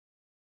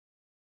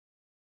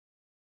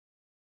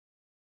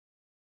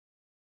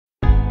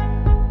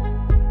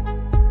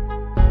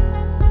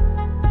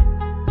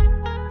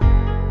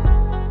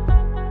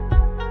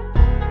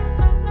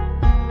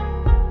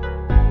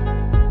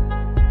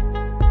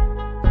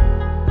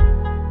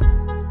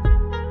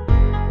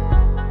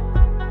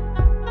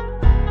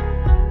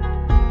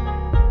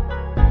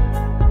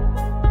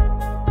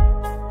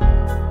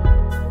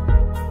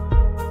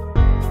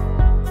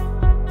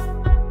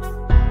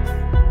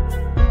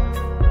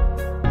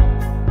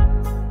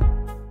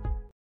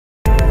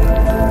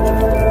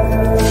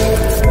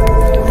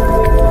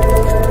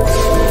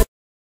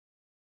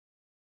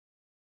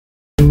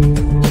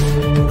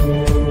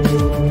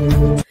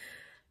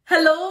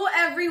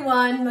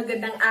everyone!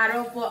 Magandang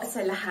araw po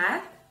sa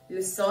lahat,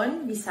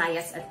 Luzon,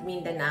 Visayas at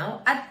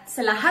Mindanao at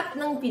sa lahat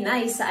ng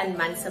Pinay saan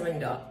man sa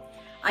mundo.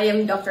 I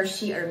am Dr.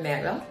 Shi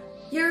Armero,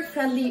 your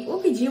friendly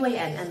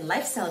OBGYN and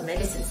lifestyle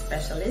medicine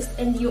specialist,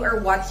 and you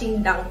are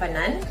watching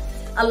DANGPANAN,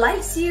 a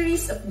live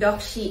series of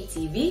Doc Shi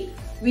TV.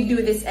 We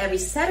do this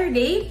every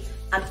Saturday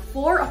at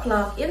 4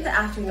 o'clock in the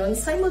afternoon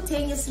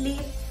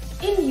simultaneously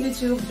in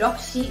YouTube Doc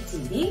Shi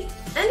TV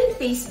and in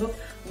Facebook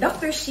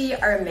Dr. Shi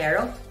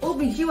Armero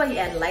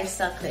OBGYN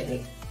Lifestyle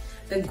Clinic.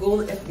 The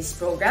goal of this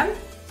program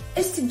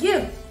is to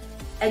give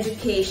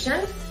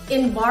education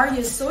in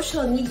various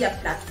social media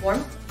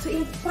platforms to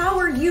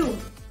empower you,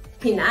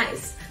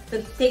 Pinays,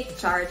 to take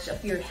charge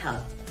of your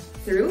health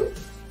through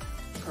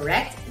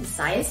correct and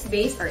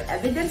science-based or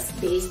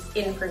evidence-based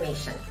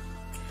information.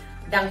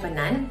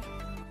 DANGPANAN,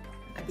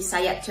 a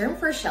Bisaya term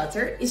for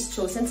shelter, is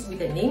chosen to be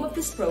the name of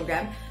this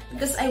program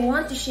because I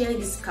want to share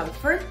this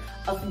comfort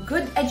of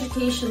good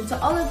education to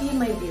all of you,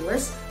 my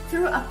viewers,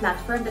 through a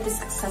platform that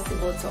is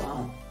accessible to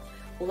all.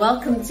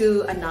 Welcome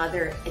to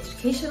another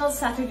educational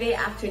Saturday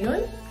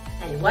afternoon.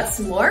 And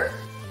what's more,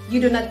 you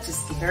do not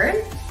just learn,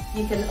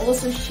 you can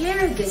also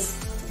share these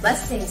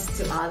blessings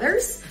to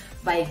others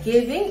by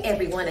giving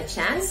everyone a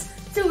chance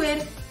to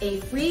win a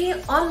free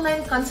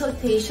online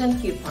consultation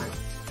coupon.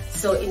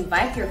 So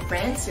invite your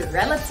friends, your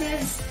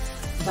relatives,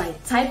 by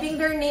typing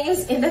their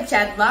names in the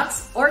chat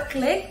box or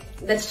click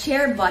the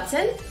share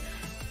button.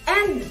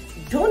 And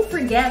don't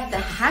forget the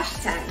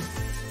hashtag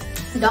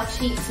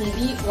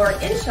DocShiTV, or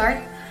in short,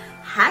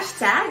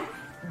 hashtag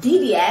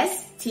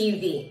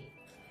DDSTV.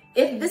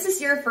 If this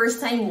is your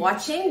first time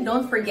watching,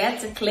 don't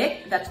forget to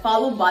click that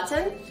follow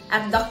button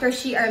at Dr.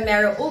 Shi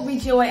Armero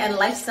OBGYN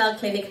Lifestyle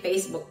Clinic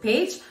Facebook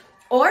page,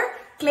 or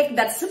click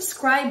that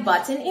subscribe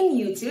button in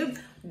YouTube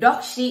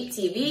Doc Shi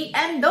TV,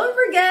 and don't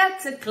forget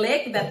to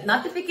click that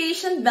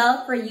notification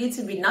bell for you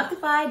to be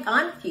notified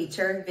on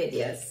future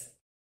videos.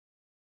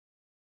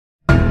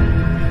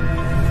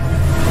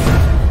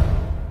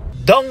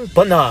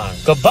 DANGPANAN,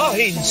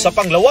 kabahin sa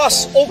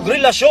panglawas o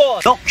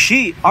relasyon. Doc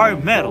Shi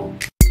Armero.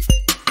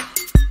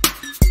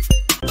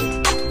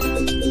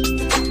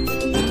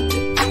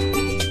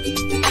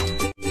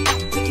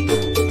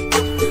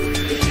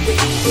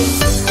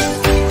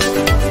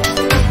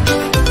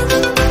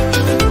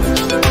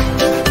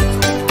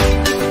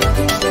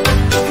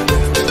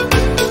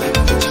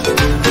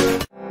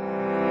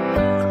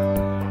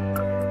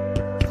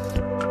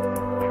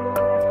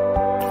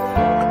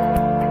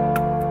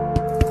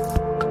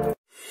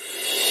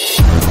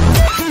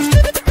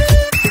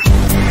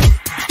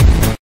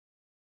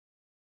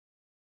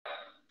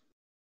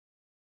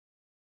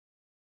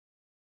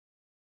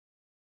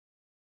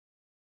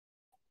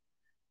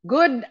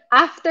 Good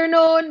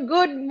afternoon,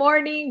 good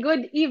morning,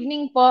 good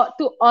evening po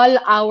to all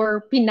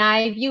our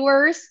Pinay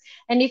viewers.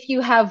 And if you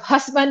have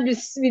husband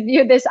with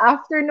you this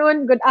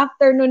afternoon, good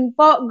afternoon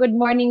po, good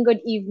morning,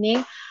 good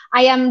evening.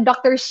 I am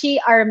Dr.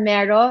 Shi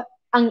Armero,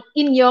 ang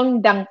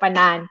inyong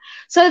DANGPANAN.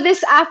 So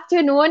this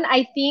afternoon,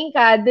 I think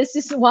this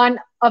is one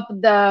of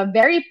the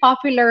very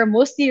popular,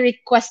 mostly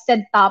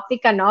requested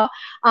topic.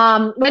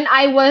 When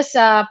I was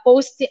I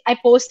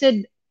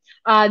posted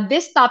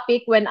this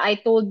topic when I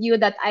told you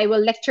that I will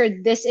lecture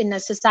this in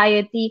a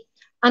society.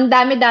 Ang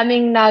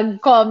dami-daming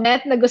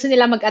nag-comment na gusto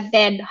nila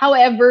mag-attend.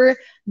 However,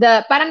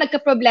 parang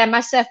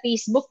nagka-problema sa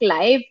Facebook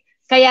Live.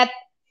 Kaya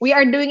we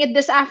are doing it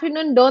this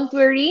afternoon. Don't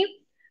worry.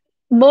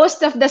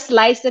 Most of the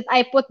slides that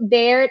I put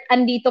there,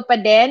 andito pa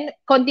din.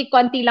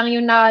 Konti-konti lang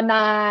yung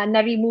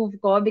na-remove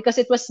ko because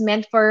it was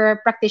meant for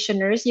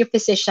practitioners, your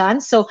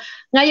physicians. So,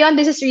 ngayon,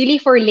 this is really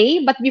for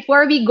lay. But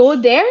before we go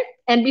there,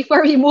 and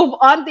before we move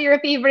on to your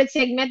favorite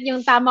segment,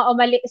 yung tama o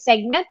mali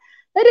segment,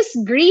 let us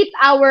greet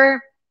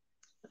our,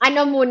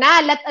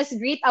 let us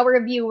greet our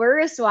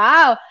viewers.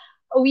 Wow!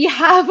 We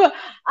have,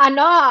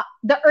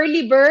 the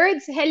early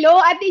birds. Hello,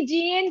 Ate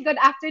Jean.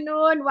 Good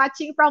afternoon.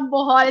 Watching from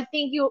Bohol.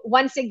 Thank you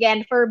once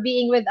again for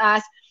being with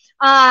us.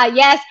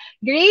 Yes,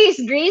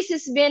 Grace. Grace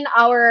has been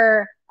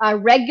our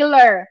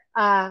regular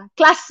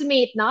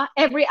classmate, no?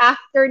 Every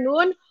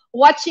afternoon,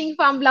 watching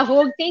from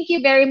Lahog. Thank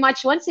you very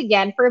much once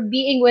again for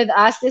being with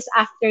us this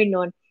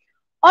afternoon.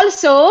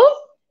 Also,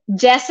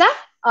 Jessa.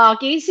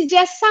 Okay, si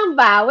Jess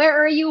Samba. Where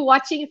are you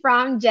watching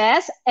from,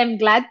 Jess? I'm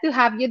glad to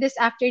have you this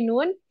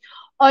afternoon.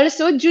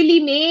 Also,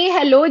 Julie May.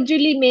 Hello,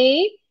 Julie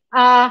May.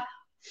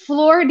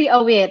 Flor de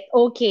Awit.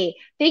 Okay.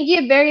 Thank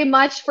you very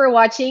much for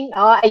watching.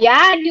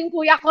 Ayan, yung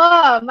kuya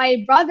ko.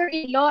 My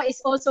brother-in-law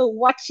is also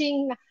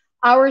watching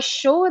our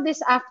show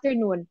this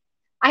afternoon.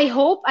 I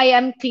hope I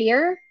am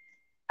clear.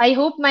 I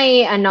hope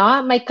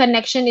my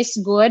connection is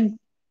good.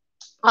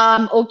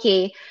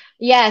 Okay.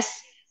 Yes.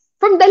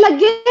 From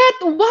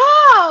Dalaget.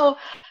 Wow.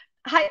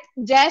 Hi,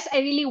 Jess, I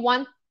really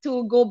want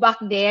to go back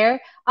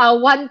there.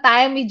 One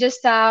time we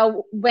just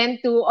went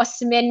to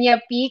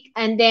Osmeña Peak,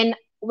 and then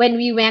when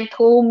we went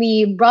home,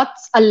 we brought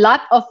a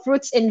lot of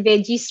fruits and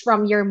veggies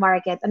from your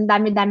market. Ang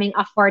dami-daming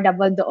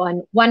affordable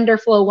doon.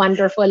 Wonderful,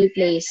 wonderful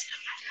place.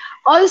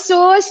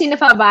 Also, sino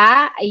pa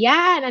ba?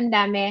 Ayan, ang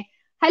dami.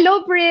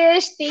 Hello,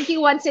 Prish. Thank you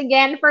once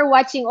again for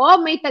watching.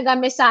 Oh, may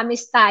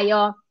taga-Misamis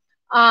tayo.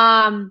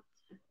 Um,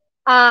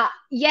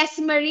 yes,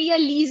 Maria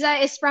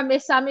Liza is from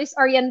Misamis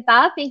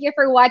Oriental. Thank you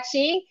for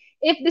watching.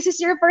 If this is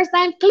your first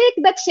time,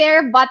 click the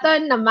share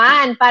button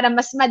naman para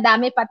mas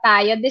madami pa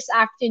tayo this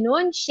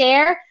afternoon.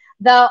 Share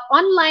the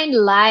online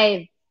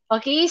live.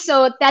 Okay,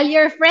 so tell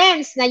your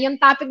friends na yung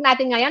topic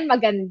natin ngayon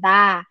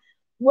maganda.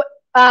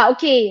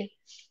 Okay.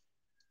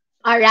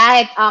 All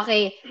right.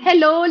 Okay.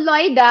 Hello,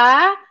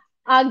 Loida.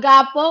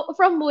 Gapo,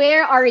 from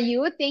where are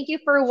you? Thank you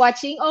for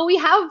watching. Oh, we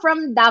have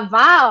from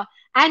Davao.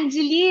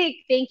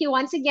 Angelique, thank you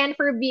once again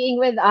for being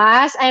with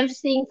us. I'm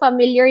seeing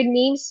familiar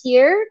names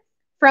here.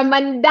 From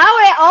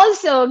Mandaue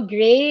also,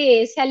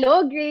 Grace.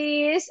 Hello,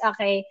 Grace.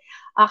 Okay.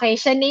 Okay,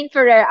 Shanine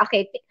Ferrer.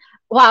 Okay.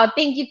 Wow,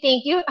 thank you,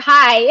 thank you.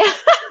 Hi.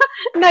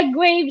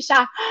 Nag-wave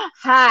siya.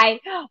 Hi.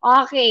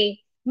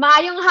 Okay.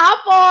 Maayong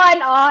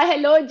hapon. Oh,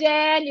 hello,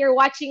 Jen. You're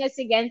watching us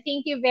again.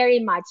 Thank you very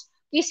much.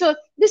 Okay, so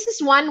this is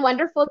one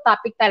wonderful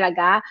topic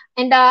talaga.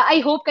 And I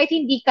hope kahit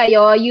hindi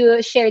kayo, you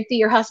share to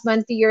your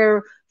husband, to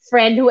your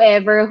friend,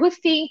 whoever, who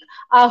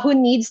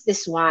needs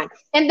this one.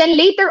 And then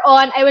later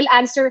on, I will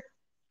answer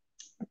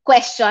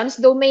questions,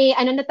 though may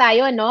ano na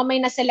tayo, no? May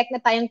na-select na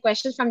tayong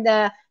questions from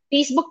the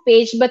Facebook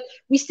page, but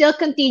we still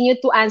continue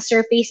to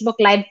answer Facebook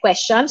Live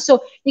questions.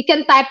 So you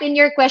can type in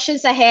your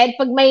questions ahead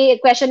pag may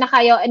question na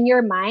kayo in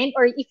your mind,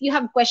 or if you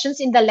have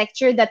questions in the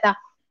lecture that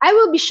I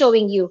will be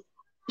showing you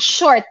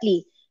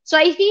shortly. So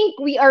I think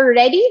we are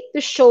ready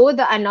to show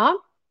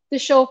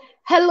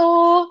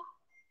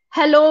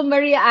hello,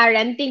 Maria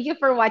Aaron. Thank you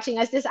for watching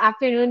us this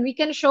afternoon. We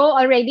can show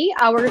already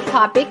our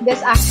topic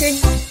this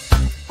afternoon.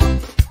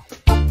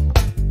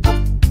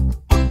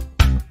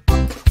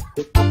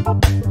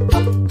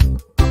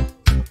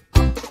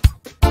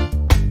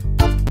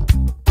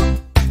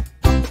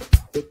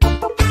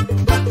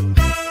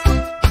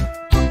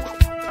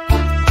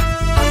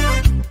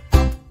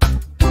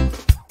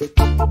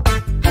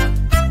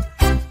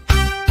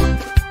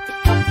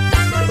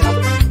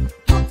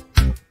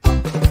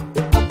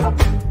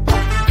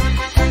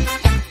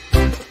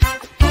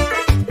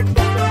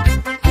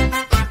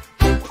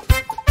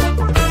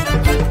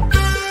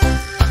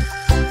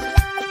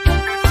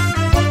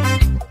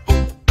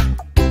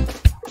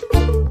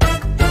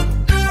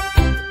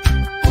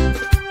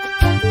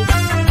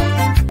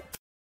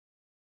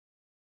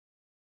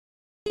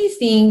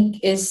 Think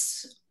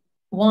is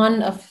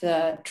one of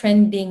the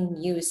trending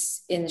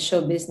news in show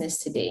business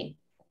today.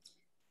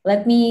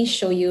 Let me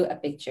show you a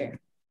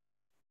picture.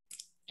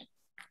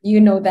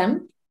 You know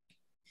them?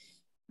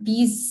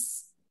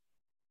 These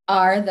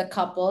are the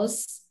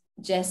couples,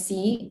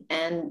 Jesse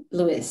and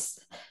Louis.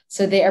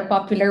 So they are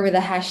popular with the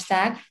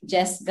hashtag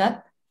Jess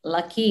Got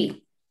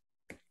Lucky.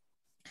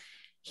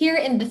 Here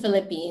in the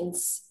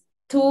Philippines,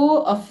 two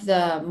of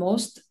the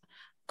most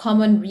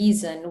common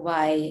reason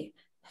why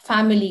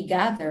family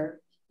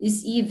gather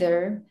is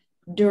either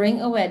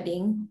during a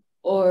wedding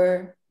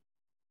or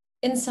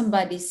in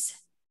somebody's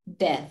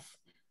death.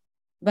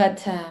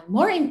 But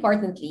more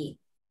importantly,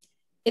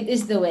 it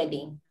is the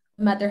wedding.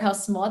 No matter how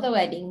small the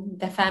wedding,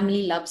 the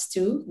family loves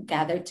to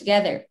gather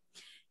together.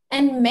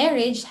 And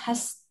marriage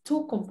has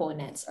two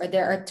components, or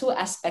there are two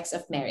aspects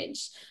of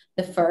marriage.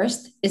 The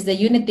first is the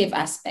unitive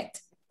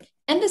aspect,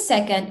 and the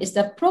second is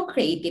the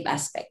procreative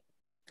aspect.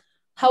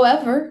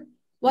 However,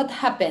 what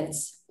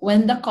happens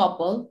when the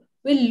couple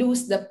will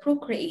lose the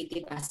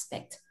procreative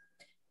aspect?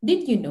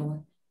 Did you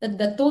know that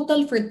the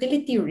total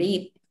fertility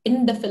rate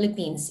in the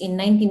Philippines in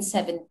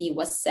 1970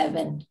 was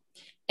 7,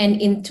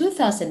 and in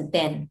 2010,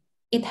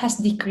 it has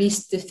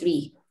decreased to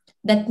 3.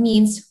 That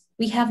means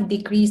we have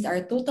decreased our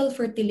total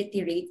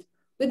fertility rate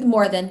with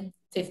more than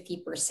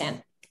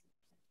 50%.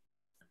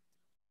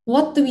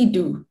 What do we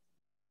do?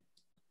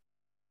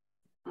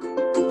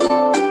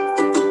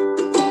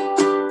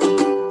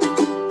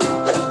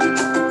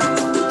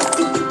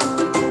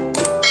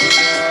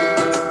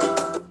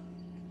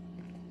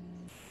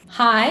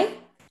 Hi,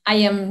 I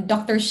am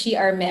Dr. Shi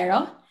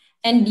Armero,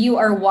 and you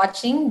are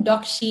watching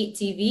Doc Shi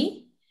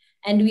TV,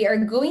 and we are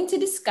going to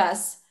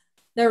discuss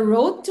the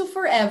road to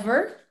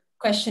forever, ?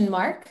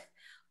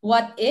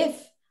 What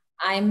if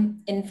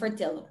I'm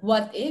infertile?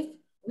 What if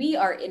we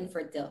are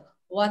infertile?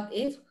 What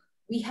if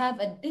we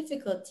have a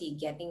difficulty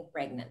getting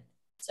pregnant?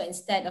 So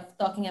instead of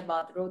talking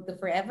about road to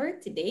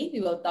forever, today we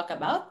will talk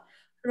about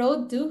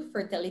road to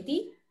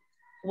fertility,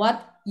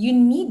 what you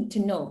need to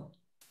know,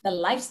 the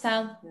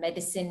lifestyle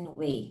medicine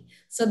way.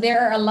 So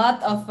there are a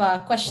lot of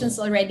questions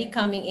already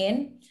coming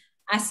in,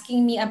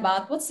 asking me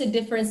about what's the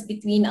difference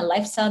between a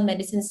lifestyle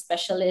medicine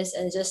specialist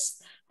and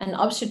just an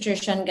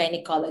obstetrician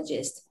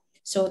gynecologist.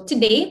 So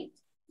today,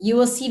 you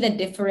will see the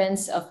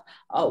difference of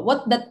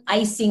what that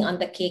icing on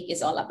the cake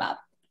is all about.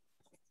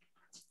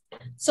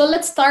 So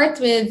let's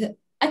start with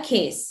a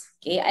case.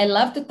 Okay, I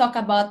love to talk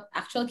about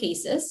actual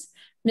cases.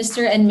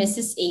 Mr. and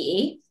Mrs.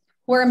 AA,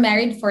 who are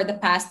married for the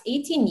past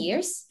 18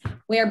 years,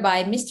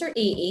 whereby Mr.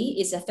 AA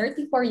is a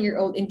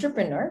 34-year-old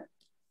entrepreneur.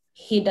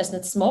 He does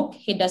not smoke.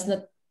 He does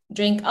not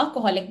drink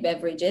alcoholic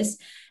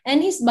beverages,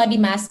 and his body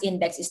mass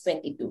index is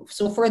 22.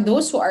 So for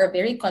those who are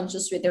very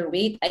conscious with their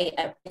weight,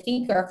 I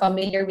think you are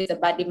familiar with the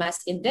body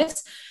mass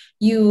index.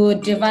 You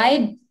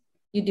divide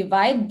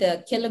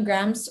the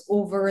kilograms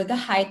over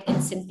the height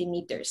in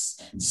centimeters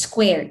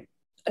squared.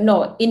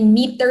 No, in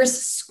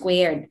meters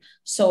squared.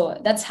 So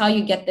that's how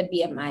you get the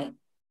BMI.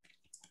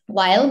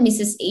 While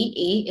Mrs.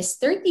 AA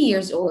is 30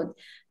 years old,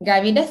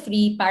 gravida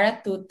 3 para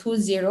to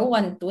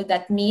 2012,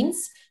 that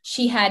means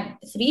she had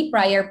 3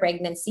 prior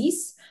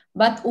pregnancies,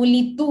 but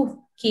only 2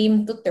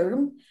 came to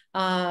term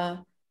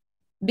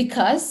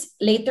because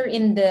later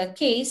in the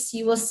case,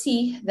 you will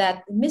see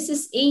that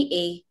Mrs.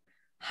 AA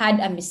had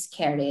a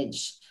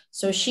miscarriage.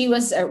 So she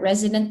was a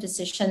resident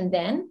physician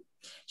then.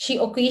 She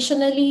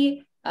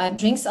occasionally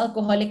drinks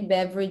alcoholic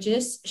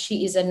beverages.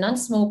 She is a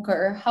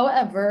non-smoker.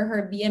 However,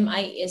 her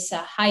BMI is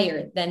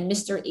higher than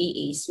Mr.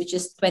 AA's, which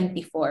is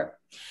 24.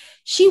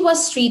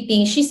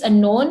 She's a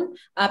known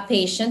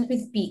patient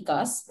with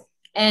PCOS,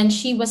 and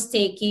she was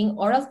taking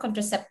oral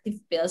contraceptive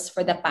pills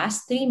for the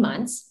past 3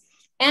 months.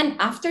 And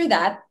after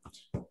that,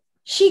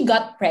 she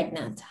got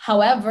pregnant.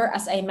 However,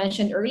 as I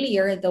mentioned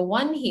earlier, the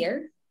one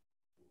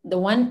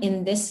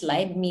in this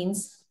slide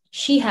means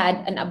she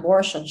had an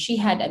abortion. She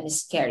had a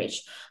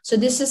miscarriage. So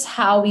this is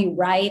how we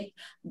write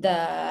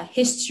the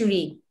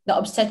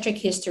obstetric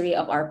history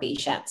of our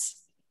patients.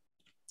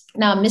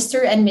 Now,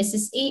 Mr. and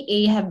Mrs.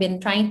 AA have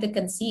been trying to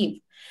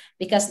conceive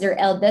because their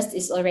eldest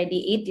is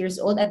already 8 years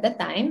old at the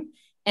time,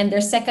 and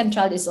their second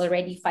child is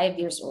already 5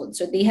 years old.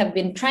 So they have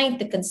been trying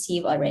to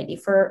conceive already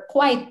for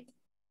quite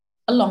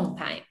a long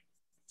time.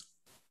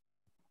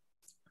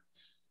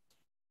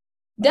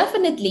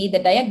 Definitely,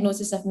 the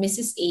diagnosis of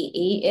Mrs.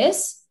 AA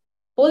is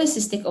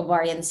polycystic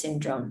ovarian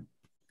syndrome.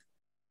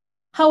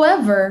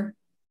 However,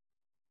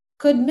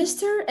 could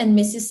Mr. and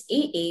Mrs.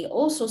 AA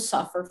also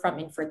suffer from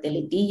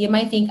infertility? You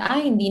might think,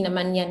 hindi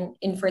naman yan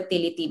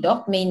infertility,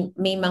 doc. May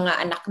mga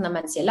anak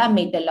naman sila,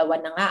 may 2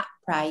 na nga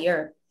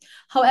prior.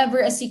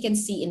 However, as you can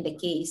see in the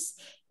case,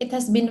 it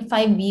has been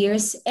 5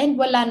 years and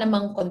wala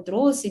namang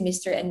control si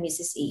Mr. and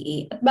Mrs.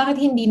 AA. At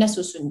bakit hindi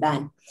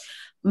nasusundan?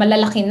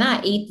 Malalaki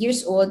na, 8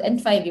 years old and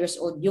 5 years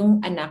old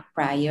yung anak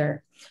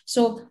prior.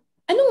 So,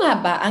 ano nga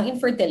ba ang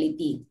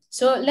infertility?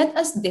 So let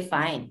us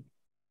define.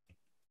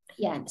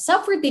 Yan.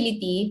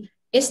 Subfertility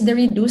is the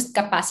reduced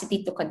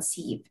capacity to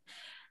conceive.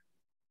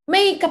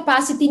 May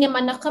capacity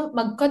naman na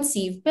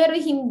mag-conceive pero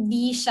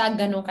hindi siya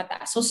ganun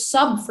kataas. So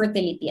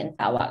subfertility ang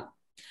tawag.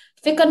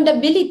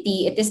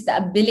 Fecundability, it is the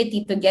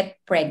ability to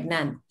get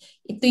pregnant.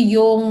 Ito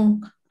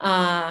yung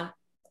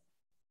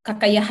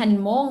kakayahan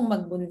mong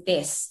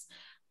magbuntis.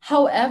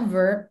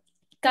 However,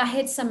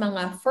 kahit sa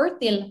mga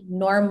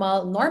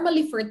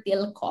normally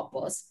fertile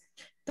couples,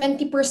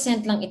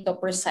 20% lang ito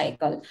per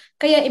cycle.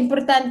 Kaya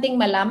importanteng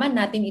malaman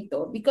natin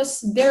ito because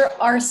there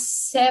are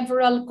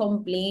several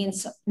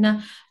complaints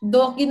na,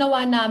 Doc,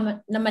 ginawa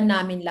naman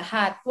namin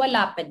lahat,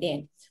 wala pa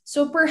din.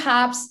 So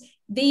perhaps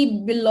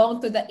they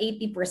belong to the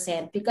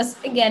 80% because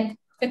again,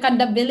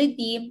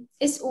 fecundability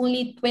is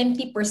only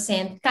 20%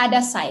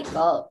 kada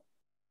cycle.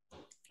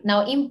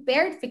 Now,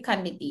 impaired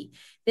fecundity,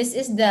 this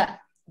is the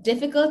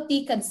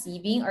difficulty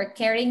conceiving or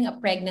carrying a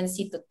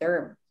pregnancy to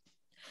term.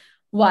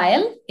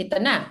 While,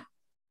 ito na,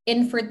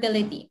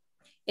 infertility.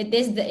 It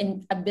is the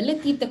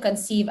inability to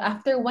conceive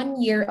after 1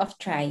 year of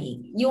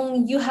trying.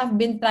 Yung you have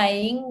been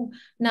trying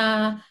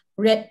na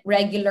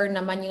regular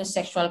naman yung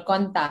sexual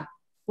contact,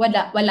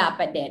 wala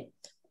pa din.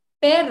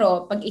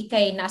 Pero pag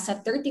ikay nasa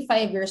 35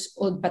 years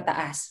old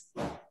pataas,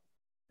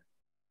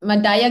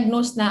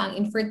 ma-diagnose na ang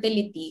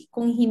infertility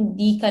kung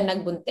hindi ka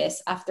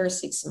nagbuntis after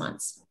 6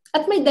 months.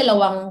 At may 2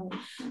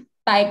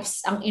 types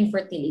ang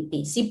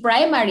infertility. Si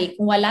primary,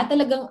 kung wala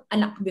talagang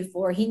anak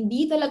before,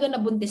 hindi talaga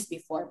nabuntis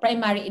before,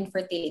 primary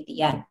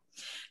infertility yan.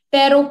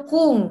 Pero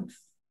kung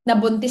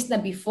nabuntis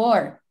na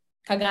before,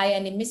 kagaya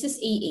ni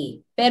Mrs. AA,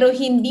 pero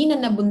hindi na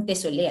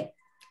nabuntis ulit,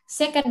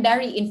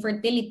 secondary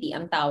infertility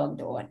ang tawag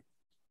doon.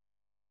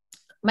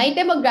 May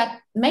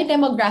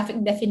demographic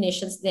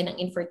definitions din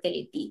ng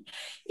infertility.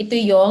 Ito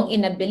yung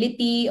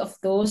inability of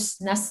those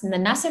na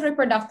nasa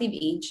reproductive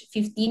age,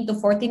 15 to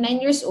 49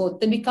 years old,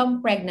 to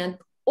become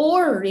pregnant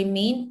or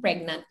remain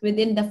pregnant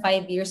within the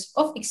 5 years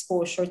of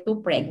exposure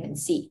to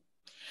pregnancy.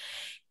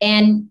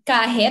 And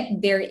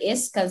kahit there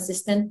is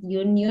consistent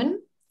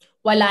union,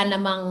 wala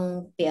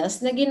namang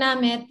pills na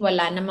ginamit,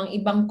 wala namang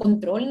ibang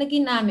control na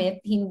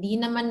ginamit, hindi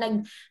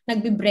naman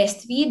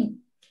nagbe-breastfeed,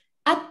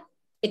 at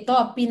ito,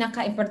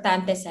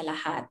 pinaka-importante sa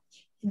lahat,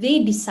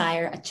 they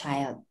desire a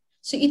child.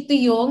 So ito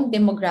yung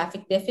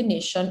demographic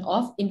definition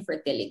of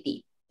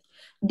infertility.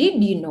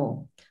 Did you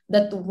know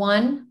that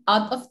 1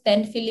 out of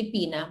 10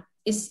 Filipina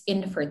is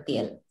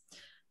infertile?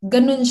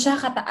 Ganun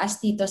siya kataas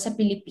dito sa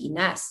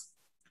Pilipinas.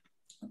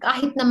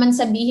 Kahit naman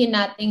sabihin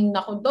natin,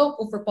 naku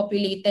Dok,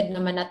 overpopulated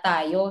naman na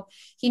tayo,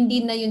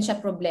 hindi na yun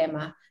siya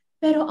problema.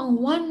 Pero ang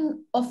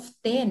 1 of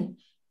 10,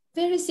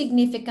 very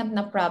significant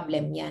na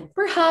problem yan.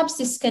 Perhaps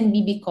this can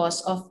be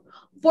because of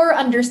poor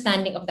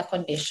understanding of the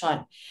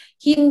condition.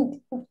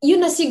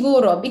 Yun na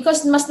siguro,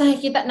 because mas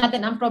nakikita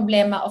natin ang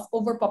problema of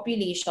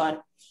overpopulation,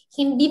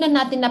 hindi na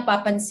natin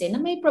napapansin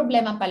na may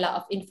problema pala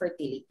of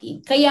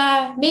infertility.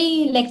 Kaya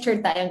may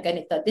lecture tayong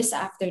ganito this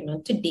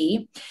afternoon,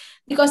 today,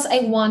 because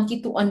I want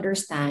you to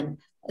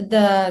understand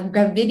the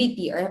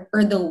gravity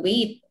or the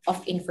weight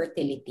of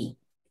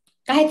infertility.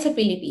 Kahit sa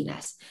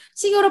Pilipinas.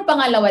 Siguro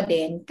pangalawa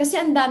din, kasi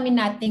ang dami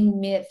nating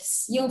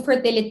myths, yung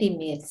fertility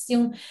myths,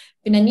 yung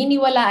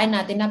pinaniniwalaan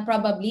natin na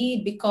probably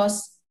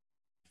because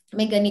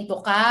may ganito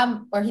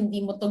ka or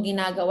hindi mo to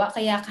ginagawa,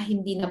 kaya ka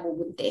hindi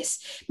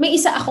nabubuntis. May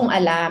isa akong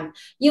alam.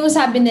 Yung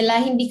sabi nila,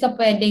 hindi ka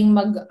pwedeng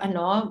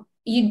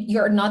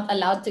you're not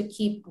allowed to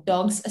keep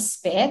dogs as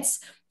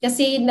pets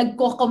kasi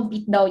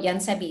nagko-compete daw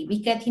yan sa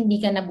baby kahit hindi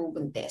ka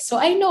nabubuntis. So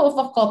I know of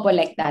a couple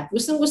like that.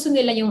 Gustong-gusto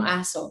nila yung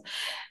aso.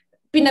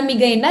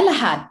 Pinamigay na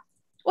lahat,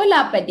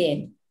 wala pa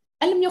din.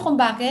 Alam niyo kung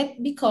bakit?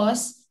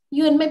 Because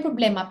yun, may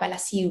problema pala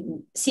si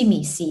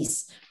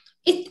Mrs.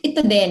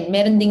 Ito din,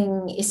 meron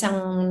ding isang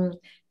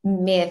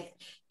myth.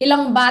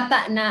 Ilang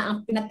bata na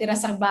ang pinatira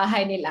sa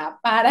bahay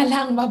nila para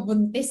lang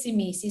mabuntis si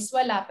Mrs.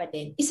 Wala pa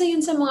din. Isa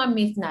yun sa mga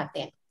myth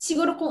natin.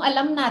 Siguro kung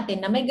alam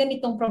natin na may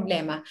ganitong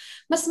problema,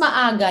 mas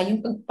maaga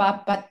yung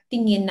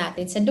pagpapatingin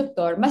natin sa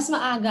doktor, mas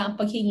maaga ang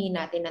paghingi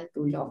natin ng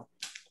tulong.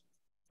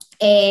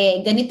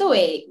 Ganito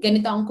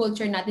ang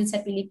culture natin sa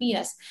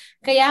Pilipinas.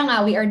 Kaya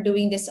nga, we are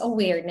doing this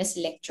awareness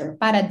lecture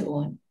para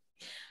doon.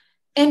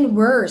 And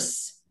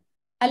worse,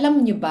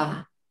 alam nyo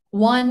ba,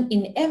 1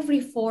 in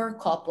every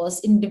 4 couples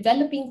in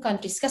developing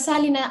countries,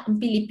 kasali na ang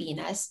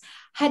Pilipinas,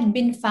 had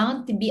been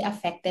found to be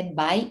affected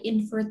by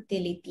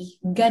infertility.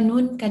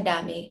 Ganun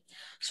kadami.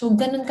 So,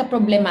 ganun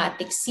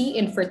ka-problematic si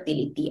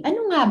infertility.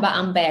 Ano nga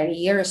ba ang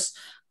barriers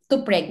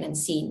to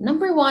pregnancy?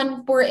 Number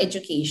 1, poor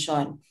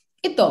education.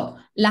 Ito,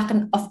 lack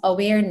of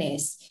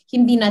awareness.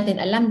 Hindi natin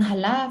alam na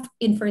hala,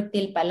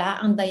 infertile pala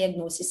ang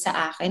diagnosis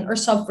sa akin or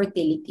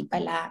subfertility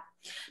pala.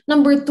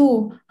 Number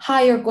 2,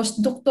 higher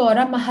cost.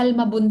 Doktora, mahal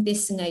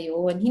mabuntis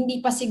ngayon. Hindi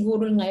pa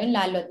siguro ngayon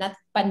lalo na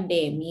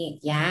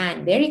pandemic.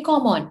 Yan, very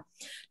common.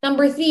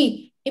 Number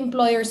 3,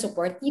 employer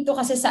support. Dito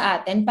kasi sa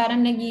atin,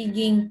 parang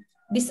nagiging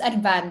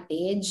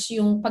disadvantage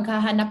yung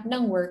paghahanap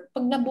ng work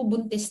pag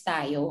nabubuntis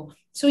tayo.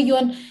 So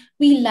yun,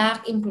 we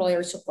lack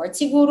employer support.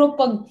 Siguro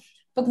pag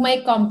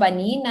may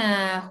company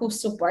na who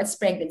supports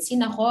pregnancy,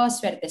 nako,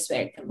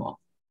 swerte-swerte mo.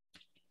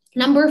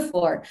 Number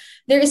 4,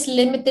 there is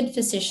limited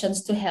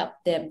physicians to help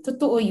them.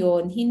 Totoo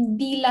yun,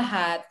 hindi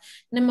lahat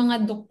ng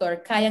mga doktor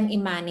kayang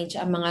i-manage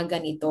ang mga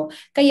ganito.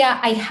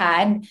 Kaya I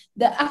had,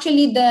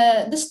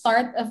 the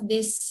start of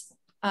this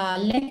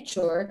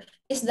lecture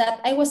is that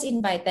I was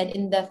invited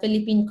in the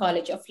Philippine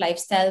College of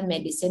Lifestyle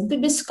Medicine to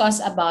discuss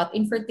about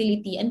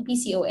infertility and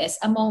PCOS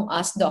among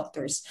us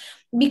doctors.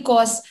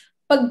 Because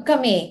pag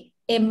kami,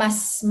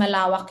 mas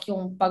malawak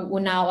yung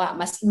pag-unawa,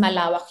 mas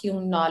malawak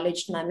yung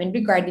knowledge namin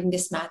regarding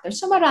this matter.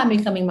 So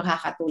marami kaming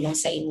makakatulong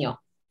sa inyo.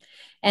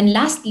 And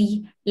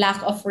lastly,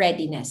 lack of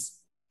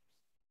readiness.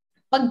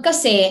 Pag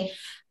kasi,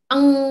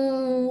 ang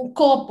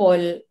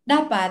couple,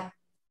 dapat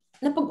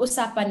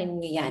napag-usapan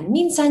ninyo yan.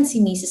 Minsan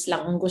si Mrs.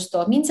 lang ang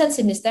gusto. Minsan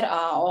si Mr.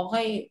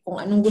 Okay, kung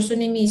anong gusto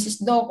ni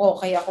Mrs. Doc,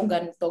 okay ako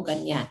ganito,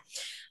 ganyan.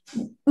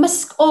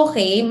 Mas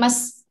okay,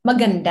 mas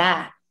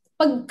maganda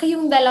pag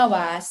kayong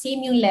dalawa,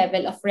 same yung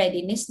level of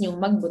readiness niyong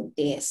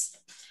magbuntis.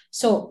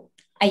 So,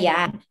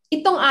 ayan.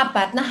 Itong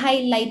 4,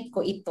 na-highlight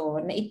ko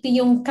ito, na ito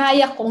yung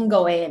kaya kong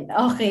gawin.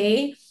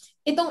 Okay?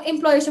 Itong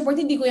employer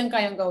support, hindi ko yung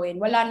kayang gawin.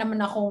 Wala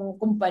naman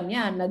akong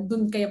kumpanya na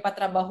dun kayo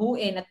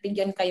patrabahuin at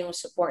bigyan kayong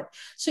support.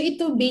 So,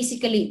 ito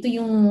basically, ito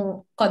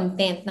yung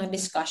content ng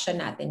discussion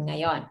natin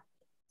ngayon.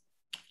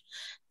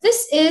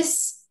 This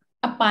is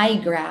a pie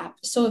graph.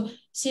 So,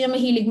 sino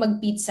mahilig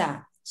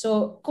mag-pizza?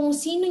 So, kung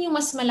sino yung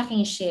mas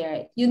malaking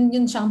share, yun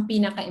siyang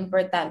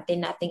pinaka-importante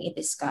nating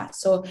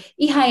i-discuss. So,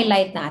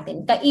 i-highlight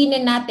natin.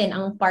 Kainin natin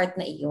ang part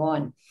na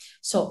iyon.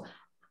 So,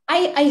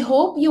 I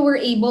hope you were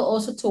able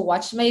also to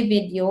watch my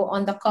video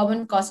on the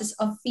common causes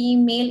of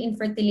female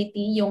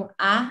infertility, yung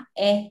A,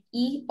 E,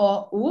 I,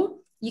 O, U.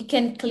 You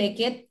can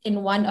click it in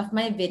one of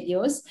my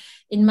videos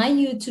in my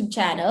YouTube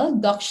channel,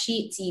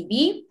 DocShe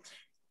TV.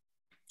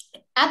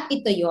 At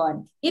ito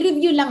yon.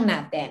 I-review lang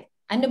natin.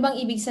 Ano bang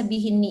ibig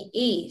sabihin ni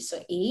A? So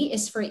A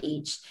is for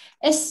age,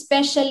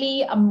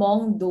 especially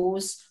among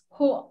those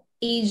who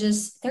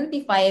ages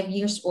 35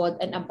 years old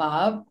and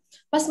above,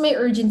 mas may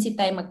urgency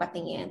tayo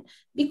magpatingin.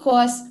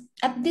 Because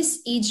at this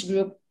age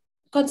group,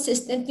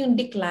 consistent yung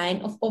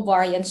decline of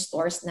ovarian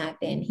stores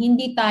natin.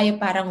 Hindi tayo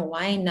parang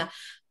wine na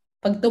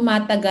pag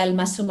tumatagal,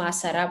 mas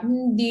sumasarap.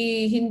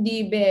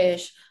 Hindi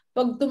besh.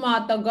 Pag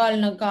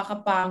tumatagal,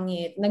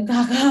 nagkakapangit,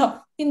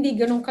 hindi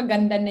ganun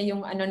kaganda na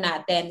yung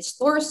natin.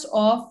 Stores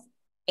of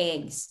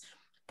eggs.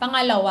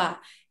 Pangalawa,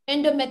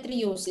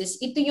 endometriosis.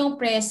 Ito yung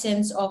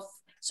presence of,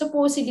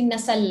 supposedly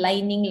nasa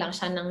lining lang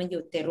siya ng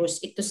uterus.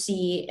 Ito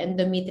si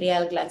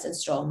endometrial glands and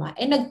stroma.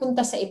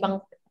 Nagpunta sa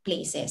ibang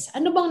places.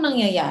 Ano bang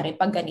nangyayari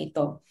pag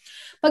ganito?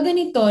 Pag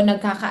ganito,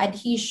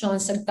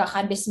 nagkaka-adhesions,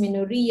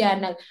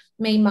 nagkaka-dysmenorrhea,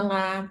 may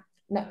mga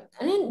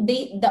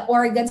the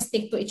organs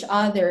stick to each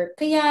other.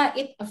 Kaya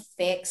it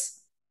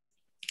affects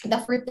the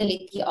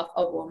fertility of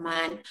a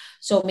woman.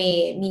 So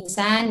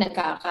minsan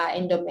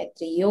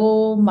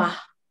nagkaka-endometrioma.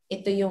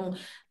 Ito yung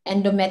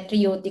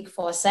endometriotic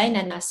foci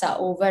na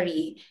nasa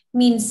ovary.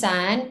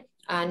 Minsan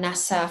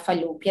nasa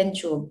fallopian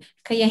tube.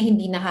 Kaya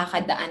hindi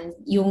nakakadaan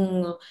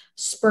yung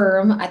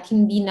sperm at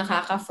hindi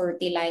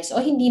nakaka-fertilize o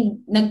hindi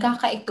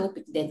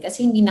nagkaka-ectopic din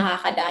kasi hindi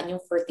nakakadaan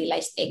yung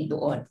fertilized egg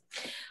doon.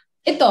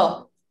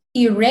 Ito,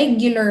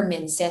 irregular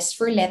menses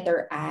for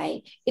letter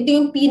I. Ito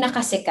yung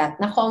pinakasikat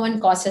na common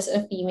causes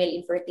of female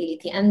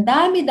infertility. Ang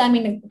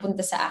dami-dami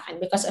nagpupunta sa akin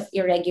because of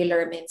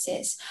irregular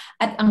menses.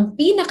 At ang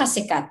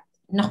pinakasikat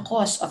na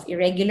cause of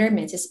irregular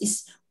menses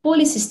is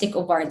polycystic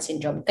ovarian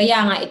syndrome.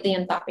 Kaya nga ito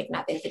yung topic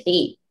natin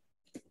today.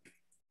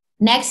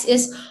 Next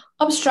is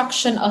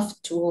obstruction of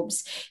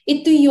tubes.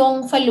 Ito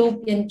yung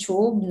fallopian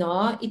tube,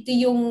 no? Ito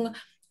yung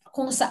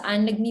kung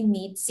saan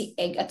nagmi-meet si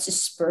egg at si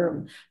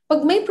sperm.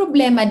 Pag may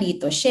problema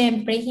dito,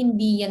 syempre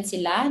hindi yan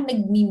sila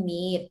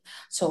nagmi-meet.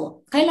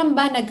 So, kailan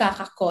ba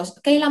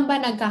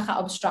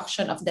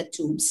nagkaka-obstruction of the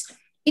tubes?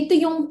 Ito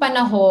yung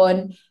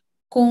panahon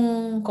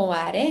kung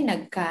kuwari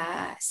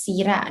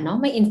nagkasira, no?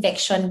 May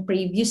infection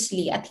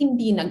previously at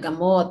hindi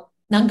nagamot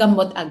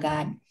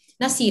agad.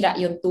 Nasira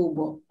yung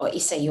tubo o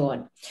isa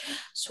yon.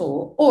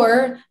 So,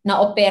 or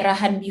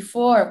naoperahan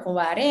before,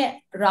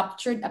 kuwari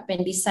ruptured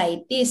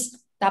appendicitis,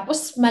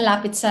 tapos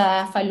malapit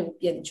sa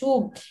fallopian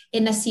tube,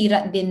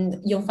 nasira din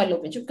yung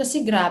fallopian tube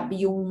kasi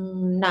grabe yung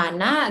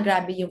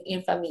grabe yung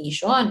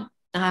inflammation.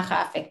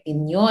 Nakaka-affect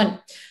din yun.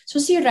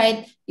 So si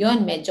right,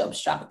 yun, medyo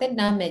obstructed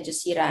na, medyo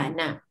sira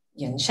na.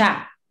 Yun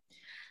siya.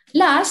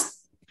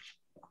 Last,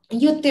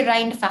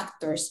 uterine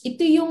factors.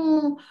 Ito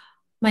yung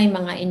may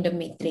mga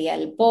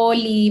endometrial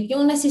polyp,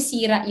 yung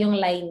nasisira yung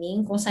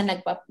lining kung saan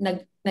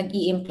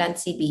nag-i-implant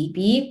si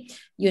baby,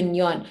 yun.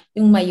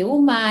 Yung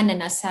myoma na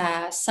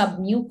nasa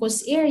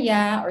submucous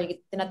area or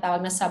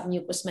tinatawag na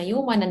submucous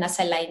myoma na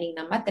nasa lining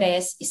ng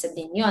matres, isa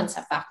din yon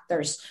sa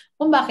factors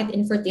kung bakit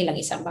infertile ang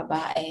isang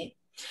babae.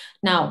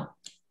 Now,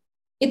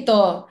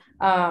 ito,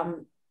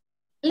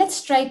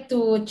 let's try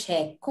to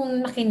check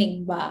kung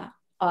nakinig ba.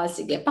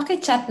 Sige,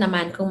 paki-chat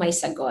naman kung may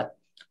sagot.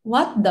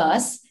 What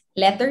does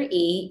letter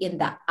A in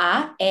the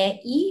A, E,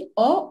 I,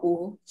 O,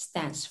 U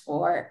stands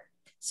for?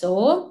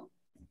 So,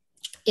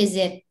 is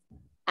it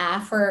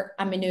A for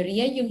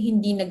amenorrhea, yung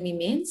hindi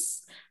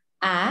nagmi-mens?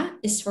 A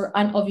is for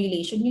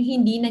anovulation, yung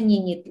hindi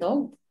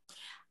nangingitlog?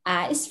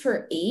 A is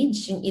for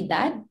age, yung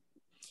edad?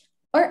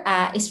 Or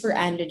A is for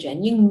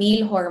androgen, yung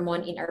male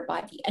hormone in our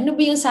body? Ano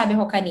ba yung sabi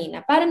ko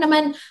kanina? Para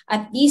naman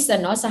at least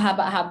sa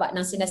haba-haba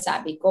ng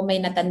sinasabi ko,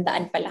 may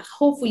natandaan pala.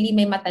 Hopefully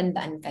may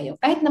matandaan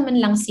kayo. Kahit naman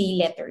lang si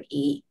letter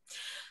A.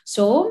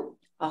 So,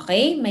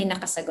 okay, may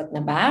nakasagot na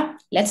ba?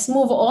 Let's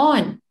move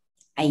on.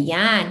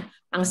 Ayan,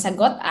 ang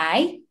sagot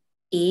ay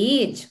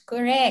age.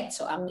 Correct.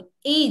 So, ang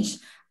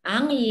age,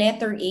 ang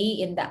letter A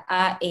in the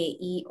A, E,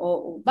 I,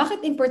 O, U.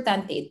 Bakit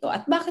importante ito?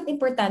 At bakit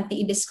importante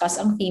i-discuss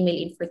ang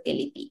female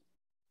infertility?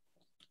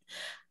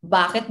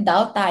 Bakit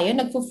daw tayo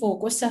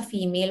nagfo-focus sa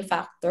female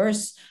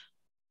factors?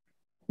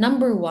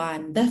 Number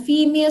one, the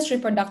female's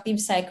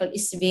reproductive cycle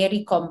is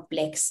very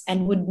complex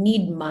and would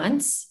need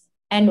months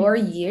and/or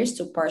years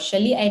to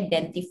partially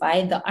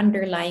identify the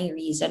underlying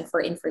reason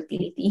for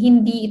infertility.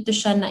 Hindi ito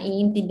siya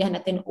naiintindihan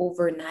natin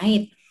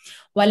overnight.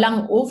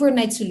 Walang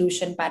overnight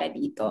solution para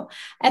dito.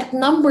 At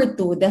number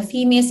two, the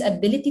female's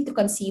ability to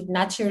conceive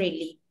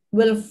naturally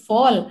will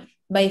fall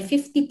by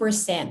 50%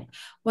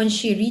 when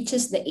she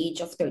reaches the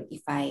age of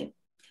 35.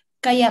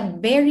 Kaya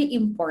very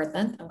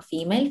important ang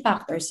female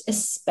factors,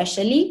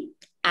 especially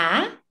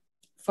A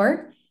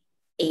for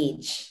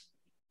age.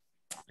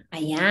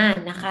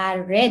 Ayan,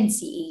 naka-red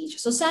si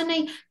age. So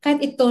sana'y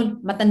kahit ito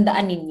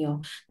matandaan ninyo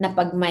na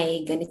pag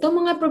may ganito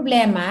mga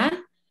problema,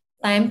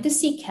 time to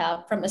seek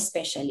help from a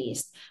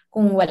specialist.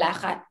 Kung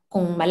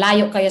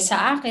malayo kayo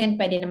sa akin,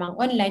 pwede namang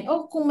online,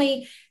 o kung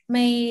may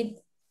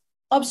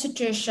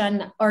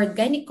obstetrician or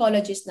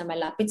gynecologist na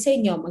malapit sa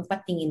inyo,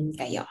 magpatingin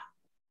kayo.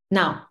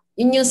 Now,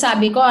 yun yung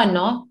sabi ko,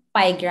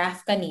 pie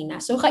graph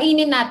kanina. So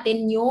kainin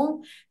natin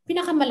yung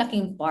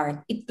pinakamalaking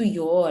part. Ito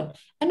yun.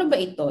 Ano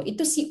ba ito?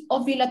 Ito si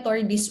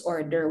ovulatory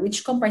disorder,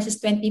 which comprises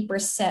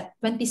 27%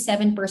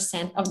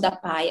 of the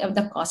pie of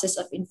the causes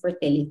of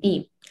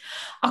infertility.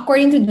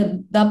 According to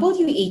the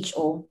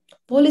WHO,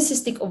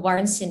 polycystic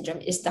ovarian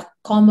syndrome is the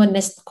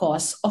commonest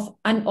cause of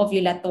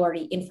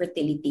anovulatory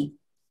infertility.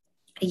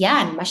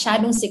 Ayan,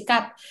 masyadong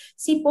sikat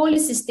si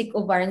polycystic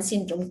ovarian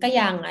syndrome.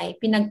 Kaya nga,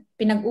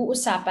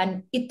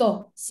 pinag-uusapan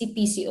ito si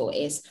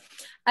PCOS.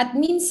 At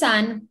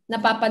minsan,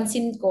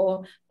 napapansin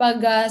ko,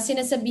 pag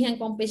sinasabihan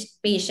kong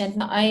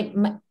patient na ay,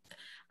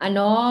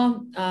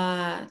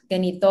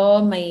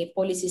 ganito, may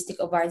polycystic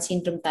ovarian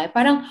syndrome tayo,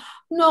 parang,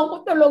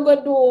 naku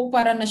talaga do,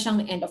 para na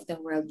siyang end of the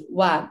world.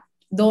 Wag.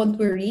 Don't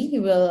worry, we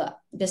will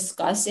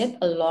discuss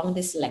it along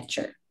this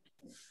lecture.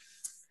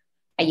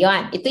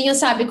 Ayun, ito yung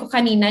sabi ko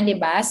kanina, di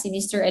ba? Si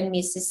Mr. and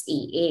Mrs.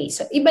 AA.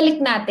 So,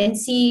 ibalik natin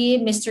si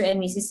Mr. and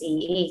Mrs.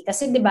 AA.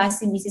 Kasi di ba,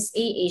 si Mrs.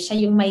 AA, siya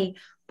yung may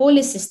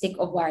polycystic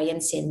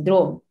ovarian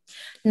syndrome.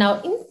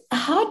 Now,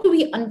 how do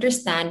we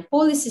understand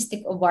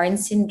polycystic ovarian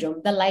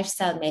syndrome the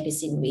lifestyle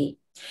medicine way?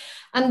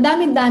 Ang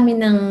dami-dami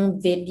ng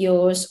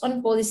videos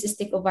on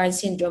polycystic ovarian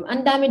syndrome,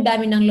 ang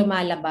dami-dami ng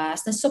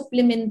lumalabas na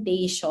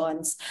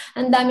supplementations,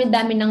 ang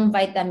dami-dami ng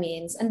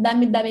vitamins, ang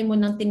dami-dami mo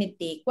ng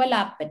tinitik,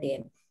 wala pa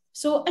din.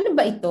 So, ano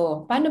ba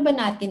ito? Paano ba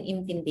natin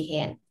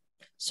intindihin?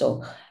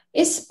 So,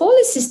 is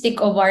polycystic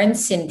ovarian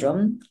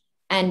syndrome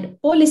and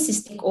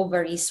polycystic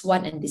ovaries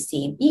one and the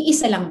same?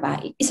 Iisa lang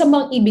ba? Isa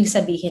bang ibig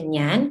sabihin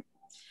yan?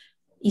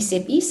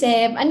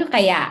 Isip-isip, ano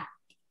kaya?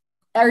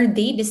 Are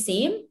they the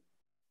same?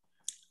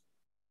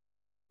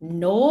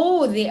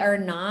 No, they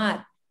are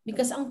not.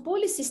 Because ang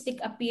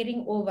polycystic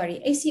appearing ovary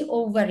ay si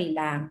ovary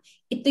lang.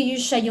 Ito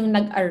siya yung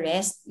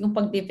nag-arrest, yung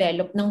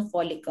pag-develop ng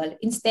follicle.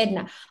 Instead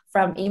na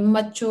from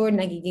immature,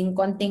 nagiging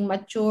konting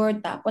mature,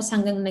 tapos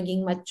hanggang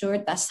naging mature,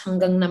 tapos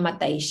hanggang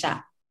namatay siya.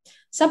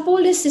 Sa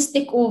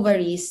polycystic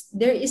ovaries,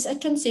 there is a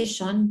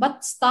transition but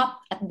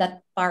stop at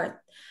that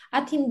part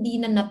at hindi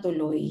na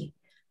natuloy.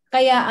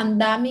 Kaya ang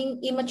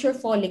daming immature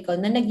follicle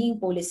na naging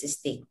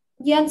polycystic.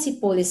 Yan si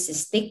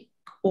polycystic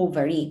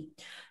ovary.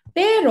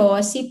 Pero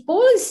si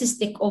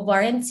polycystic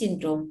ovarian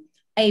syndrome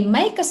ay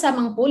may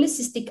kasamang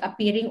polycystic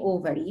appearing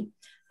ovary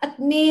at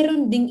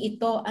meron ding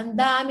ito ang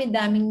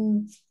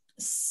dami-daming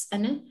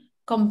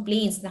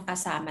complaints na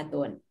kasama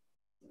doon.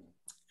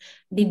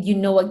 Did you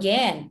know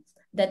again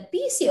that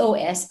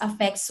PCOS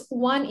affects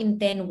 1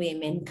 in 10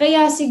 women?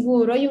 Kaya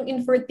siguro yung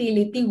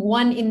infertility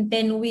 1 in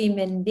 10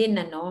 women din,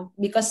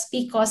 because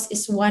PCOS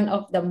is one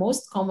of the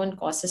most common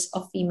causes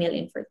of female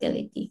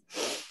infertility.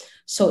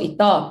 So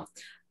ito,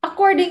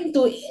 according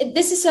to,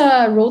 this is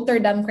a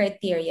Rotterdam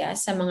criteria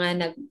sa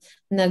mga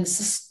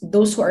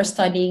those who are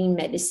studying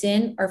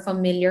medicine are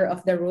familiar of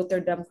the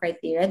Rotterdam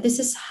criteria.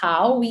 This is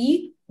how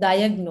we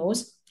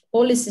diagnose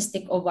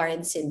polycystic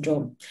ovarian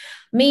syndrome.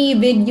 May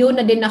video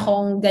na din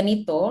akong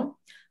ganito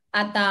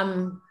at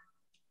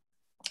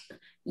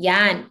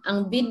yan,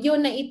 ang video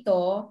na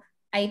ito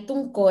ay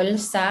tungkol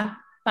sa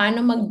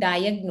paano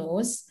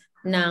mag-diagnose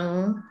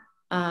ng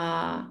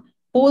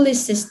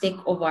polycystic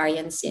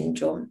ovarian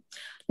syndrome.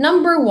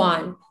 Number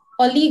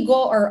 1,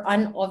 oligo or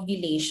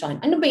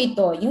anovulation. Ano ba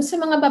ito? Yung sa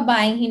mga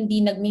babaeng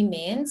hindi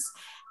nagmi-mens,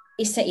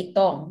 isa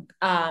itong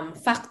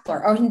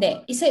factor, or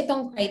hindi, isa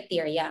itong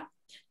criteria.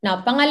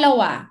 Now,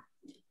 pangalawa,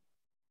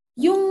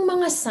 yung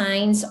mga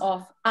signs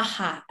of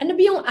AHA. Ano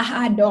ba yung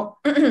AHA,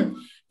 Doc?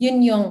 Yun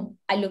yung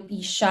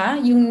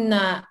alopecia, yung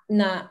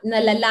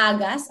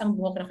nalalagas ang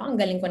buhok. Ang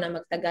galing ko na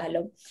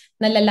magtagalog.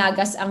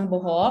 Nalalagas ang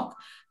buhok.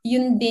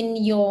 Yun din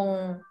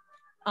yung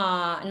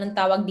anong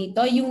tawag dito?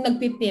 Yung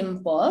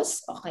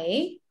nagpipimples,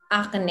 okay?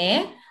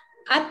 Acne.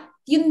 At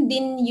yun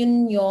din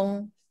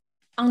yung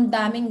ang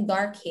daming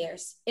dark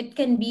hairs. It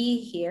can be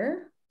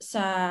here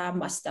sa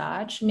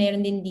mustache.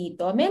 Meron din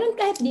dito. Meron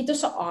kahit dito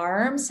sa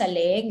arms, sa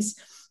legs.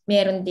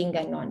 Meron din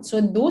ganon.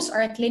 So those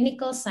are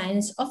clinical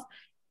signs of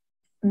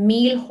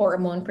male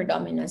hormone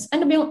predominance.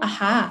 Ano ba yung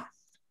AHA?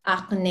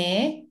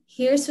 Acne,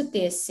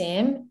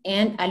 hirsutism,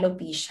 and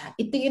alopecia.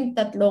 Ito yung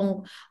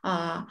tatlong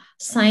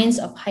signs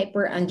of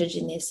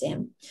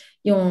hyperandrogenism.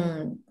 Yung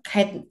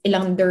kahit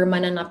ilang derma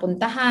na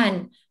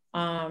napuntahan,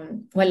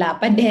 wala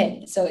pa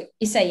din. So,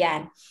 isa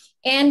yan.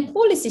 And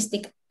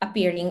polycystic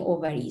appearing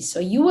ovaries.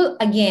 So, you will,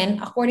 again,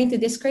 according to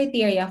this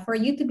criteria, for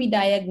you to be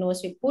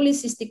diagnosed with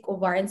polycystic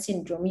ovarian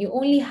syndrome, you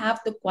only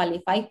have to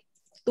qualify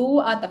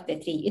 2 out of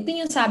the 3. Ito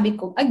yung sabi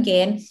ko,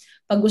 again,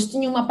 pag gusto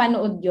nyo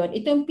mapanood yon,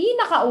 ito yung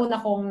pinakauna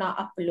kong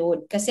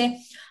na-upload.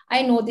 Kasi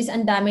I noticed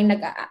ang daming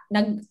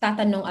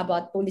nagtatanong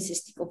about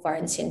polycystic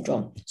ovarian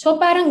syndrome. So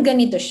parang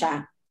ganito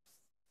siya.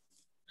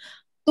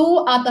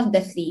 2 out of the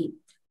 3.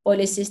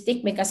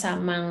 Polycystic, may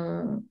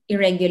kasamang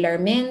irregular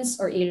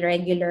mens, or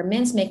irregular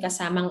mens, may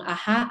kasamang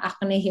AHA,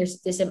 acne,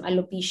 hirsutism,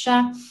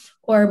 alopecia,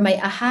 or may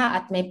AHA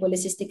at may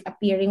polycystic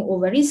appearing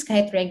ovaries,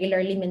 kahit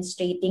regularly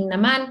menstruating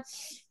naman.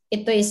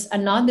 Ito is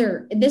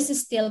this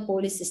is still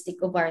polycystic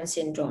ovarian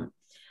syndrome.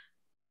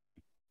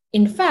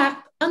 In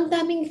fact, ang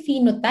daming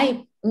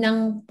phenotype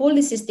ng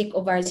polycystic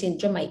ovarian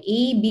syndrome ay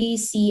A,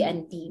 B, C,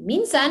 and D.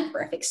 Minsan,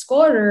 perfect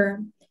scorer.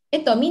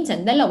 Ito,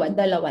 minsan,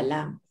 dalawa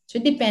lang. So,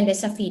 depende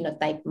sa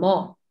phenotype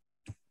mo.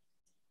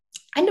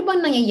 Ano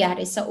bang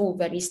nangyayari sa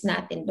ovaries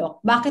natin,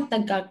 Doc? Bakit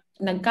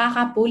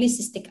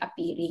nagkaka-polycystic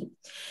appearing?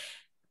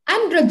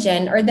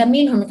 Androgen, or the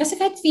male hormone, kasi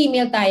kahit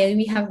female tayo,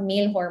 we have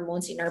male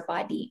hormones in our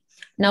body.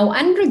 Now,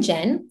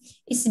 androgen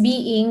is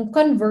being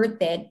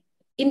converted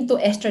into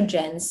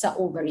estrogen sa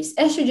ovaries.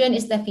 Estrogen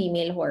is the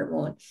female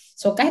hormone.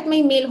 So, kahit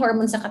may male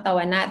hormone sa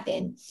katawan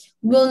natin,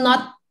 will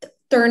not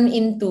turn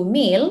into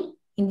male,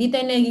 hindi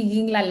tayo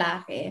nagiging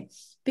lalaki,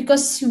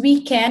 because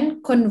we can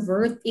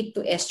convert it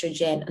to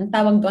estrogen. Ang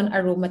tawag doon,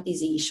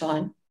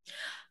 aromatization.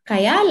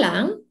 Kaya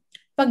lang,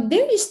 pag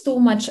there is too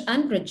much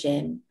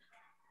androgen,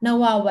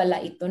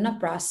 nawawala ito na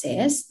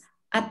process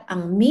at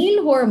ang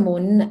male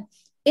hormone,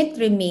 it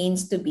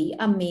remains to be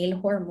a male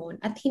hormone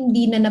at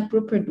hindi na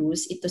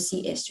naproproduce ito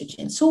si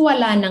estrogen. So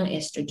wala ng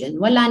estrogen,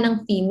 wala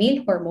ng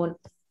female hormone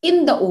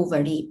in the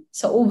ovary.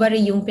 So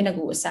ovary yung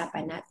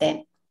pinag-uusapan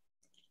natin.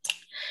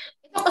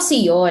 Ito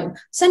kasi yun.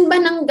 Saan ba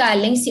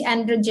nanggaling si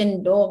androgen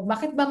dog?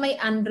 Bakit ba may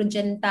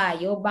androgen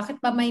tayo? Bakit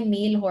ba may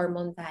male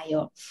hormone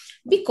tayo?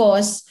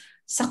 Because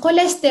sa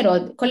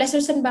cholesterol,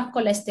 saan ba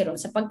cholesterol?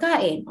 Sa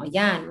pagkain. O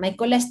yan, may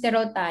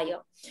cholesterol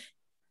tayo.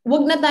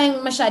 Huwag na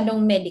tayong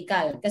masyadong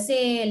medical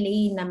kasi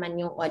lay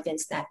naman yung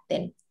audience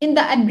natin. In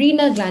the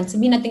adrenal gland,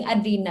 sabihin natin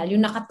adrenal,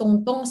 yung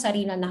nakatungtong sa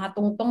renal,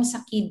 nakatungtong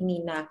sa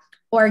kidney na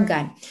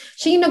organ.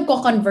 Siya yung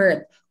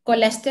nagko-convert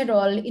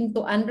cholesterol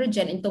into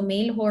androgen, into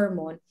male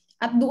hormone,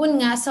 at doon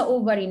nga sa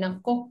ovary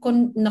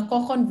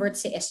nako-convert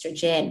si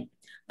estrogen.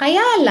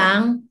 Kaya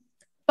lang,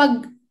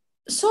 pag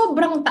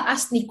sobrang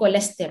taas ni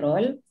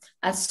cholesterol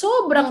at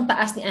sobrang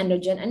taas ni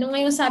androgen, ano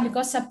nga yung sabi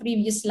ko sa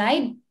previous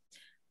slide?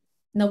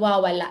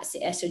 Nawawala si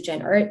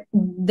estrogen or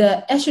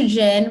the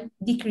estrogen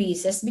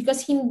decreases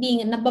because hindi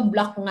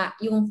nabablock nga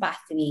yung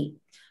pathway.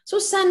 So,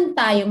 saan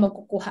tayo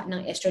magkukuha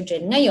ng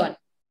estrogen ngayon?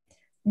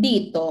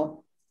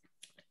 Dito,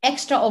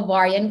 extra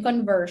ovarian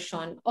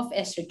conversion of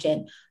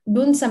estrogen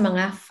dun sa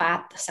mga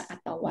fat sa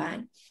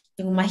katawan.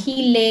 Yung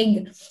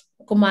mahilig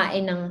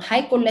kumain ng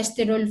high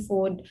cholesterol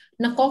food,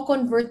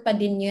 nako-convert pa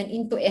din yun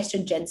into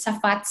estrogen sa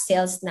fat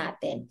cells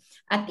natin.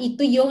 At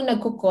ito yung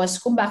nagkukos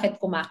kung bakit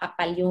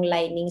kumakapal yung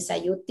lining sa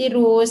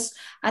uterus.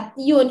 At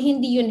yun,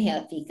 hindi yun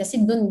healthy.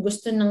 Kasi dun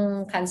gusto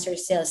ng cancer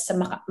cells sa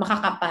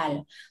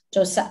makakapal.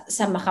 So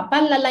sa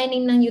makapal na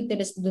lining ng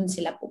uterus, dun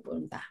sila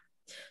pupunta.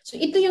 So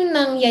ito yung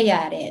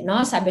nangyayari.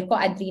 No? Sabi ko,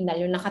 adrenal,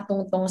 yung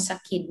nakatungtong sa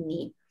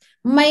kidney.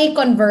 May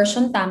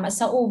conversion tama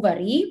sa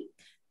ovary,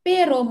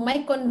 pero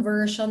may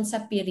conversion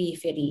sa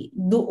periphery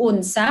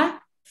doon sa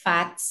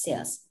fat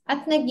cells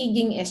at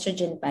nagiging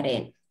estrogen pa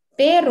rin.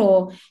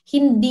 Pero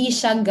hindi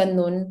siya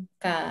ganun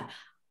ka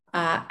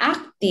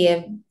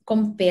active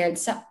compared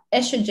sa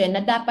estrogen na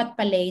dapat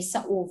palay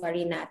sa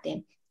ovary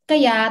natin.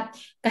 Kaya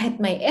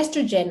kahit may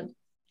estrogen,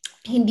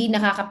 hindi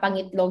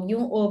nakakapangitlog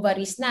yung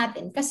ovaries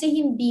natin kasi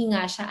hindi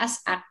nga siya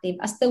as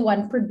active as the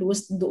one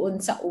produced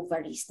doon sa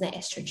ovaries na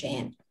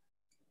estrogen.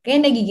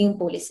 Kaya nagiging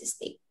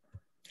polycystic.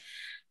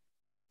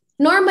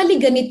 Normally,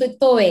 ganito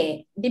ito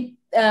eh.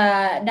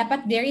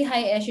 Dapat very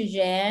high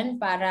estrogen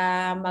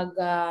para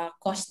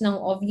mag-cause ng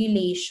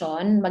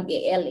ovulation,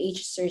 mag-LH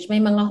surge. May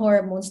mga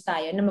hormones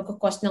tayo na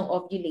mag-cause ng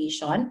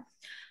ovulation.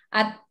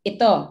 At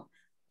ito.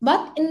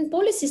 But in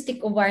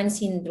polycystic ovarian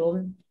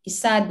syndrome,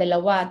 1, 2,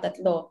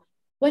 3,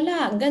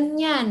 wala,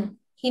 ganyan.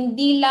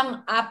 Hindi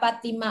lang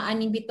 4, 5,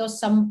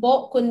 6, 7,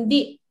 10,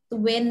 kundi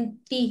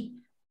 20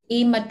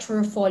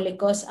 immature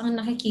follicles ang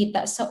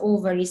nakikita sa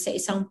ovary sa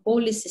isang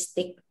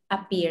polycystic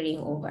appearing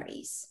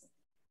ovaries.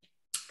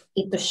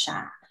 Ito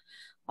siya.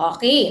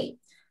 Okay.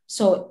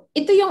 So,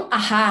 ito yung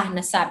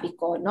na sabi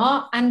ko,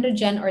 no?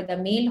 Androgen or the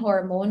male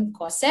hormone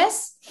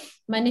causes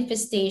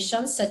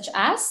manifestations such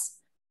as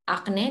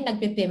acne,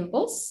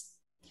 nagpipimples,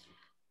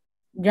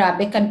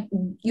 grabe,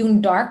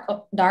 yung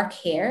dark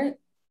hair,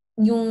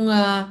 yung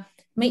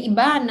may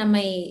iba na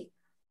may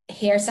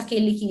hair sa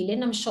kilikili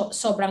na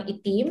sobrang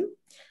itim,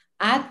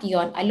 at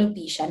yon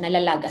alopecia,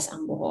 nalalagas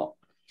ang buhok.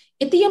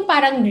 Ito yung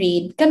parang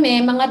grade.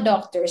 Kami, mga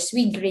doctors,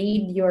 we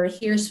grade your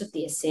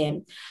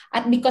hirsutism.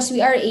 At because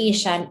we are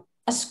Asian,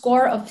 a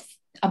score of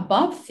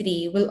above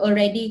 3 will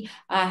already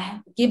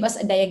give us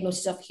a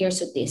diagnosis of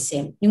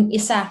hirsutism. Yung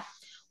isa,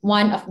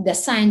 one of the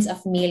signs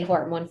of male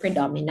hormone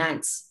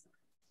predominance.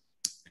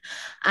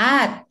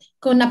 At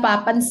kung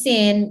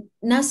napapansin,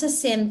 nasa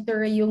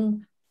center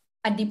yung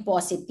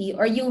adiposity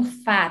or yung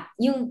fat,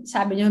 yung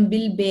sabi niyo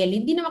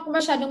bilbelly. Hindi naman ako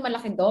masyadong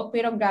malaki, Doc,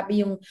 pero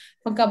grabe yung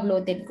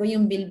pagka-bloated ko,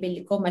 yung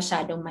bilbelly ko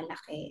masyadong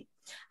malaki.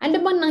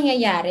 Ano bang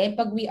nangyayari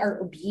pag we are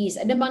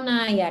obese? Ano bang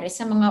nangyayari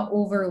sa mga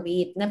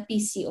overweight na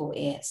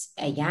PCOS?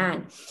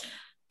 Ayan.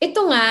 Ito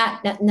nga,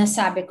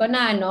 nasabi ko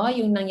na, no,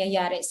 yung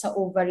nangyayari sa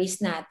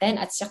ovaries natin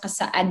at saka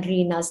sa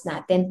adrenals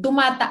natin,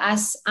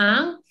 tumataas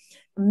ang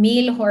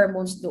male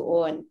hormones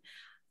doon.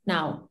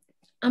 Now,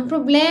 ang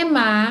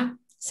problema,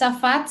 sa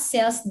fat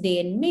cells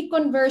din, may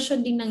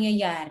conversion din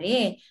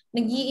nangyayari.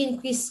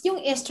 Nag-i-increase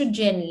yung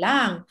estrogen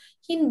lang,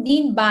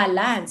 hindi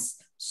balance.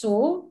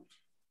 So,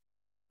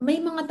 may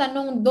mga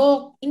tanong,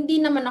 Doc, hindi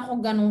naman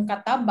ako ganun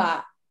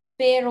kataba,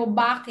 pero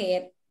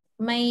bakit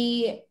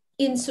may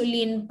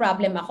insulin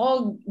problem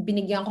ako,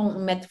 binigyan kong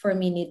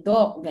metformin ni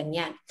Doc,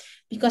 ganyan.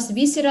 Because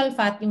visceral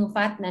fat, yung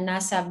fat na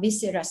nasa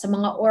viscera, sa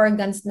mga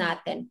organs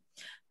natin,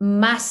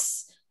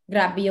 mas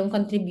grabe yung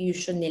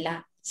contribution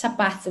nila sa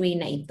pathway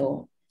na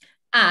ito.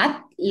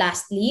 At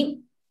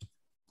lastly,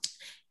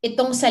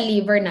 itong sa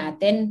liver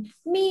natin,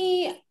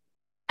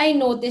 I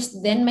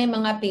noticed din may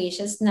mga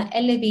patients na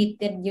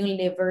elevated yung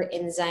liver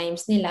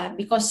enzymes nila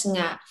because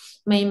nga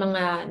may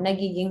mga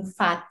nagiging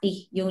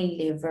fatty yung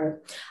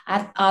liver.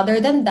 At other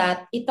than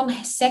that, itong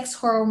sex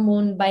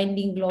hormone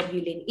binding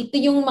globulin, ito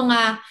yung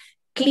mga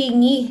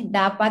clingy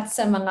dapat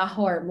sa mga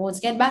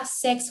hormones. Kaya ba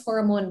sex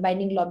hormone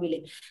binding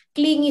globulin?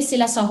 Clingy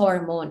sila sa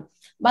hormone.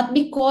 But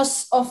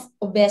because of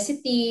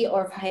obesity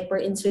or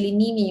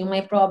hyperinsulinemia, yung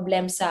may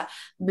problem sa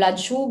blood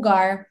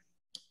sugar,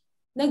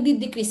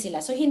 nagdi-decrease sila.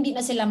 So, hindi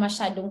na sila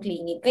masyadong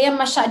clingy. Kaya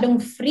masyadong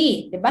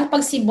free. Diba?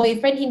 Pag si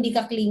boyfriend, hindi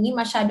ka clingy,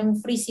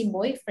 masyadong free si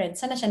boyfriend.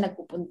 Saan na siya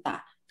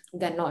nagpupunta?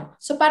 Ganon.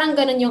 So, parang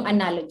ganon yung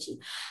analogy.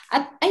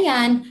 At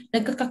ayan,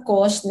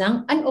 nagkakakos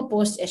ng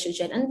unopposed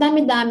estrogen. Ang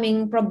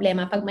dami-daming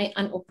problema pag may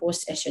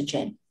unopposed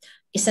estrogen.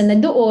 Isa na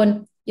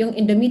doon, yung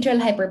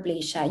endometrial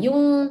hyperplasia,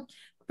 yung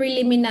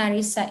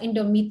preliminary sa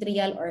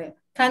endometrial or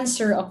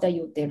cancer of the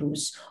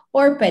uterus,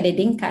 or pwede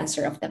ding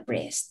cancer of the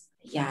breast.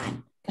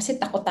 Yan. Kasi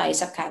takot tayo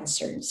sa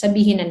cancer.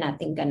 Sabihin na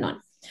natin ganon.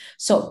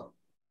 So,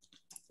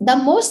 the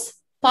most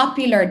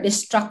popular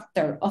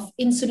destructor of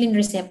insulin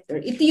receptor,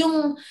 ito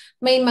yung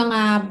may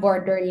mga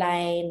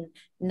borderline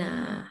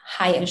na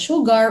high ang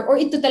sugar, or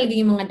ito talaga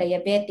yung mga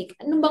diabetic.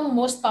 Ano bang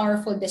most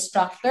powerful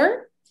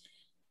destructor?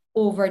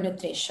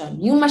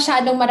 Overnutrition. Yung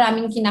masyadong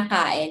maraming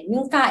kinakain,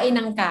 yung kain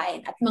ng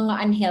kain, at mga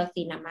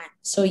unhealthy naman.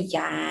 So,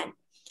 yan.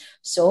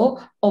 So,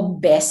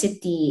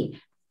 obesity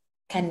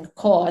can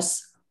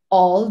cause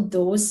all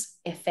those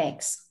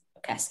effects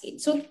cascade.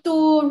 So,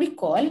 to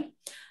recall,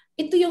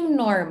 ito yung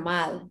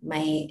normal.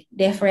 May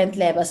different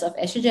levels of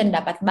estrogen,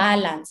 dapat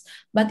balance.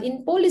 But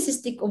in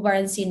polycystic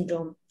ovarian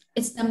syndrome,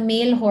 it's the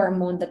male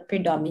hormone that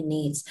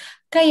predominates.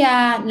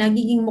 Kaya,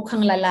 nagiging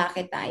mukhang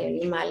lalaki tayo.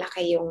 Yung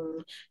malaki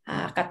yung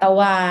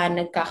katawan,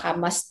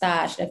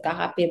 nagkaka-mustache,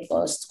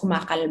 nagkaka-pimples,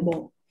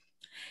 kumakalbo.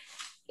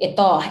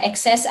 Ito,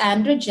 excess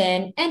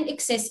androgen and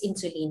excess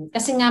insulin.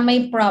 Kasi nga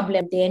may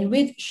problem din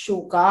with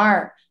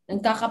sugar.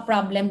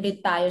 Nagkaka-problem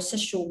din tayo sa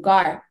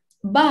sugar.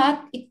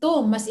 But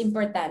ito, mas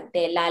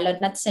importante, lalo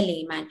na't sa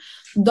layman.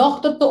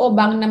 Dok, totoo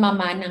bang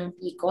namaman ng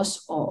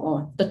PCOS?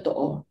 Oo,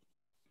 totoo.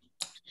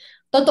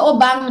 Totoo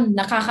bang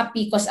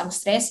nakaka-PCOS ang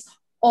stress?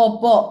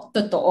 Opo,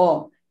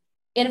 totoo.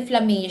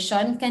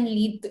 Inflammation can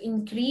lead to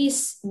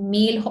increased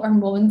male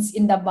hormones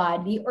in the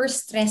body, or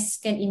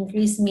stress can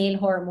increase male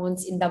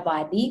hormones in the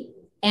body.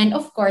 And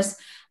of course,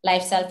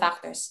 lifestyle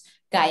factors.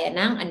 Gaya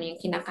ng ano yung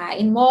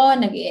kinakain mo,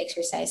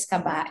 nag-i-exercise ka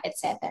ba,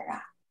 etc.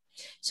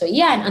 So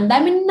yan, ang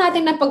dami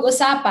natin na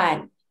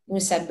pag-usapan. Yung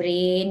sa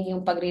brain,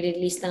 yung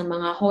pagre-release ng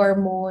mga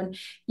hormone,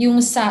 yung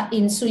sa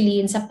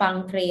insulin, sa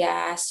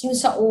pancreas, yung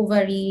sa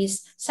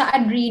ovaries, sa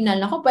adrenal.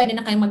 Naku, pwede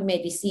na kayong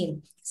mag-medicine.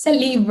 Sa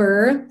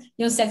liver,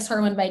 yung sex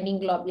hormone binding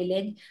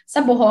globulin.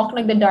 Sa buhok,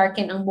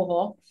 nagda-darken ang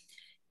buhok.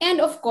 And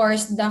of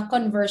course, the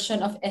conversion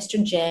of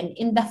estrogen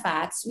in the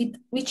fats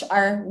which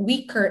are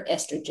weaker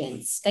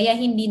estrogens. Kaya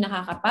hindi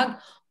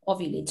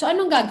nakakapag-ovulate. So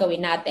anong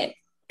gagawin natin?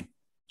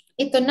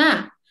 Ito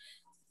na.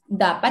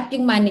 Dapat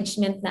yung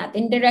management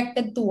natin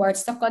directed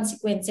towards the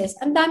consequences.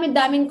 Ang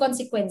dami-daming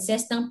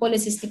consequences ng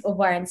polycystic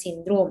ovarian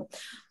syndrome.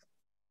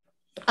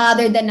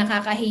 Other than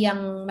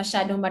nakakahiyang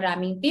masyadong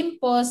maraming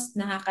pimples,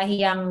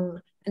 nakakahiyang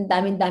ang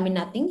dami-dami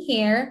nating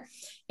hair,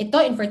 ito,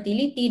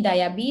 infertility,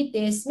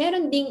 diabetes,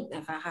 meron ding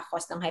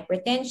nakakakos ng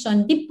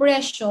hypertension,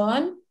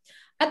 depression,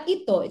 at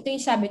ito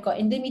yung sabi ko,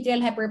 endometrial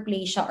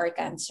hyperplasia or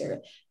cancer.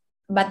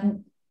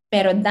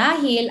 Pero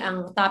dahil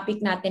ang topic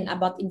natin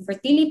about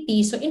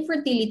infertility, so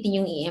infertility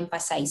yung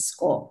i-emphasize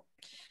ko.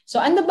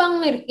 So ano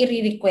bang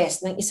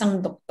i-request ng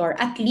isang doktor?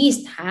 At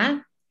least,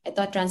 ito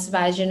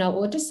transvaginal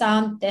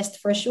ultrasound,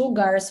 test for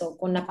sugar. So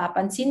kung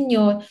napapansin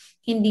nyo,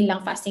 hindi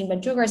lang fasting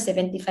blood sugar,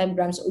 75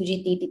 grams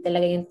OGTT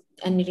talaga yung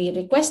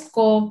nire-request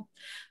ko.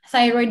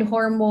 Thyroid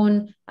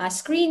hormone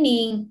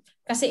screening,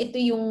 kasi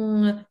ito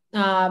yung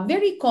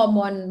very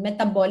common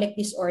metabolic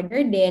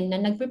disorder din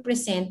na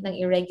nagpe-present ng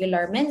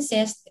irregular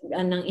menses,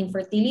 ng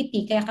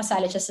infertility, kaya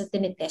kasali siya sa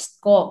tinitest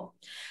ko.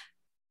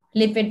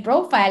 Lipid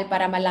profile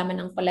para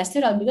malaman ang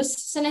cholesterol, because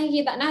sa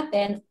nakikita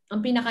natin, ang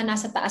pinaka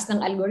nasa taas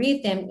ng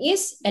algorithm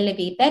is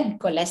elevated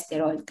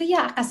cholesterol,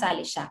 kaya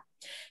kasali siya.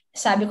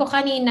 Sabi ko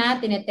kanina,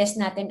 tinitest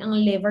natin ang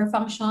liver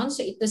function,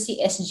 so ito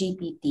si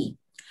SGPT.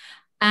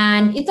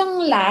 And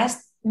itong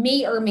last,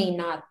 may or may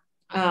not.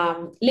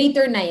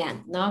 Later na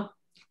yan, no?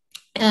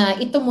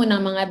 Ito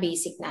muna ang mga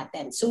basic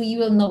natin. So you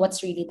will know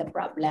what's really the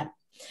problem.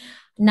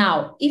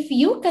 Now, if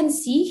you can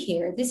see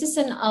here, this is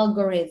an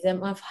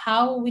algorithm of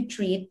how we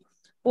treat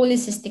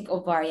polycystic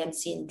ovarian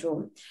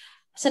syndrome.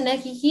 So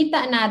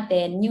nakikita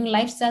natin, yung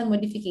lifestyle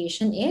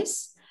modification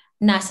is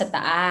nasa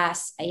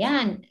taas.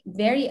 Ayan,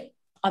 very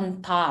on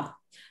top.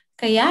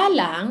 Kaya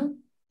lang,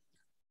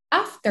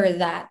 after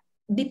that,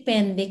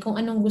 depende kung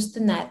anong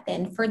gusto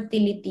natin,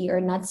 fertility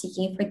or not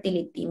seeking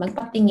fertility,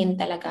 magpatingin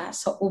talaga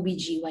sa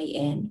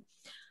OBGYN.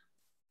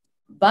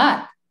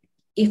 But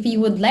if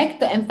you would like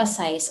to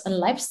emphasize on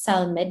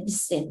lifestyle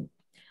medicine,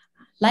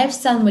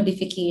 lifestyle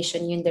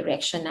modification yung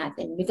direction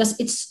natin, because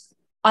it's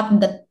at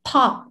the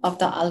top of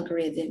the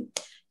algorithm,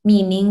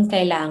 meaning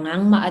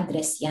kailangang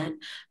ma-address yan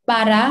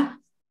para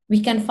we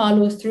can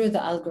follow through the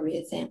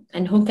algorithm.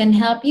 And who can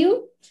help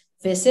you?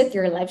 Visit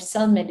your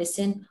lifestyle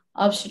medicine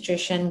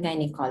obstetrician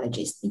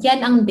gynecologist.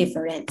 Yan ang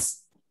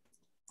difference.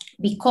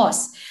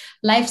 Because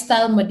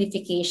lifestyle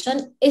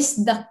modification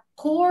is the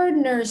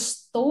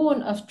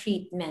cornerstone of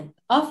treatment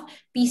of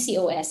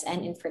PCOS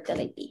and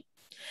infertility.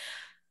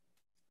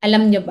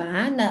 Alam nyo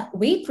ba na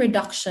weight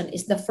reduction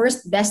is the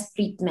first best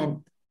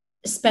treatment,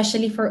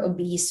 especially for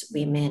obese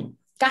women.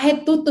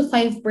 kahit 2 to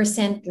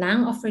 5%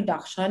 lang of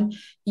reduction,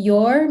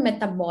 your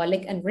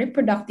metabolic and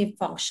reproductive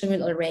function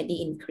will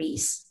already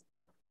increase.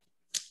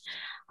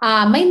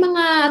 May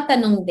mga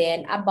tanong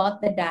din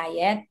about the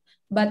diet,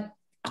 but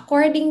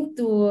according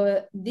to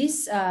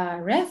this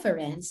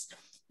reference,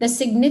 the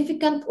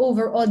significant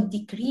overall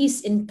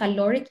decrease in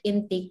caloric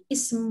intake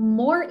is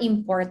more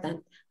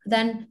important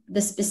than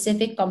the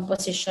specific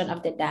composition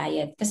of the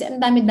diet. Kasi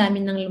ang dami-dami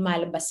nang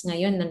lumalabas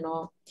ngayon,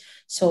 ano?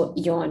 So,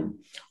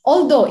 yon.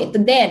 Although, ito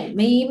din,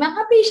 may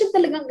mga patient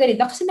talagang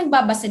ganito kasi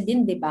nagbabasa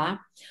din, di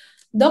ba?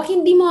 Doc,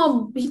 hindi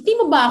mo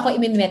ba ako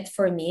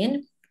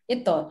i-metformin?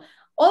 Ito,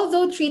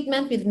 although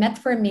treatment with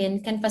metformin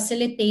can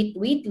facilitate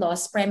weight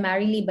loss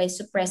primarily by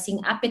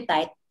suppressing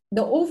appetite,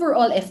 the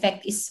overall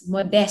effect is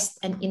modest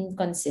and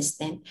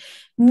inconsistent.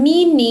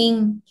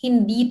 Meaning,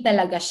 hindi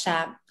talaga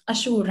siya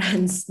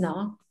assurance,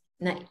 no?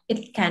 Na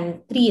it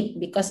can treat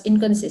because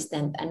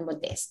inconsistent and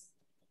modest.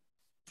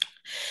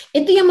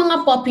 Ito yung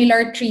mga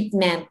popular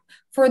treatment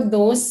for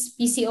those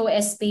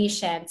PCOS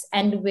patients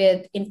and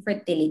with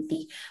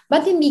infertility.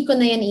 But hindi ko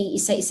na yan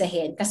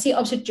iisa-isahin kasi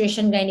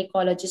obstetrician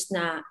gynecologist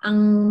na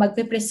ang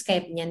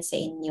magpe-prescribe niyan sa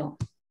inyo.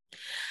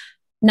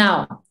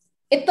 Now,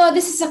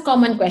 this is a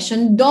common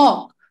question.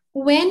 Doc,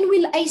 when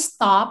will I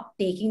stop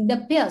taking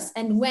the pills?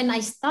 And when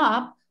I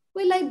stop,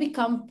 will I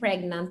become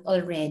pregnant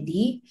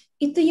already?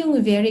 Ito yung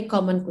very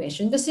common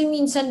question kasi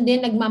minsan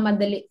din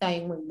nagmamadali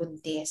tayong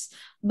magbuntis.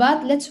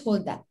 But let's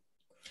hold that.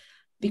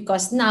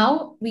 Because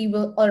now, we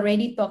will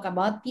already talk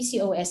about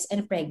PCOS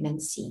and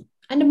pregnancy.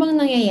 Ano bang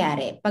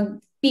nangyayari pag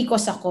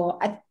PCOS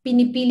ako at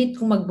pinipilit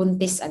kong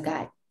magbuntis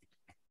agad?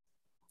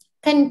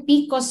 Can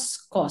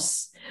PCOS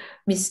cause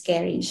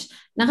miscarriage?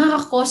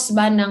 Nakaka-cause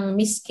ba ng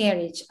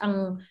miscarriage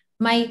ang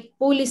may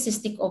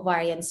polycystic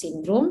ovarian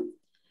syndrome?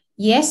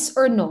 Yes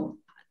or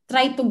no?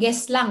 Try to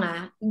guess lang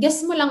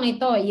Guess mo lang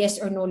ito. Yes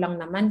or no lang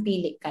naman.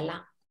 Pili ka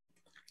lang.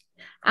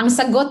 Ang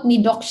sagot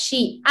ni Doc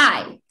Shi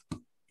ay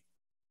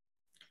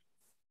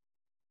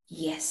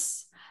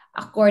yes.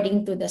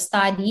 According to the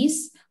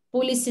studies,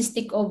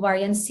 polycystic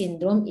ovarian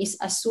syndrome is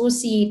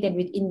associated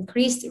with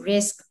increased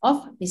risk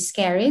of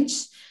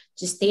miscarriage,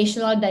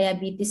 gestational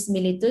diabetes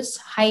mellitus,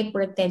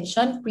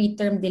 hypertension,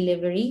 preterm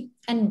delivery,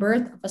 and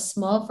birth of a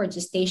small for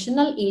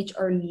gestational age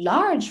or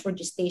large for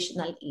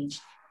gestational age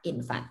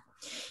infant.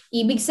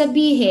 Ibig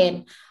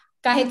sabihin,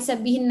 kahit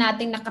sabihin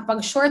natin na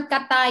kapag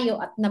shortcut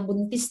tayo at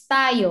nabuntis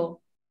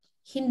tayo,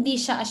 hindi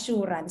siya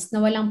assurance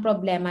na walang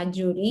problema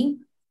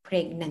during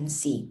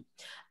pregnancy.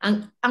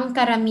 Ang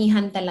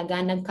karamihan talaga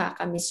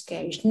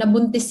nagkaka-miscarriage.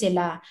 Nabuntis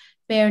sila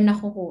pero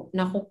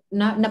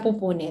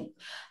napupunit.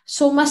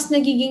 So mas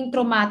nagiging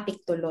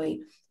traumatic tuloy.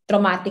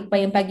 Traumatic pa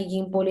yung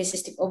pagiging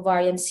polycystic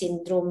ovarian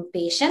syndrome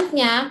patient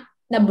niya,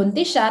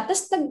 nabuntis siya,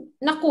 tapos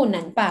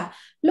nakunan pa.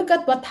 Look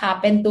at what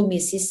happened to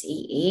Mrs.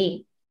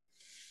 AA.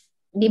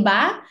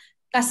 Diba?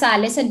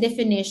 Kasali sa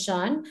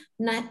definition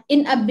na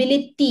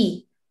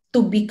inability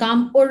to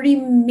become or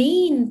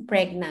remain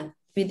pregnant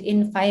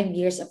within 5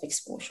 years of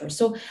exposure.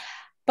 So,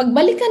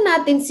 pagbalikan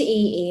natin si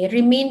AA,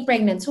 remain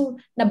pregnant. So,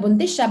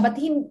 nabuntis siya, but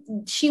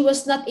she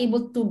was not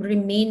able to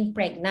remain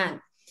pregnant.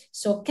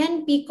 So,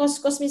 can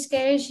PCOS cause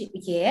miscarriage?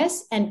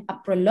 Yes, and a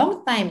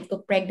prolonged time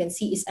to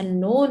pregnancy is a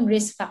known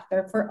risk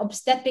factor for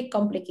obstetric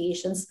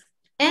complications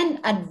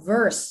and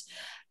adverse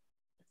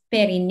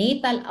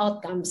perinatal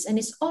outcomes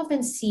and is often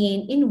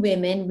seen in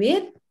women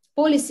with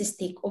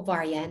polycystic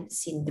ovarian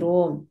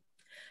syndrome.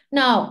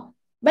 Now,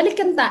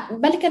 balikan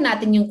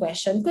natin yung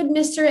question. Could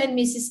Mr. and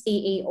Mrs.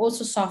 AA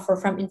also suffer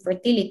from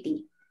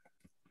infertility?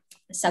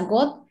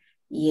 Sagot,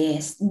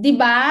 yes.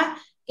 Diba?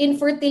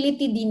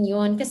 Infertility din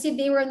yun kasi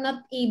they were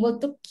not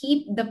able to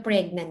keep the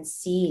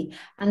pregnancy.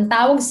 Ang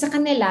tawag sa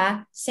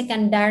kanila,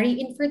 secondary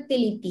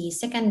infertility,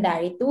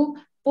 secondary to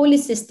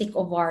polycystic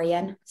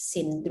ovarian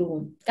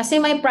syndrome.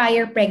 Kasi may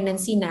prior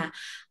pregnancy na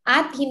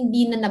at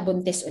hindi na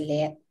nabuntis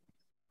ulit.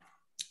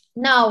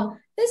 Now,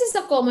 this is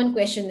a common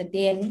question na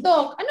din.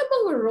 Doc, ano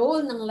bang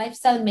role ng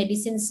lifestyle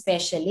medicine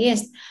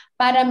specialist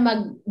para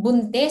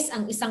magbuntis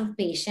ang isang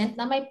patient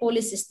na may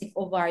polycystic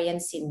ovarian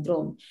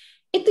syndrome?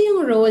 Ito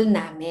yung role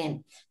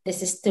namin.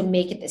 This is to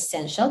make it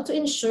essential to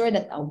ensure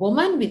that a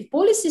woman with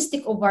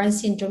polycystic ovarian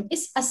syndrome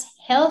is as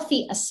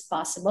healthy as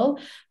possible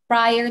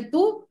prior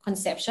to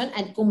conception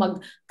and kung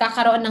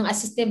magkakaroon ng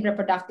assistive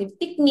reproductive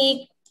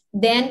technique,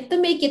 then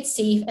to make it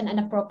safe and an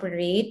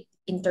appropriate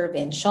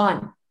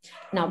intervention.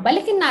 Now,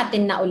 balikin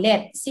natin na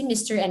ulit si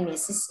Mr. and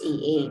Mrs.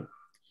 AA.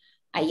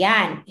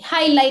 Ayan,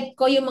 highlight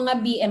ko yung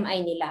mga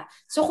BMI nila.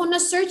 So kung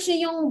na-search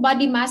niyo yung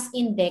body mass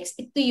index,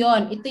 ito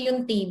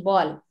yung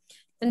table.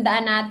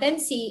 Tandaan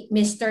natin si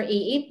Mr.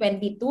 AA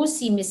 22,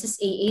 si Mrs.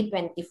 AA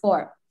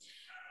 24.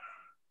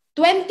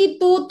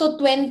 22 to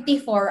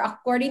 24,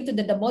 according to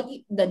the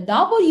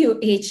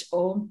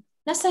WHO,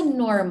 nasa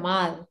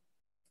normal.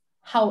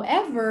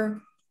 However,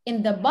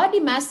 in the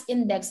body mass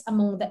index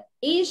among the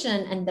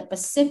Asian and the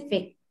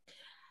Pacific,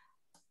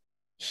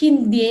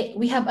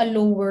 we have a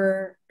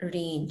lower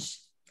range.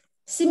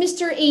 Si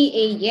Mr.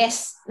 AA,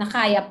 yes,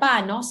 nakaya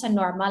pa no, sa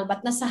normal,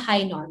 but nasa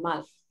high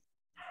normal.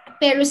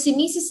 Pero si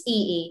Mrs.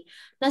 AA,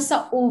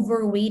 nasa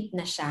overweight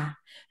na siya.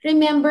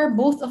 Remember,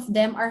 both of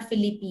them are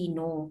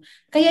Filipino.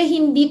 Kaya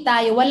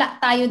wala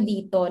tayo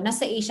dito,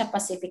 nasa Asia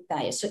Pacific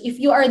tayo. So if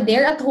you are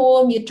there at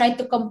home, you try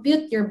to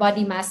compute your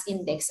body mass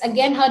index.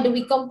 Again, how do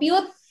we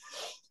compute?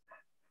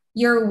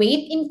 Your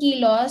weight in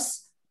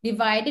kilos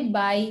divided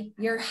by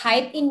your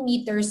height in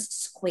meters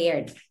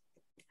squared.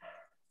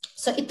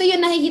 So ito yung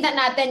nakikita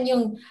natin,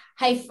 yung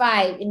high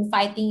five in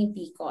fighting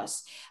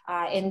PCOS.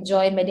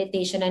 Enjoy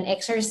meditation and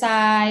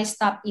exercise,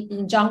 stop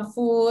eating junk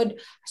food,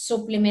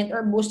 supplement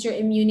or boost your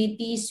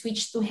immunity,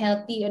 switch to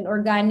healthy and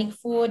organic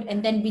food,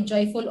 and then be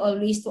joyful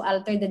always to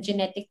alter the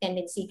genetic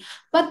tendency.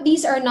 But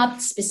these are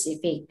not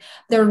specific.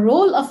 The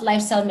role of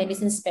lifestyle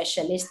medicine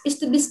specialist is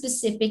to be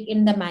specific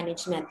in the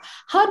management.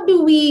 How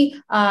do we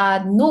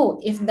know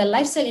if the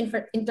lifestyle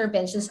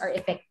interventions are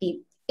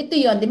effective? Ito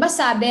yon, di ba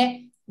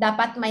sabi,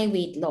 dapat may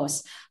weight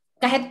loss.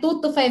 Kahit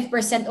 2 to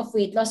 5% of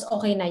weight loss,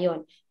 okay na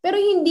yon. Pero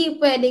hindi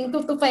pwedeng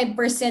 2 to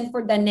 5%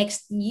 for the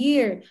next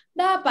year.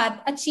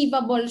 Dapat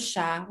achievable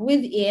siya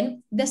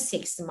within the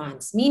 6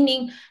 months.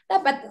 Meaning,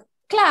 dapat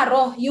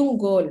klaro yung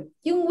goal.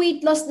 Yung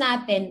weight loss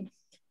natin,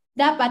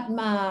 dapat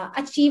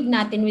ma-achieve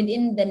natin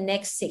within the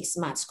next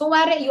 6 months. Kung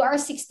wari, you are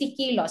 60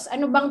 kilos,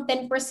 ano bang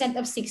 10%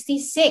 of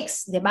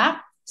 66, di ba?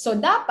 So,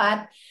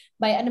 dapat,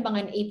 by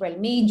April,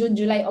 May, June,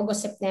 July,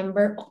 August,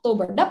 September,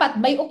 October.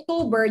 Dapat by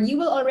October, you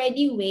will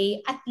already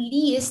weigh at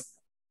least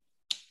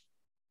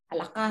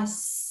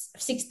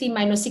 60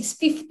 minus 6,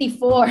 54.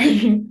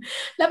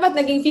 Dapat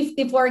naging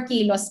 54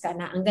 kilos ka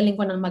na. Ang galing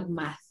ko ng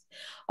mag-math.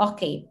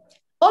 Okay.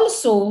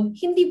 Also,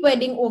 hindi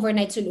pwedeng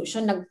overnight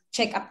solution.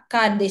 Nag-check up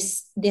ka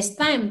this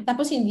time,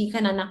 tapos hindi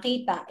ka na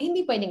nakita.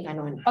 Hindi pwedeng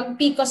ganun. Pag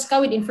PCOS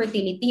ka with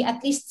infertility, at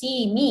least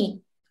see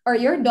me or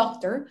your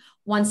doctor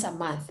once a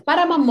month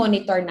para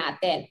ma-monitor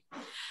natin.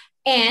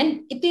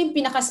 And ito yung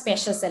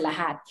pinaka-special sa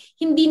lahat.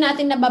 Hindi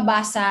natin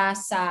nababasa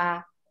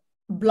sa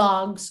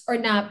blogs or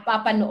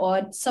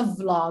napapanood sa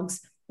vlogs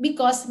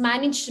because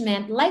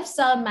management,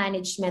 lifestyle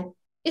management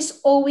is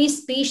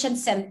always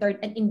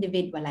patient-centered and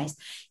individualized.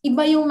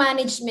 Iba yung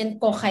management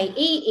ko kay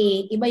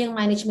AA, iba yung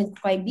management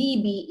ko kay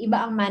BB,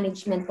 iba ang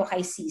management ko kay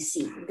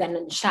CC.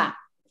 Ganon siya.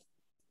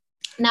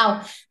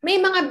 Now, may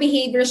mga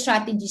behavior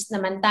strategies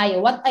naman tayo.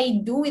 What I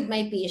do with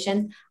my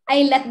patient,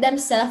 I let them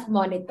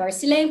self-monitor.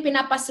 Sila yung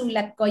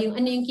pinapasulat ko, yung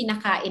ano yung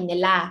kinakain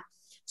nila.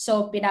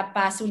 So,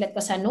 pinapasulat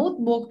ko sa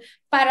notebook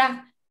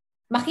para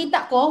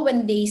makita ko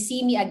when they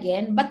see me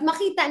again, but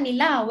makita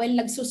nila when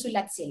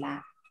nagsusulat sila.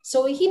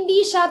 So,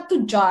 hindi siya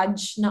to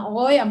judge na,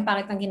 oy, ang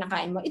pangit ng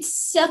kinakain mo. It's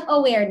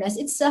self-awareness,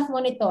 it's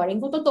self-monitoring.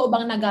 Kung totoo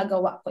bang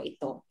nagagawa ko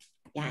ito.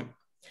 Yan.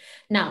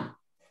 Now,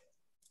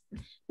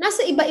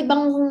 nasa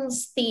iba-ibang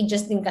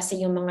stages din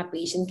kasi yung mga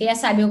patient. Kaya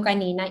sabi ko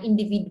kanina,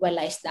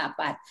 individualized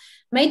dapat.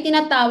 May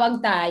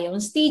tinatawag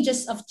tayong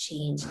stages of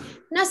change.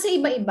 Nasa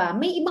iba-iba.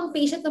 May ibang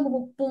patient na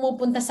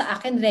pumupunta sa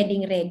akin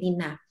ready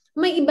na.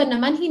 May iba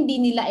naman hindi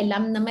nila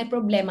alam na may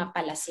problema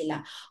pala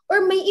sila.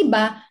 Or may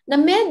iba na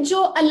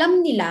medyo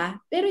alam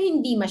nila pero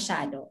hindi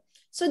masyado.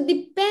 So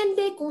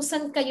depende kung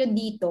saan kayo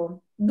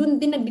dito, dun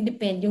din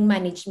nagdidepend yung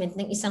management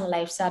ng isang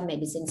lifestyle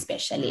medicine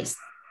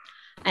specialist.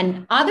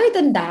 And other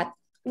than that,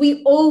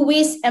 we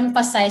always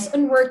emphasize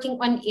on working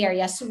on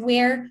areas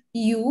where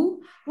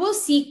you will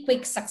see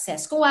quick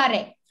success.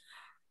 Kuwari,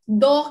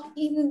 Doc,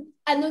 yung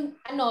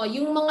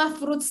mga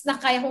fruits na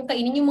kaya kong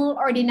kainin, yung mga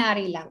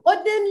ordinary lang. O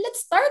then,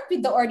 let's start with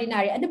the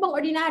ordinary. Ano bang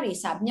ordinary?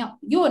 Sabi niya,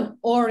 yun,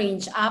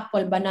 orange,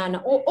 apple, banana.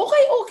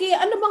 Okay.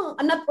 Ano bang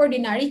not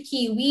ordinary?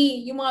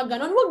 Kiwi, yung mga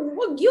ganon.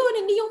 Wag yun,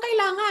 hindi yung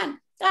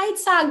kailangan. Kahit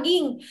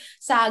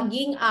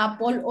saging,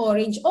 apple,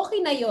 orange, okay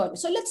na yon.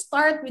 So let's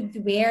start with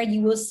where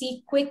you will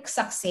see quick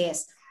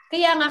success.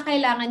 Kaya nga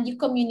kailangan you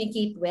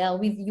communicate well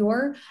with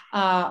your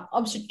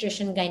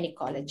obstetrician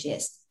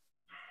gynecologist.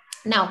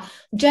 Now,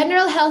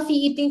 general healthy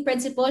eating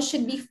principles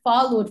should be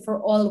followed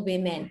for all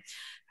women.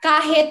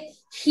 Kahit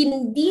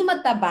hindi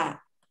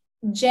mataba,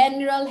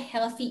 general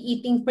healthy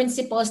eating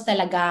principles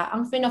talaga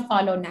ang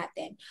fina-follow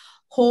natin.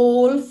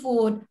 Whole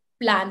food,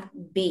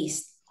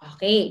 plant-based.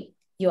 Okay.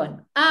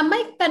 Yun.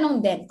 May tanong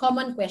din,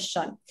 common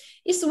question.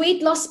 Is weight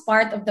loss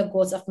part of the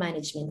goals of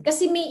management?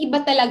 Kasi may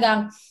iba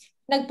talagang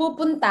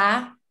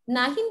nagpupunta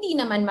na hindi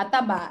naman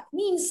mataba.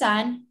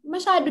 Minsan,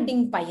 masyado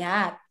ding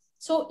payat.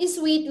 So, is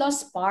weight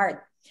loss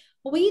part?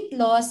 Weight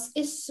loss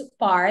is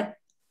part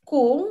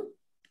kung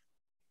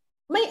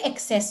may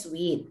excess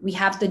weight. We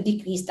have to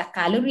decrease the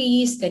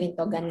calories,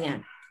 ganito,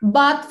 ganyan.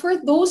 But for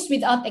those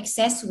without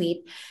excess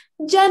weight,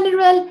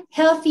 general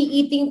healthy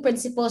eating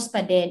principles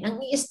pa din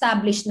ang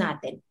i-establish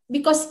natin.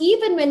 Because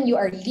even when you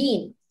are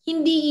lean,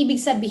 hindi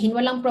ibig sabihin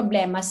walang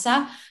problema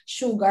sa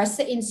sugar,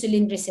 sa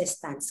insulin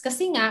resistance.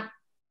 Kasi nga,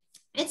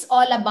 it's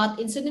all about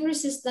insulin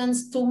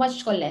resistance, too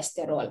much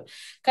cholesterol.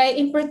 Kaya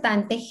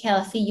importante,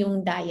 healthy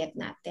yung diet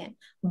natin.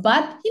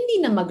 But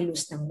hindi na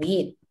mag-lose ng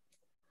weight.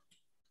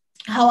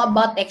 How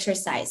about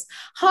exercise?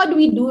 How do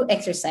we do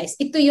exercise?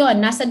 Ito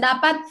yon, nasa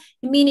dapat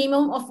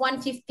minimum of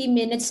 150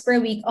 minutes per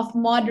week of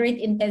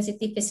moderate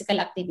intensity physical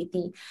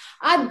activity.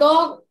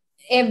 Doc,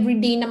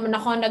 everyday naman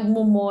ako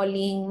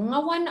nagmumoling, mga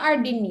 1 hour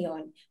din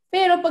yon.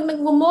 Pero pag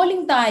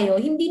nagmumoling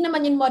tayo, hindi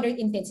naman yung moderate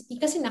intensity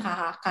kasi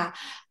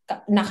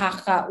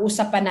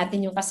nakakausap pa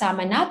natin yung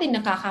kasama natin,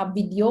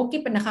 nakaka-videoke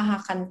pa,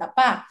 nakakakanta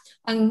pa.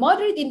 Ang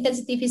moderate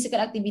intensity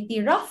physical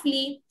activity,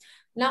 roughly,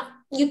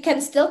 na you can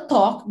still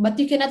talk but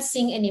you cannot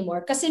sing anymore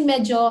kasi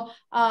medyo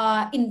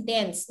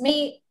intense.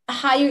 May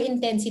higher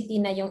intensity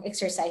na yung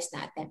exercise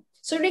natin.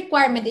 So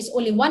requirement is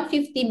only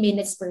 150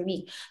 minutes per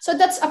week. So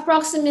that's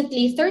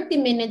approximately 30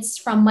 minutes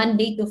from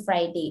Monday to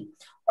Friday.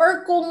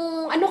 Or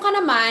kung ano ka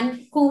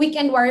naman, kung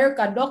weekend warrior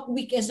ka, Doc,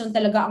 weekends lang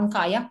talaga ang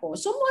kaya ko.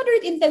 So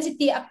moderate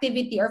intensity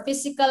activity or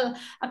physical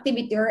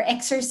activity or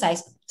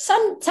exercise,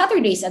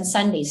 Saturdays and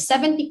Sundays,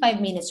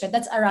 75 minutes. So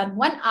that's around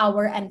 1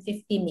 hour and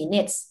 50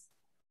 minutes.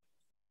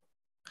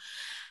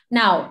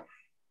 Now,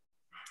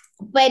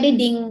 pwede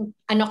ding,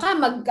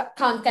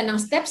 mag-count ka ng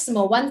steps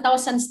mo,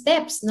 1,000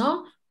 steps,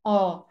 no?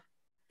 O,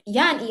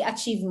 yan,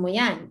 i-achieve mo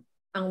yan.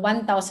 Ang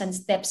 1,000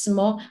 steps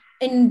mo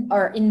in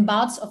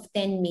bouts of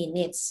 10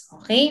 minutes.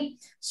 Okay?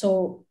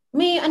 So,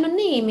 may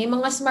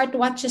mga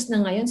smartwatches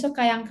na ngayon, so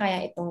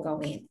kayang-kaya itong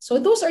gawin. So,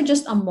 those are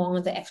just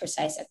among the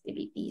exercise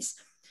activities.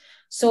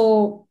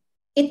 So,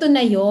 ito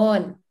na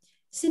yon.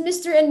 Si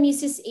Mr. and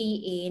Mrs.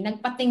 AA,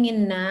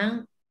 nagpatingin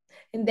na,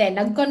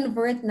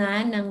 nag-convert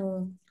na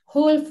ng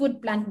whole food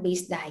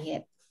plant-based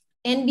diet.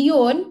 And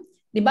yun,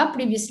 di ba,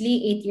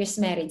 previously, 8 years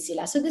married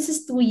sila. So, this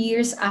is 2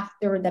 years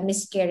after the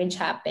miscarriage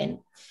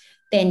happened.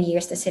 10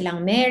 years na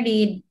silang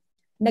married.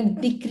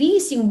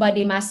 Nag-decrease yung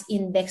body mass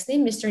index ni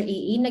Mr.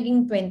 AA,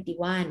 naging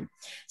 21.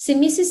 Si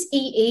Mrs.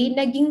 AA,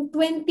 naging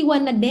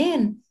 21 na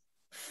din.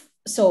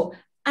 So,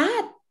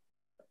 at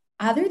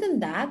other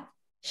than that,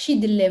 she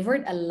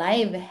delivered a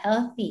live,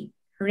 healthy,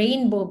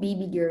 rainbow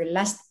baby girl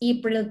last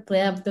April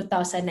 12,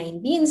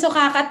 2019. So,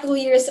 kaka 2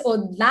 years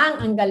old lang.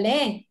 Ang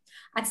galing.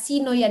 At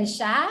sino yan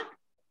siya?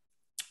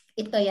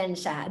 Ito yan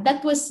siya.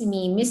 That was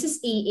me.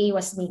 Mrs. AA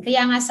was me.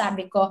 Kaya nga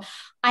sabi ko,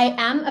 I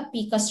am a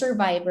PCOS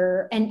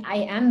survivor and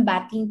I am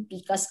battling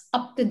PCOS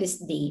up to this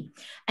day.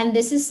 And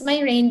this is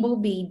my rainbow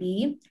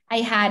baby.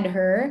 I had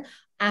her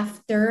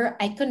after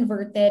I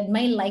converted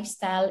my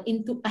lifestyle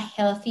into a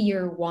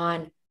healthier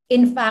one.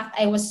 In fact,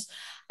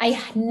 I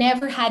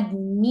never had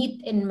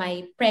meat in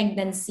my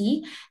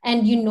pregnancy.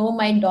 And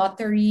my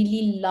daughter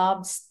really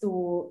loves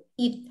to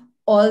eat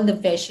all the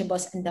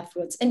vegetables and the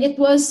fruits. And it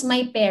was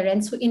my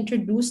parents who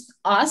introduced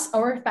us,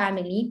 our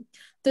family,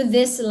 to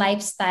this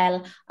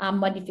lifestyle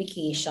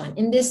modification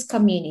in this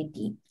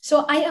community.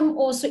 So I am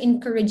also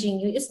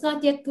encouraging you. It's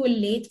not yet too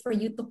late for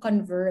you to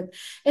convert.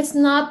 It's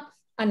not,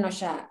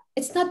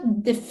 it's not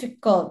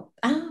difficult.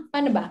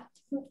 Paano ba?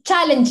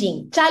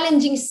 Challenging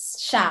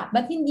siya,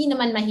 but hindi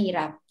naman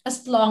mahirap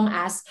as long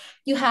as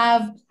you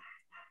have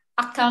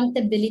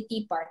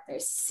accountability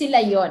partners.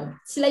 Sila yon.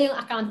 Sila yung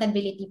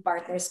accountability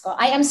partners ko.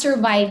 I am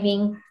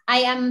surviving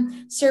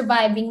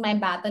my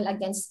battle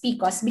against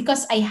PCOS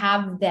because I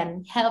have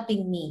them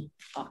helping me.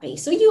 Okay,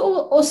 so you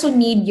also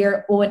need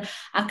your own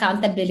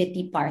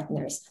accountability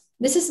partners.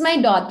 This is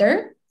my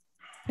daughter.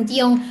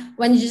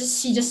 When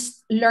she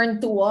just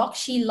learned to walk,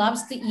 she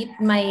loves to eat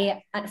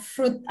my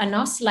fruit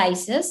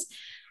slices.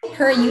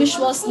 Her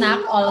usual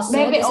snack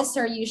also. This is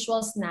her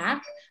usual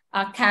snack.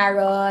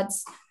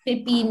 Carrots,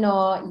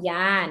 pepino,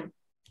 yan.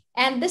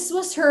 And this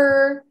was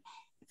her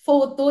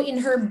photo in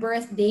her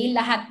birthday.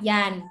 Lahat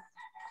yan.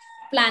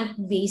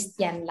 Plant-based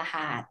yan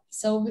lahat.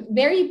 So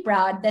very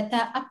proud that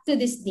up to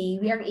this day,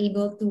 we are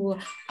able to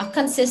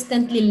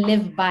consistently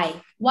live by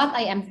what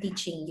I am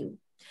teaching you.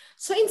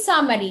 So in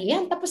summary,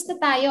 yan, tapos na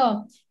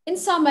tayo. In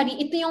summary,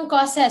 ito yung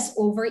causes: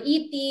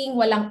 overeating,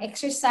 walang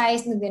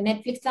exercise,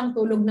 nag-Netflix lang,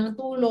 tulog ng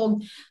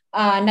tulog,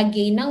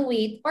 nag-gain ng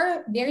weight,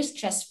 or very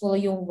stressful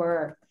yung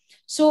work.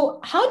 So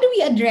how do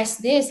we address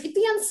this? Ito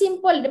yung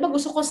simple. Diba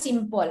gusto ko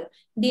simple?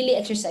 Daily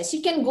exercise.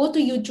 You can go to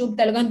YouTube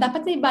talagang.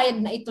 Dapat may bayad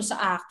na ito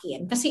sa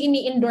akin. Kasi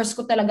ini-endorse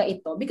ko talaga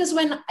ito. Because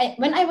when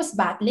I was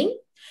battling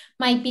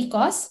my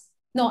PCOS,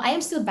 no, I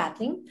am still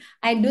battling,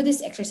 I do this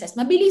exercise.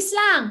 Mabilis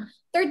lang.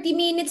 30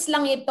 minutes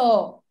lang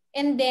ito.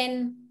 And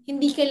then,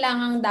 hindi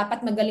kailangang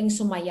dapat magaling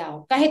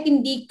sumayaw. Kahit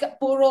hindi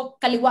puro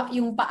kaliwa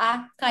yung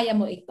paa, kaya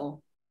mo ito.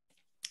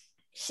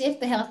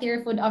 Shift to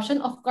healthier food option.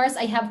 Of course,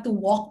 I have to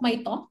walk my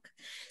talk.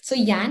 So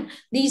yan,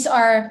 these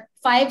are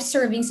 5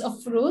 servings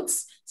of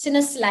fruits,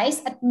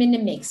 sinaslice at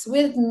minimix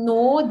with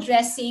no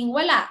dressing,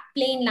 wala,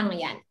 plain lang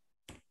yan.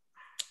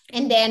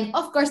 And then,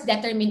 of course,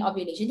 determine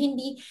ovulation.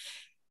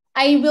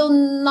 I will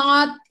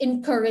not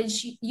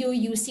encourage you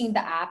using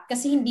the app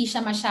kasi hindi siya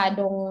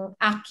masyadong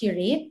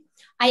accurate.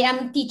 I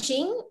am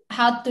teaching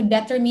how to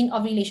determine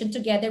ovulation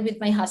together with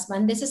my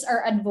husband. This is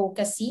our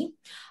advocacy.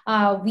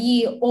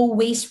 We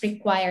always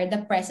require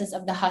the presence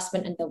of the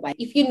husband and the wife.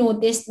 If you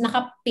notice,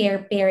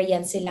 naka-pair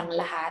yan silang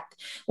lahat,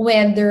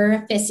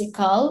 whether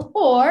physical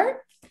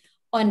or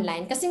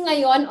online. Kasi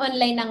ngayon,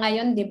 online na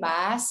ngayon, di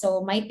ba?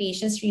 So my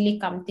patients really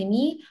come to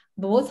me,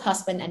 both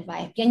husband and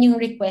wife. Yan yung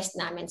request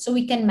namin so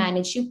we can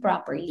manage you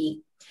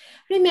properly.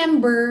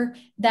 Remember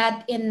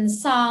that in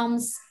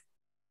Psalms,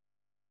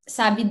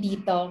 sabi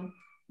dito,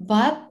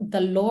 But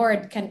the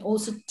Lord can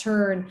also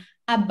turn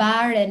a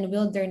barren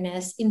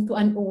wilderness into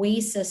an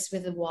oasis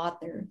with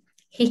water.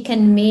 He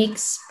can make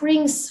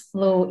springs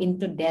flow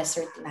into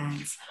desert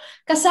lands.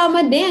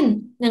 Kasama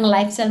din ng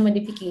lifestyle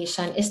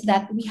modification is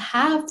that we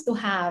have to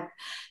have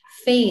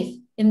faith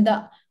in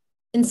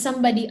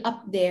somebody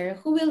up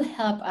there who will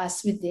help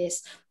us with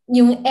this.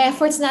 Yung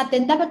efforts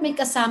natin, dapat may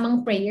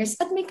kasamang prayers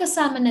at may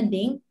kasama na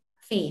ding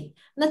faith.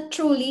 Na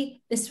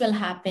truly, this will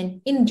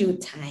happen in due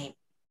time.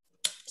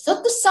 So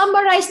to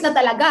summarize na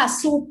talaga,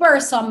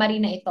 super summary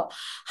na ito.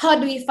 How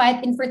do we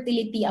fight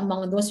infertility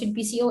among those with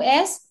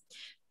PCOS?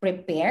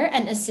 Prepare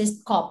and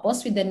assist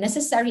couples with the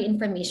necessary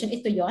information.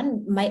 Ito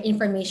yon, may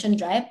information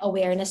drive,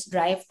 awareness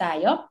drive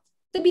tayo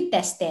to be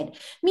tested.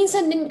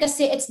 Minsan din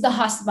kasi it's the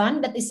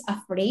husband that is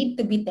afraid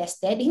to be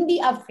tested. Hindi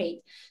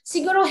afraid.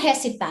 Siguro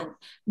hesitant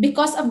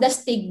because of the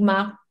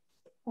stigma.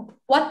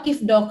 What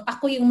if, doc,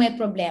 ako yung may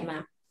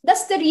problema?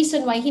 That's the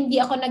reason why hindi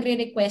ako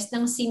nagre-request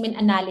ng semen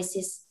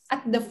analysis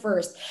at the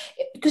first.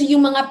 Because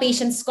yung mga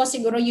patients ko,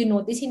 siguro you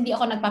notice, hindi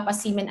ako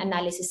nagpapasemen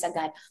analysis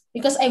agad.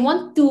 Because I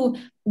want to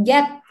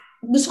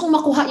gusto kong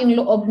makuha yung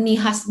loob ni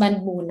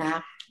husband muna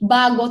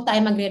bago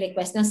tayo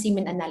magre-request ng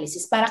semen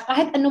analysis. Para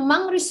kahit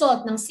anumang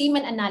result ng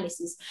semen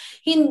analysis,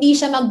 hindi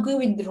siya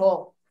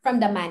mag-withdraw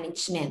from the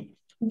management.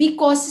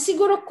 Because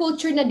siguro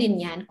culture na din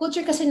yan.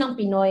 Culture kasi ng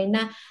Pinoy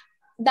na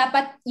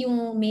dapat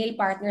yung male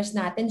partners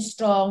natin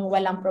strong,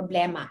 walang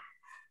problema.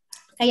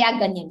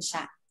 Kaya ganyan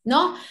siya.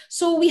 No?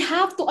 So we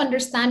have to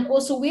understand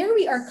also where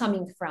we are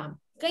coming from.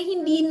 Kaya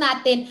hindi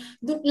natin,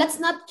 let us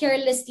not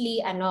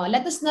carelessly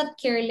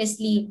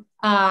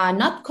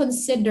not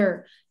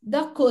consider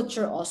the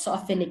culture also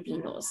of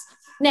Filipinos.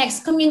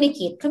 Next,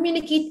 communicate.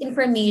 Communicate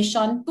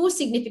information to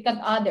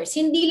significant others.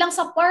 Hindi lang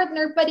sa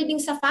partner, pwede din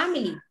sa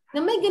family na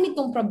may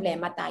ganitong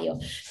problema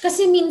tayo.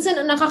 Kasi minsan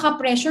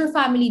nakaka-pressure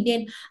family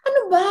din. Ano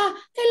ba?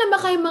 Kailan ba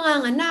kayo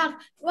manganganak?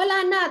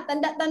 Wala na.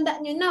 Tanda-tanda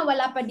nyo na.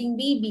 Wala pa ding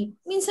baby.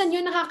 Minsan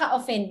yun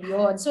nakaka-offend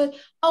yun. So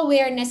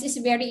awareness is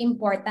very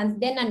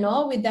important then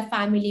with the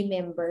family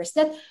members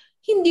that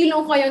hindi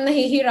lang kayong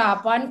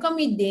nahihirapan,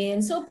 kami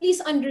din. So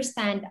please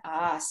understand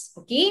us.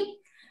 Okay?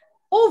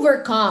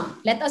 Overcome.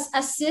 Let us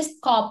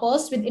assist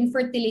couples with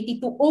infertility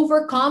to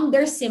overcome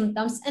their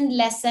symptoms and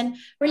lessen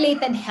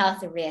related health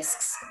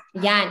risks.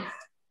 Yan.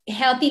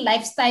 Healthy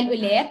lifestyle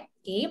ulit.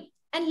 Okay?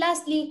 And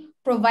lastly,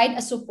 provide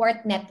a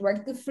support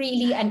network to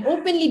freely and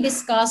openly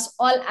discuss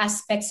all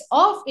aspects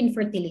of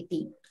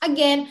infertility.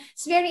 Again,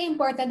 it's very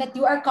important that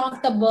you are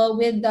comfortable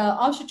with the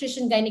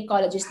obstetrician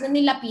gynecologist na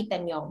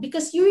nilapitan nyo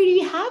because you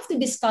really have to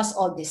discuss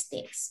all these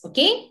things.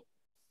 Okay?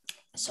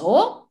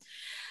 So,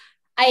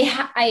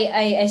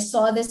 I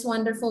saw this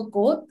wonderful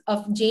quote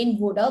of Jane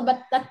Goodall,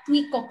 but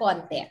tweak ko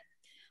konti.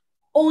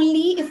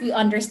 Only if we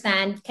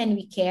understand can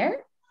we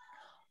care.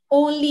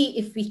 Only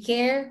if we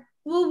care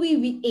will we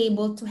be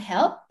able to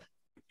help.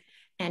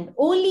 And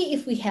only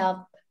if we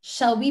help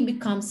shall we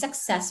become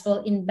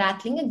successful in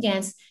battling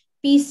against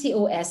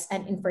PCOS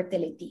and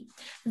infertility.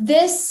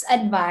 This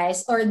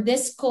advice or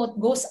this quote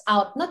goes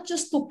out not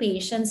just to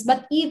patients,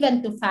 but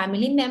even to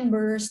family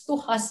members, to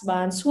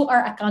husbands who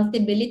are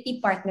accountability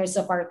partners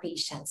of our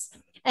patients.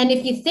 And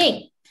if you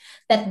think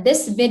that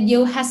this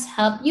video has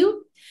helped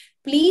you,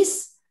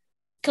 please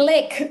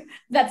click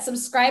that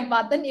subscribe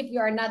button. If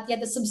you are not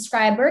yet a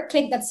subscriber,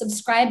 click that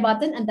subscribe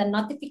button and the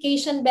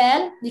notification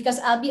bell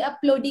because I'll be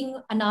uploading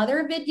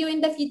another video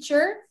in the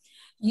future.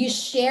 You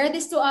share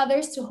this to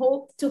others to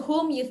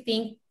whom you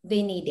think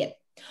they need it.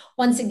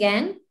 Once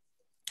again,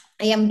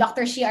 I am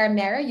Dr. Shi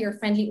Armera, your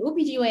friendly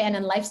OBGYN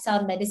and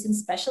lifestyle medicine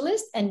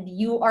specialist, and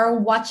you are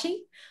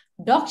watching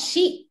Doc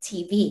Shi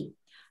TV,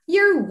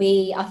 your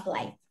way of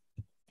life.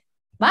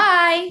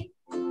 Bye!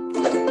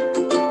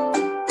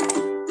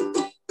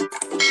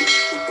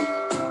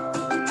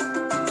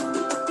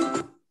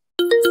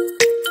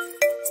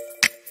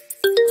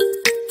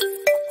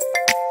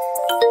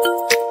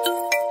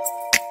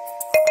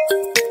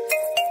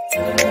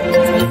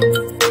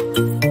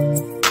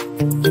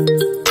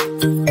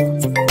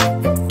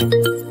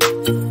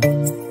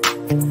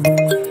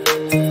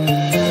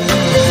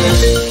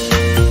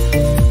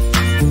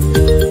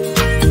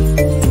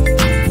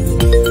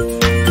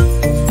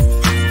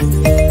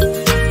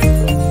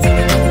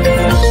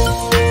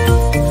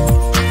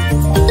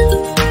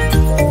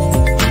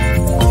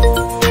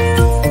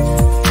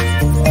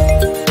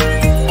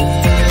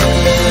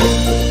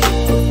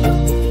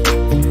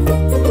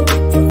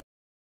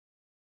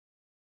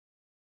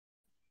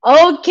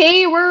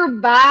 Okay,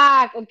 we're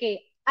back.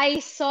 Okay, I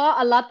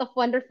saw a lot of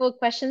wonderful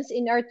questions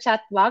in our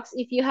chat box.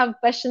 If you have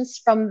questions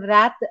from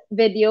that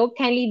video,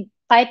 kindly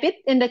type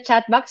it in the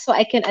chat box so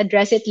I can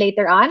address it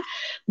later on.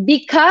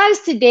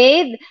 Because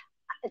today,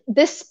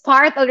 this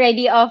part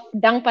already of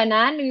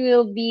DANGPANAN, we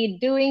will be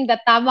doing the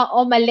Tama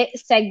o Mali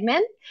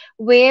segment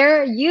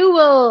where you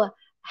will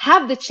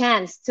have the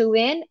chance to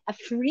win a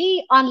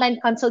free online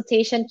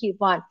consultation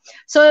coupon.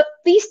 So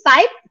please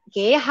type,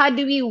 okay, how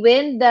do we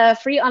win the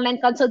free online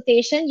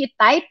consultation? You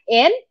type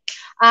in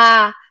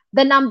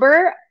the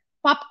number,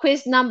 pop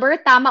quiz number,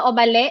 tama o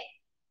mali,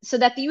 so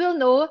that you will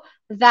know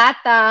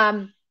that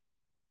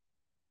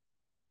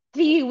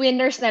 3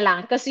 winners na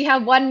lang because we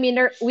have one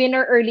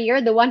winner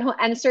earlier, the one who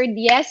answered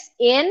yes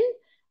in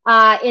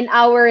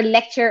our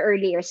lecture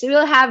earlier. So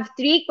we'll have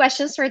 3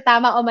 questions for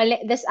tama o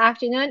mali this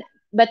afternoon,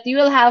 but you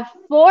will have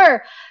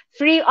 4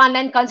 free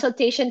online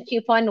consultation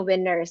coupon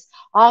winners.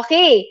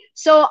 Okay,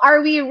 so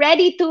are we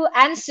ready to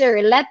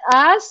answer? Let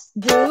us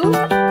do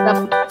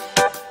the...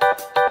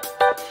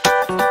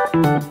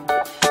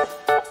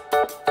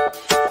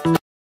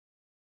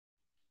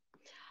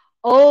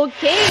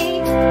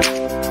 Okay.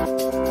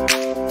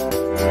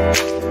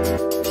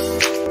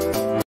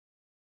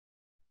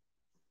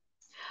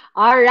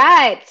 All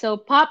right, so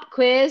pop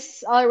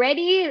quiz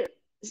already.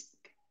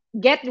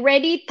 Get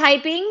ready,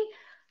 typing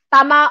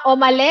tama o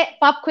mali,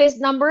 pop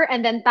quiz number,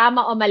 and then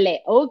tama o mali.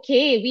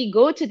 Okay, we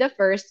go to the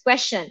first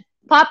question.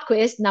 Pop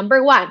quiz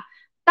number 1.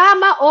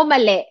 Tama o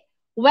mali,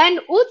 when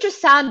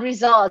ultrasound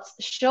results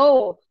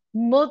show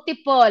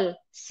multiple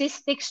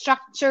cystic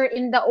structure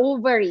in the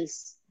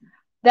ovaries,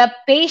 the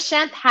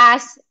patient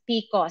has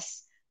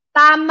PCOS.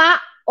 Tama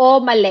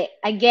o mali?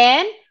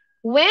 Again,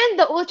 when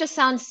the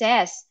ultrasound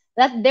says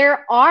that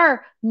there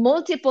are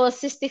multiple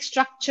cystic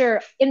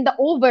structure in the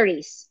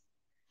ovaries,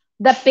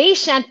 the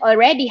patient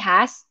already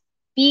has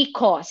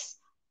PCOS.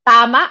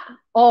 Tama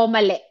o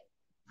mali?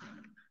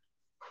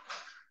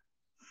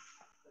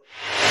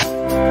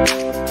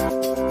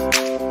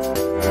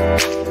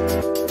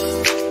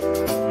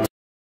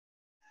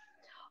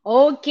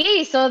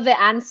 Okay, so the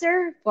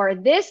answer for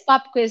this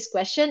pop quiz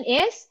question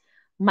is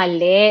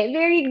mali.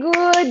 Very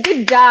good.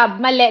 Good job.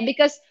 Mali.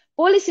 Because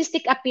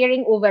polycystic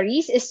appearing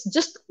ovaries is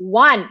just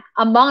one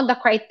among the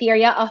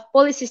criteria of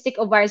polycystic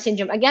ovarian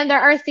syndrome. Again, there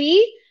are 3.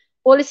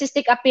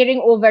 Polycystic appearing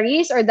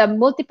ovaries or the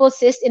multiple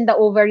cysts in the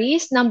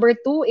ovaries. Number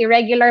 2,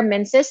 irregular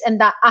menses, and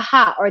the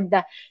AHA or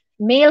the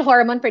male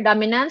hormone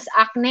predominance,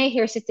 acne,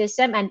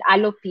 hirsutism, and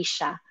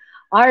alopecia.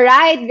 All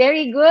right,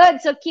 very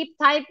good. So keep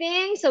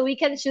typing so we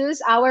can choose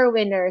our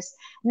winners.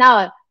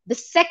 Now, the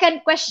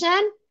second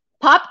question,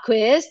 pop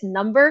quiz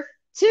number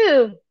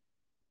 2.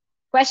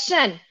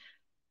 Question,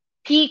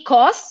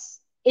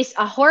 PCOS is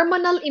a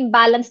hormonal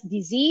imbalance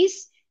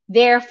disease.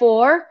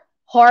 Therefore,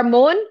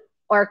 hormone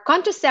or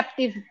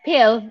contraceptive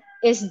pill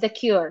is the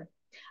cure.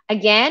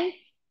 Again,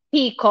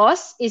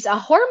 PCOS is a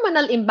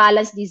hormonal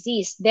imbalance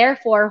disease.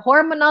 Therefore,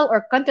 hormonal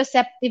or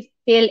contraceptive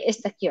pill is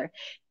the cure.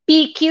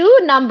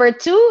 PQ number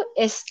 2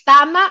 is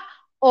tama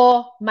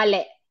o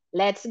mali.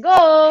 Let's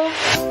go!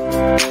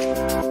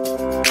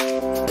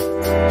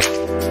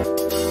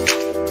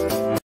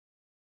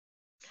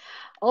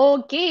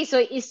 Okay, so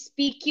is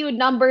PQ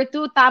number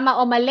 2 tama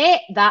o mali?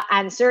 The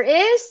answer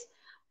is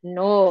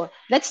no.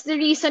 That's the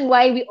reason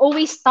why we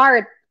always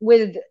start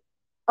with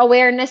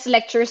awareness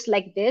lectures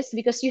like this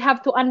because you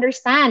have to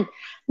understand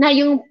na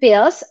yung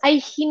pills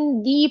ay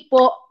hindi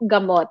po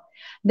gamot.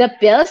 The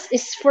pills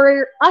is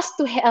for us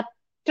to help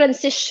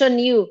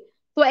transition you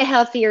to a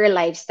healthier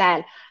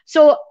lifestyle.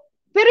 So,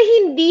 pero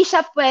hindi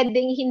siya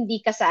pwedeng hindi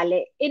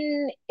kasali.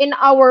 In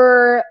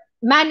our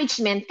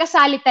management,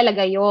 kasali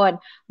talaga yon.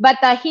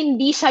 But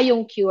hindi siya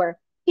yung cure.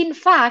 In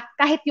fact,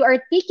 kahit you are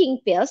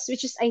taking pills,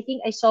 which is I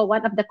think I saw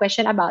one of the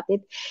question about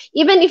it,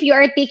 even if you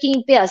are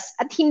taking pills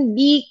at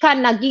hindi ka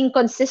naging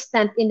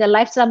consistent in the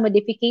lifestyle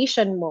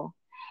modification mo,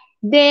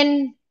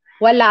 then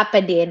wala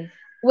pa din.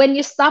 When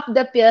you stop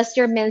the pills,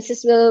 your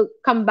menses will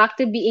come back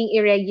to being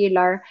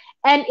irregular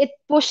and it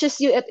pushes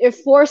you, it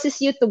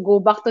forces you to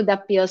go back to the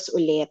pills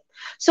ulit.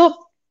 So,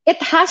 it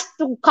has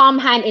to come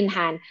hand in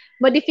hand.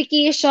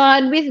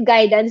 Modification with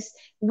guidance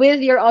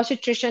with your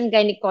obstetrician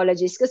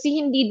gynecologist. Kasi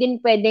hindi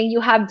din pwedeng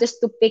you have just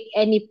to pick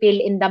any pill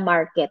in the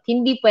market.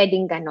 Hindi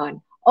pwedeng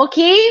ganon.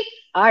 Okay?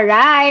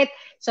 Alright.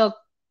 So,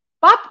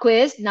 pop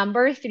quiz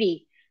number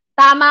 3.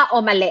 Tama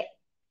o mali?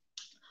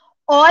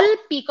 All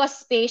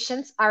PCOS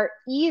patients are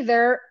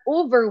either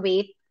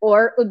overweight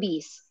or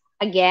obese.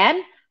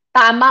 Again,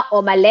 tama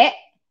o mali?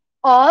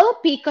 All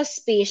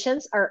PCOS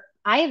patients are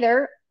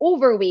either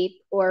overweight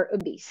or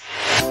obese.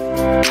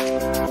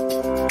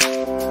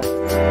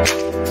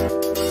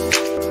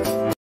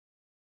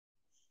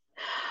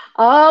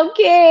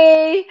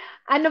 Okay.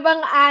 Ano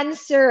bang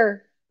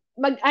answer?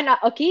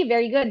 Okay,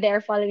 very good.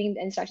 They're following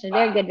the instructions.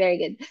 Very good, very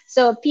good.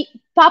 So,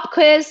 pop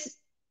quiz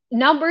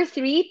number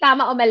 3,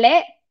 tama o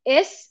mali,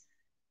 is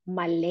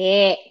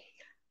mali.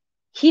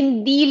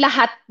 Hindi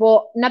lahat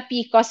po na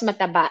PCOS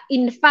mataba.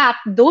 In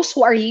fact, those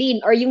who are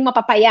lean or yung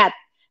mapapayat,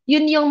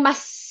 yun yung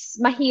mas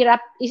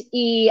mahirap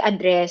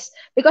i-address.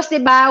 Because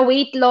diba,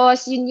 weight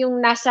loss, yun yung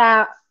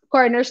nasa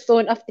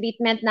cornerstone of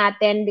treatment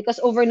natin because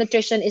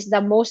overnutrition is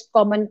the most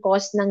common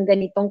cause ng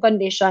ganitong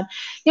condition.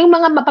 Yung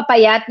mga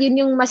mapapayat, yun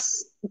yung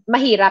mas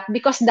mahirap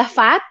because the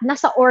fat,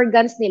 nasa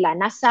organs nila,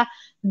 nasa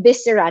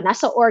viscera,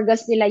 nasa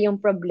organs nila yung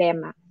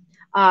problema.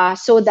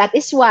 So that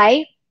is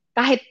why,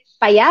 kahit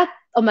payat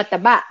o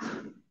mataba,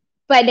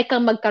 pwede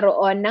kang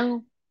magkaroon ng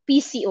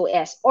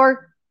PCOS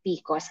or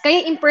PCOS.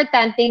 Kaya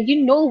importante,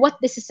 you know what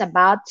this is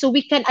about so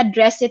we can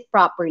address it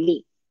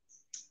properly.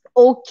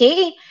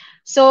 Okay,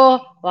 So,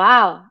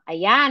 wow,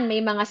 ayan,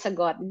 may mga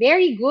sagot.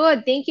 Very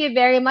good. Thank you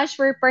very much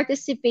for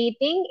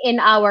participating in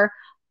our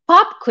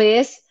pop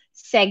quiz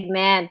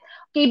segment.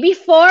 Okay,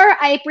 before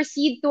I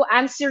proceed to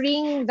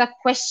answering the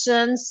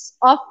questions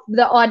of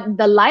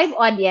the live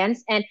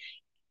audience, and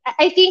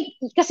I think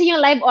kasi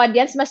yung live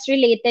audience mas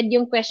related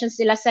yung questions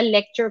nila sa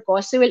lecture ko,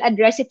 so we'll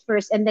address it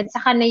first and then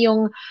saka na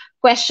yung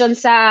question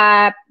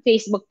sa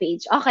Facebook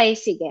page. Okay,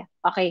 sige.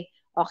 Okay,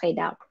 okay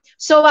daw.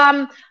 So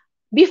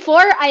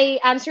before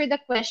I answer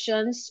the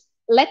questions,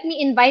 let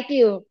me invite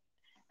you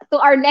to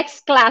our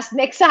next class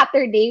next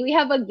Saturday. We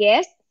have a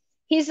guest.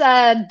 He's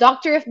a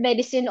doctor of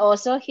medicine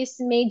also.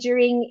 He's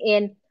majoring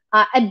in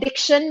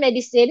addiction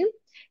medicine.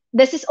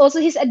 This is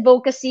also his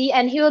advocacy,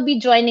 and he will be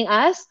joining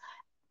us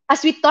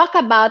as we talk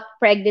about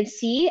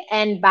pregnancy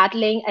and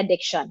battling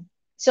addiction.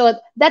 So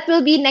that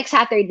will be next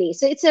Saturday.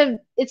 So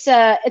it's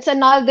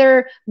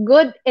another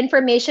good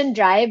information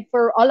drive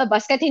for all of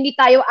us. Kahit hindi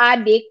tayo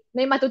addict,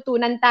 may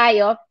matutunan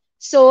tayo.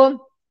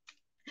 So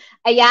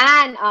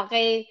ayan,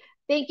 okay.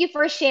 Thank you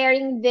for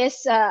sharing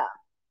this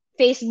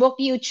Facebook,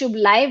 YouTube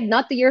live,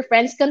 not to your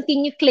friends.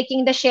 Continue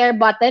clicking the share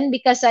button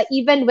because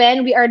even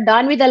when we are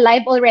done with the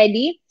live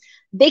already,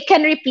 they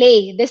can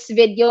replay this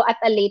video at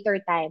a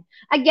later time.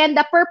 Again,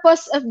 the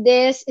purpose of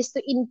this is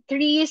to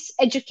increase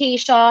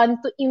education,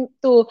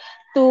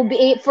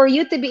 for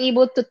you to be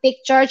able to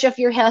take charge of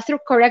your health through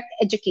correct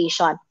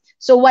education.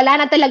 So wala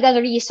na talagang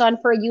reason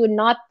for you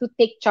not to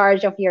take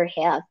charge of your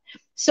health.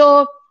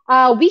 So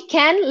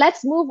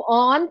let's move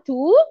on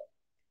to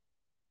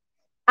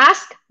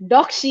Ask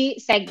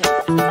Dokshi segment.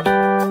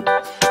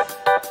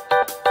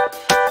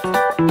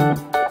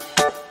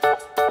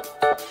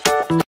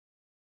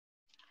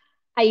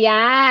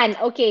 Ayan.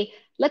 Okay.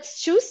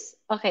 Let's choose.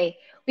 Okay.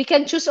 We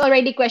can choose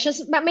already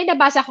questions. May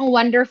nabasa akong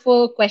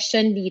wonderful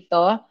question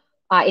dito.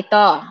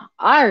 Ito.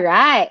 All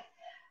right.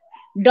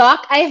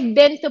 Doc, I've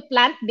been to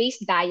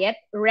plant-based diet,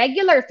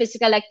 regular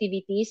physical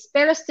activities,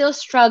 pero still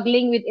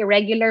struggling with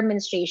irregular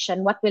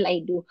menstruation. What will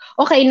I do?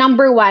 Okay,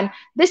 number one,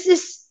 this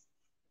is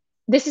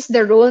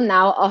the rule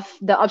now of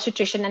the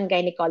obstetrician and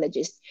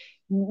gynecologist.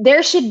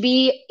 There should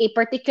be a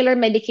particular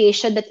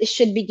medication that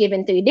should be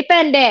given to you.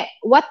 Depende.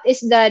 What is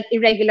the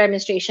irregular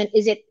menstruation?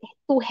 Is it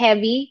too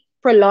heavy,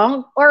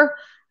 prolonged, or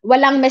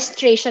walang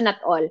menstruation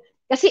at all?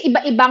 Kasi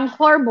iba-ibang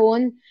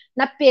hormone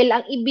na pill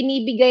ang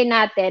ibinibigay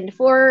natin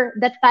for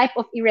the type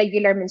of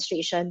irregular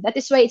menstruation. That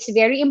is why it's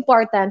very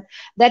important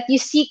that you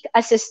seek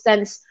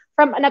assistance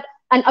from an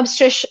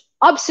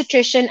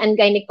obstetrician and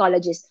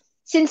gynecologist.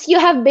 Since you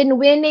have been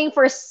winning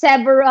for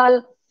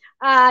several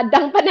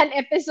DANGPANAN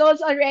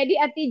episodes already,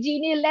 Ate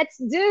Jeannie, let's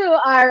do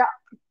our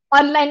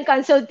online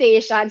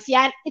consultations.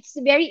 Yan, it's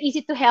very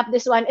easy to help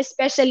this one,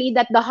 especially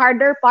that the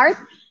harder part,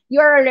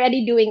 you're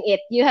already doing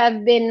it. You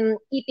have been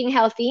eating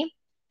healthy,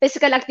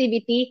 physical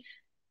activity,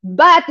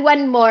 but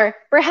one more,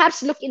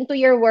 perhaps look into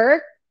your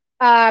work,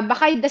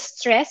 baka the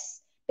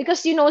stress,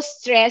 because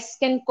stress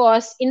can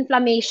cause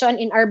inflammation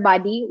in our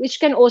body,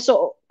 which can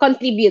also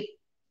contribute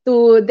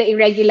to the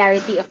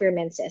irregularity of your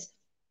menses.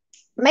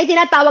 May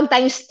tinatawag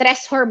tayong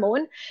stress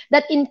hormone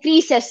that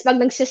increases pag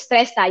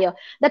nagsistress tayo.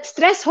 That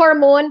stress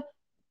hormone,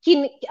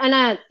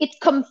 it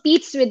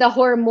competes with the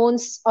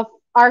hormones of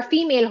our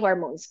female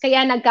hormones.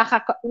 Kaya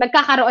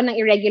nagkakaroon ng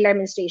irregular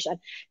menstruation.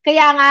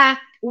 Kaya nga,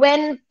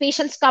 when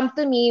patients come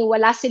to me,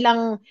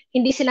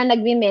 hindi sila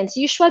nagme-mens,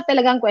 usual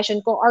talagang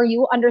question ko, are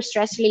you under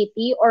stress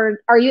lately?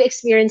 Or are you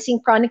experiencing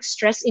chronic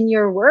stress in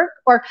your work?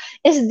 Or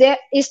is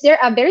there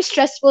a very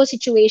stressful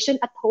situation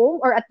at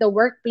home or at the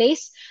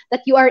workplace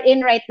that you are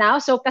in right now?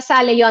 So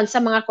kasali yon sa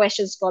mga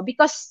questions ko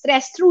because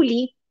stress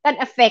truly can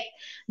affect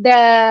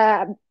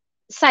the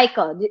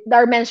cycle,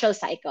 our menstrual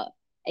cycle.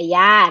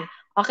 Ayan.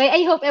 Okay,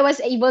 I hope I was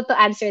able to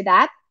answer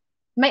that.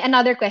 May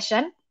another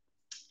question?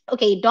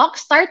 Okay, Doc,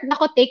 start na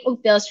ako take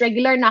og pills,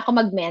 regular na ako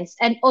mag-mens,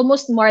 and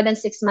almost more than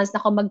 6 months na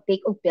ako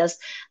mag-take og pills.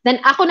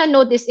 Then ako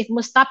na-notice if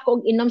mo stop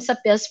ko og inom sa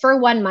pills for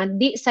 1 month,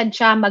 di sad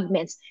siya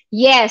mag-mens.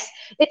 Yes,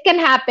 it can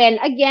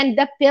happen. Again,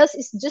 the pills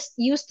is just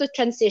used to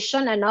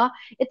transition,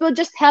 It will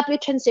just help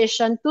you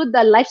transition to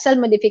the lifestyle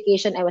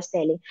modification I was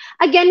telling.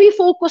 Again, we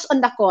focus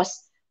on the cause.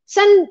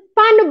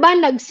 Paano ba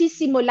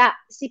nagsisimula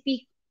si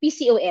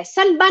PCOS?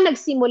 Saan ba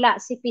nagsimula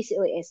si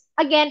PCOS?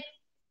 Again,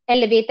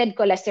 elevated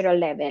cholesterol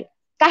level.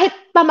 Kahit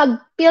pa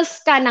mag-pills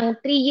ka ng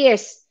 3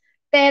 years,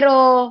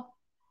 pero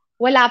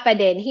wala pa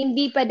din.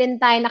 Hindi pa din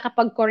tayo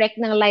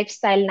nakapag-correct ng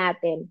lifestyle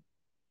natin.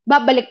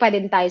 Babalik pa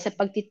din tayo sa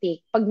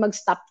pag-take pag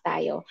mag-stop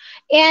tayo.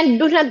 And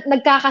doon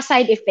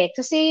nagkaka-side effect.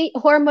 Kasi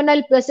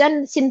hormonal pills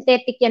yan,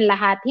 synthetic yan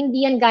lahat.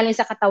 Hindi yan galing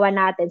sa katawan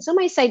natin. So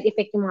may side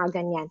effect yung mga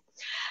ganyan.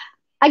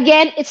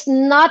 Again, it's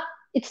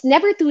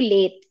never too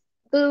late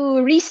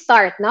to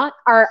restart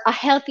a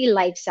healthy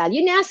lifestyle.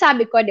 Yun yung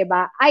sabi ko, di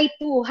ba? I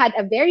too had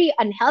a very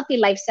unhealthy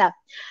lifestyle.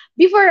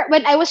 Before,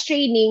 when I was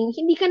training,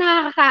 hindi ka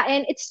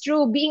nakakakain. It's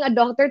true, being a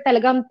doctor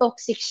talagang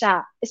toxic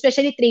siya.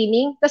 Especially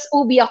training. Tapos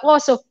OB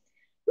ako. So,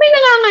 may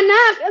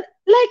nanganganak.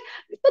 Like,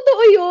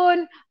 totoo yun.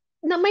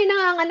 na may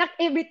nanganganak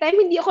every time,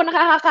 hindi ako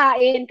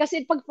nakakakain.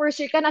 Kasi pag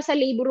first year ka, nasa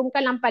labor room ka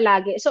lang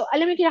palagi. So,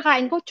 alam mo yung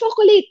kinakain ko?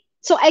 Chocolate.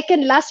 So, I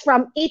can last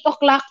from 8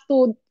 o'clock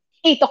to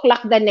 8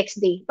 o'clock the next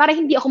day para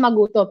hindi ako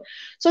magutom.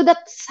 So,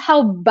 that's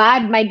how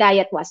bad my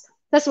diet was.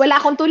 Tapos, wala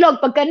akong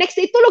tulog. Pagka next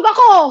day, tulog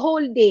ako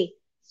whole day.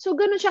 So,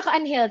 ganun siya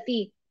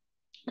ka-unhealthy.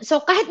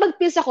 So, kahit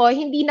mag-pills ako,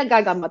 hindi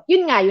nagagamot.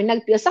 Yun nga, yun,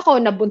 nag-pills ako,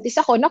 nabuntis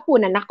ako,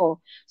 napunan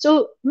ako.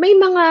 So, may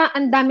mga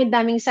ang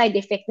dami-daming side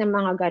effect ng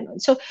mga ganon.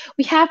 So,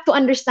 we have to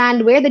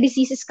understand where the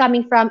disease is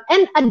coming from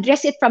and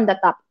address it from the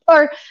top.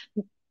 Or,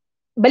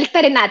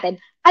 baliktarin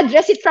natin,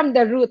 address it from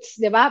the roots,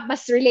 di ba?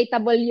 Mas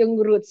relatable yung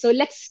roots. So,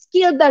 let's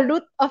kill the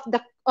root of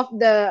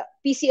the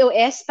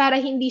PCOS para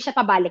hindi siya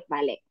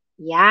pabalik-balik.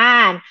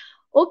 Yan.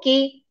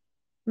 Okay.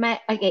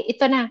 Okay,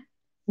 ito na.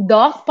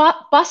 Doc,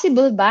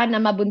 possible ba na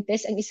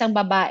mabuntis ang isang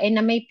babae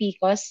na may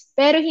PCOS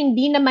pero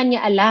hindi naman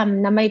niya alam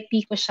na may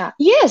PCOS siya?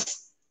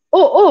 Yes.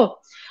 Oo.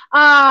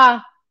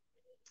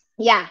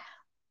 Yeah.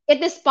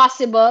 It is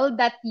possible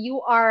that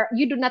you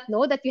do not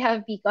know that you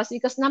have PCOS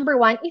because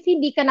number one, if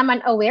hindi ka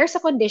naman aware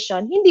sa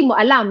condition, hindi mo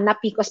alam na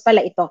PCOS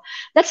pala ito.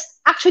 That's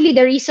actually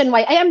the reason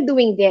why I am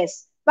doing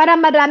this, para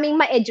maraming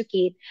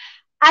ma-educate.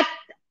 At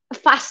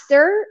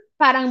faster,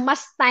 parang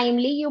mas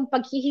timely yung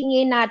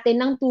paghihingi natin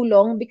ng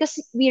tulong because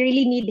we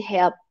really need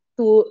help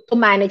to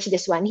manage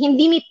this one.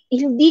 Hindi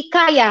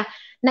kaya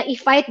na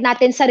i-fight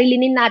natin,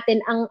 sarilinin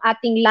natin ang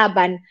ating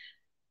laban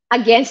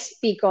against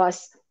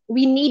PCOS.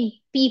 We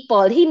need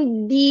people,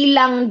 hindi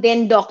lang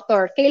din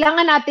doctor.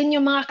 Kailangan natin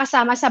yung mga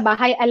kasama sa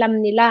bahay,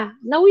 alam nila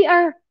na we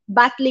are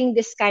battling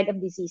this kind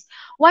of disease.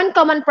 One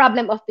common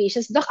problem of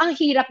patients, Doc, ang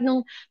hirap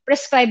nung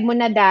prescribe mo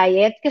na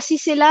diet kasi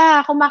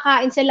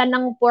kumakain sila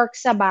ng pork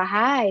sa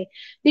bahay.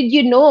 Did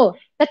you know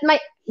that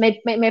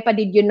may pa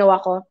did you know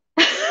ako?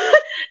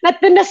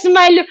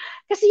 Na-smile.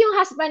 Kasi yung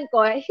husband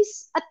ko,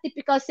 he's a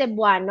typical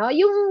Cebuano.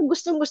 Yung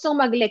gustong-gustong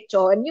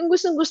maglechon, yung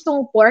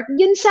gustong-gustong pork,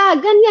 yun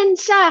siya, ganyan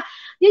siya.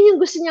 Yun yung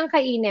gusto niyang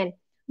kainin.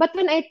 But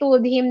when I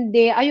told him,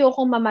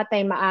 ayokong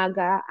mamatay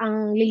maaga,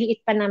 ang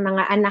liliit pa ng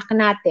mga anak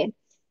natin,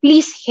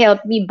 please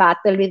help me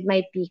battle with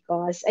my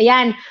PCOS.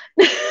 Ayan.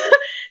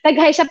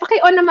 Nag-hi siya.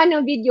 Paki-on naman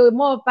yung video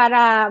mo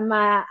para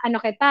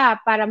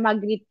para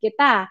mag-greet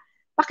kita.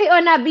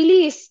 Paki-on na,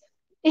 bilis.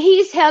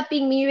 He is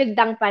helping me with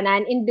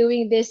DANGPANAN in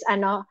doing this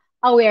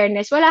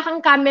awareness. Wala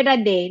kang camera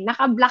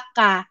naka-block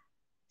ka.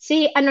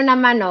 Si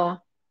naman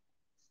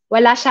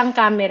wala siyang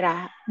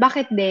camera.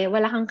 Bakit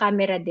wala kang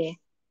camera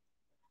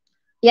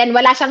Yan,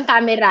 wala siyang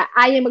camera.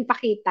 Ayaw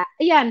magpakita.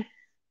 Ayan.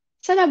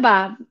 Sana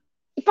ba?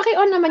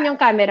 Ipaki-on naman yung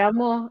camera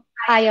mo.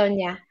 Ayaw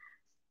niya.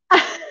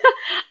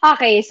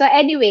 Okay, so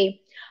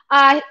anyway,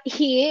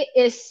 he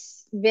is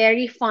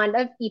very fond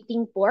of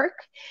eating pork.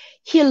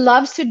 He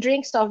loves to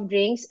drink soft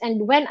drinks.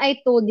 And when I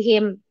told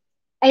him,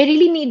 I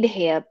really need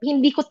help,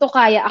 hindi ko to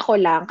kaya, ako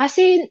lang.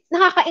 Kasi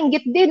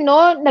nakakainggit din,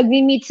 no?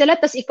 Nagmi-meet sila,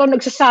 tas ikaw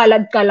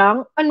nagsasalad ka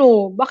lang.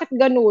 Bakit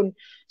ganun?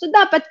 So,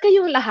 dapat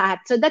kayong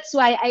lahat. So, that's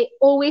why I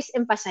always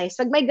emphasize,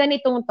 pag may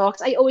ganitong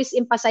talks, I always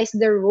emphasize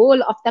the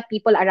role of the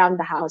people around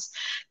the house.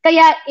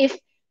 Kaya, if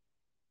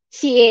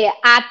si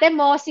ate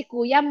mo, si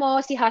kuya mo,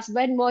 si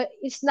husband mo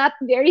is not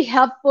very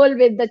helpful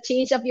with the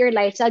change of your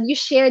lifestyle, you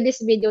share this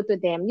video to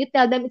them. You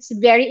tell them it's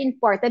very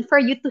important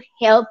for you to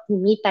help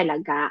me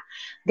talaga.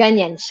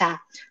 Ganyan siya.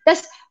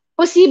 Tapos,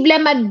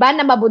 posible man ba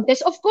na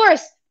mabuntis? Of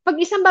course,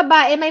 pag isang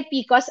babae may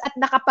PCOS at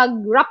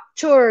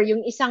nakapag-rupture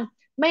yung isang,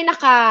 ano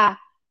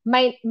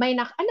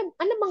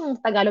bang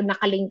Tagalog na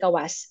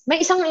kalingkawas?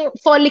 May isang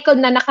follicle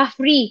na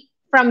naka-free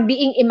from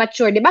being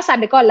immature. Diba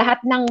sabi ko,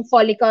 lahat ng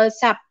follicle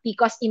sa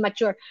PCOS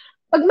immature.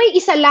 Pag may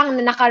isa lang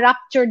na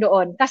naka-rupture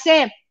doon,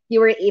 kasi you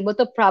were able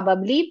to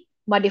probably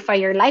modify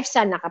your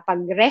lifestyle,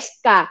 nakapag-rest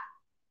ka,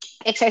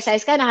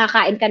 exercise ka,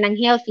 nakakain ka ng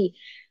healthy,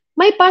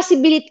 may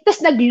possibility, tas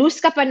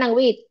nag-lose ka pa ng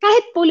weight,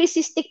 kahit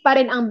polycystic pa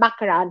rin ang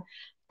background,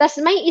 tas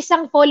may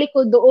isang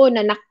follicle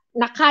doon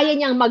na kaya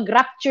niyang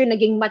mag-rupture,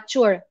 naging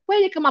mature,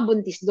 pwede kang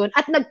mabuntis doon.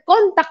 At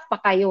nag-contact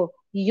pa kayo,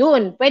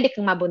 yun, pwede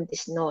kang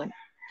mabuntis noon.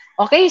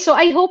 Okay, so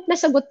I hope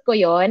nasagot ko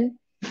yon.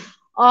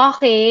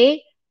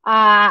 Okay.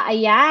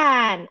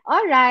 Ayan.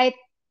 All right.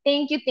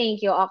 Thank you.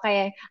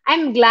 Okay.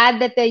 I'm glad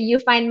that you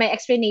find my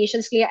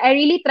explanations clear. I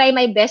really try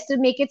my best to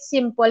make it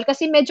simple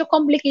kasi medyo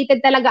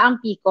complicated talaga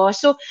ang PCOS.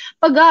 So,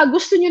 pag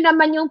gusto nyo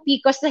naman yung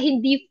PCOS na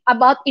hindi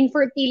about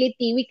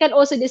infertility, we can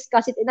also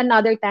discuss it in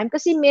another time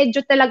kasi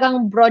medyo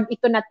talagang broad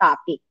ito na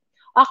topic.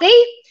 Okay?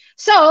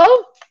 So,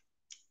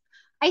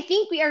 I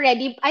think we are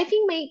ready. I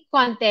think may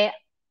konti.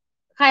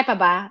 Kaya pa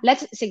ba?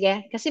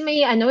 Sige. Kasi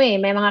may may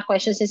mga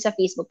questions din sa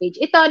Facebook page.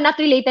 Ito, not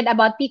related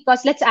about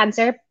PCOS. Let's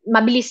answer.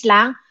 Mabilis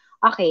lang.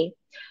 Okay.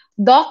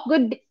 Doc,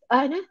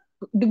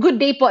 good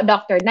day po,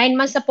 doctor. 9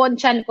 months na po ang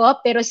tiyan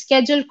ko, pero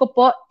schedule ko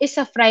po is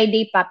a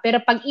Friday pa.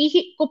 Pero pag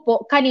ihi ko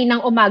po,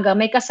 kaninang umaga,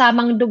 may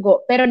kasamang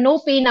dugo. Pero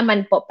no pain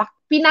naman po.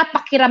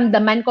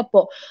 Pinapakiramdaman ko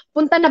po.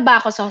 Punta na ba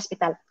ako sa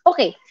hospital?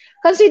 Okay.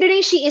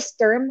 Considering she is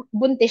term,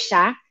 buntis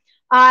siya,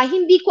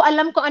 Hindi ko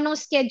alam kung anong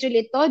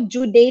schedule ito,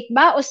 due date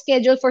ba o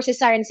schedule for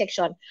cesarean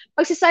section.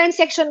 Pag cesarean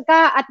section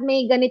ka at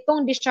may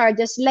ganitong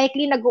discharges,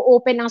 likely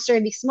nag-o-open ang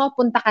cervix mo,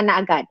 punta ka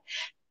na agad.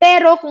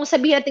 Pero kung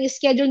sabihin natin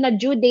schedule na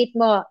due date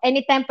mo,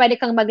 anytime pwede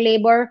kang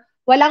mag-labor,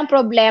 walang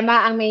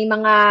problema ang may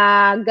mga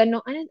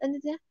ganong,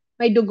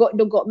 may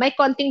dugo-dugo, may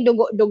konting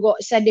dugo-dugo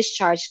sa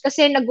discharge.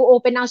 Kasi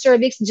nag-o-open ang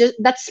cervix,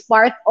 that's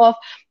part of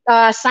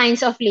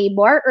signs of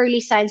labor,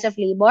 early signs of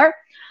labor.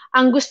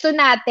 Ang gusto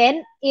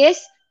natin is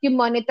you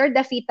monitor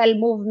the fetal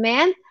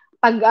movement,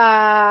 pag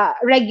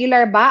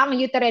regular ba ang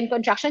uterine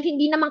contraction,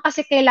 hindi naman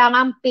kasi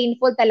kailangan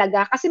painful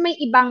talaga kasi may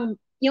ibang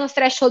yung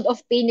threshold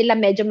of pain nila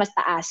medyo mas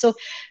taas. So,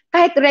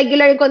 kahit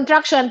regular yung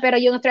contraction pero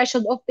yung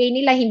threshold of pain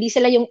nila, hindi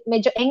sila yung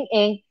medyo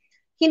eng-eng,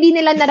 hindi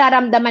nila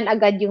nararamdaman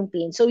agad yung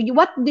pain. So,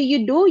 what do?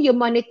 You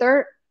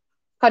monitor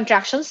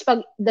contractions.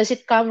 Does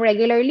it come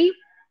regularly?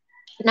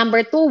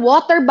 Number 2,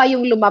 water ba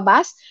yung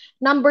lumabas?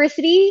 Number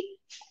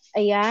 3,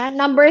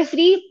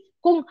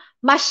 kung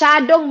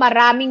masyadong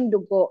maraming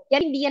dugo,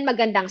 yan hindi yan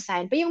magandang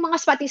sign. Pero yung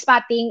mga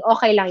spotting-spotting,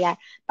 okay lang yan.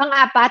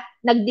 Pang-apat,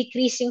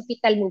 nag-decrease yung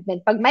fetal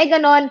movement. Pag may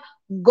ganon,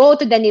 go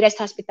to the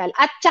nearest hospital.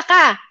 At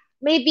saka,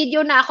 may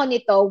video na ako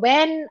nito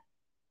when,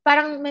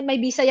 parang may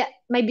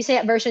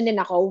Bisaya version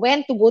din ako,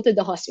 when to go to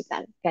the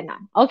hospital.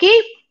 Ganon. Okay?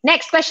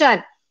 Next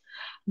question.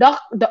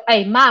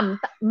 Ma'am,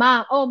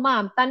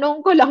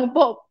 tanong ko lang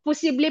po,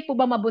 posible po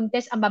ba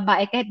mabuntis ang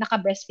babae kahit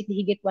naka-breastfeed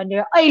higit 1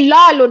 year? Ay,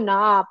 lalo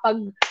na,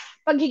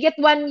 pag higit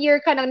 1 year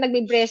ka nang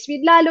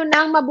nagbe-breastfeed, lalo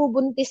nang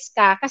mabubuntis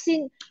ka.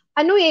 Kasi,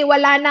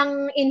 wala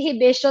nang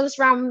inhibitions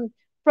from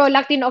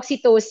prolactin,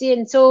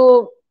 oxytocin.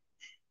 So,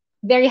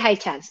 very high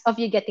chance of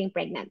you getting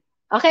pregnant.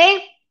 Okay?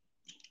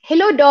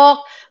 Hello,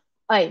 Doc.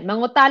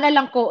 Mangutana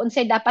lang ko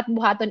unsay dapat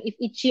buhaton if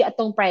itchy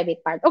atong private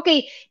part.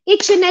 Okay,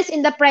 itchiness in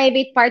the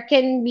private part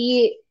can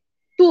be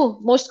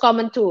most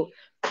common two.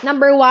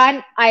 Number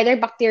 1, either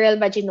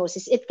bacterial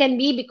vaginosis. It can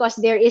be because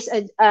there is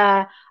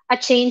a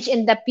change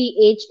in the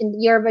pH in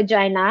your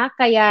vagina,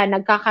 kaya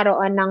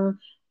nagkakaroon ng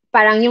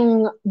parang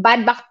yung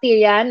bad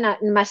bacteria na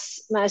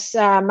mas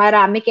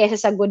marami kaysa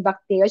sa good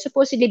bacteria.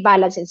 Supposedly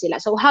balancing sila.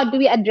 So how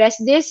do we address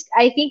this?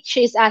 I think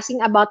she is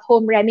asking about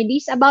home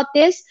remedies about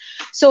this.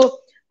 So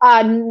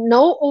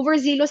no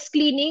overzealous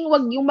cleaning,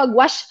 wag yung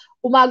magwash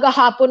umaga,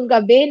 hapon,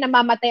 gabi,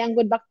 namamatay ang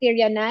good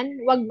bacteria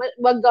nan.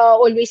 Wag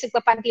always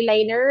nagpa-panty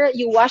liner.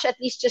 You wash at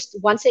least just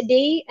once a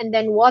day and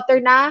then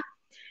water na.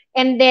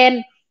 And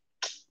then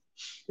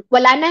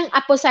wala nang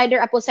apple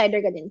cider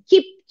ganun.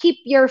 Keep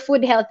your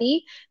food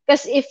healthy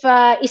because if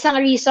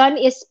isang reason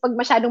is pag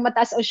masyadong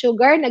mataas ang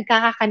sugar,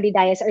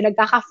 nagkaka-candidiasis or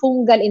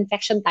nagkaka-fungal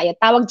infection tayo.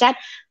 Tawag dyan,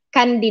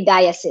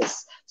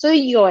 candidiasis. So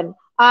yun,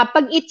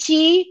 pag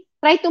itchy,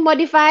 try to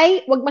modify,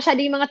 wag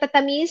masyado yung mga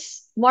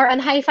tatamis, more on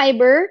high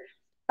fiber.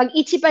 Pag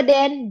itchy pa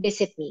din,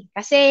 visit me.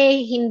 Kasi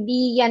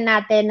hindi yan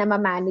natin na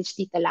ma-manage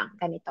dito lang,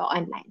 ganito,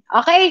 online.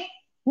 Okay?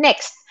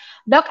 Next.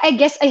 Doc, I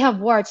guess I have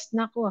warts.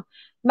 Naku,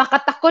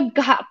 makatakod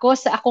ka ako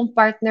sa akong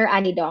partner,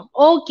 ani Doc.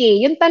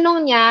 Okay, yung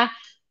tanong niya,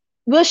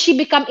 will she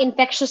become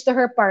infectious to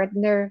her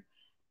partner?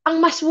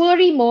 Ang mas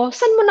worry mo,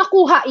 saan mo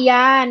nakuha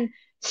yan?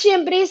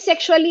 Siyempre,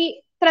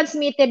 sexually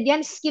transmitted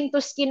yan,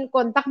 skin-to-skin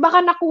contact. Baka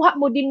nakuha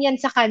mo din yan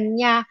sa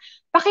kanya.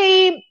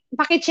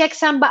 Paki-check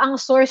saan ba ang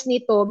source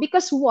nito?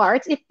 Because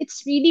warts, if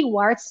it's really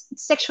warts,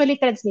 it's sexually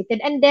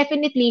transmitted and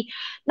definitely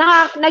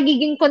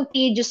nagiging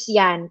contagious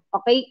yan.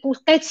 Okay? Kung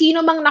kahit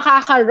sino mang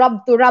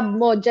nakaka-rub to rub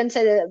mo dyan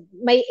sa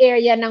may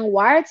area ng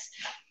warts,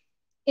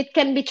 it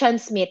can be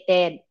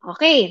transmitted.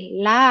 Okay,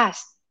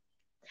 last.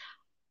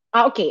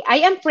 Okay,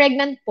 I am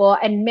pregnant po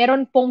and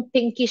meron pong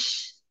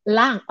pinkish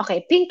lang.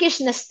 Okay,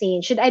 pinkish na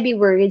stain. Should I be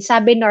worried?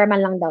 Sabi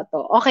normal lang daw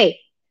to. Okay.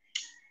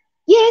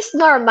 Yes,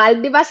 normal.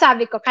 Di ba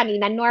sabi ko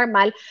kanina,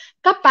 normal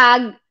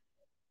kapag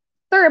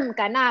term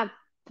ka na,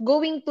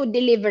 going to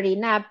delivery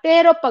na.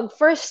 Pero pag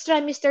first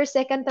trimester,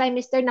 second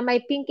trimester na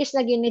may pinkish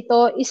na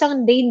ganito,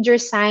 isang danger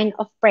sign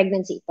of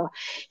pregnancy ito.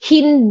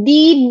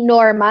 Hindi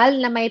normal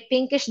na may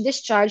pinkish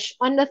discharge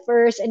on the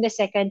first and the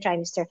second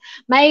trimester.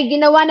 May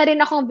ginawa na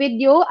rin akong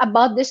video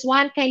about this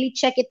one. Kindly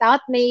check it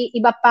out. May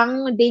iba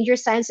pang danger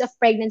signs of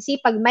pregnancy.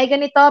 Pag may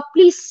ganito,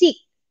 please seek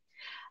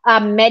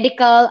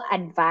medical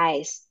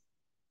advice.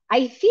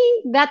 I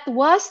think that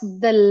was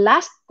the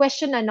last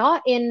question in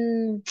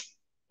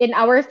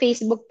our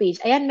Facebook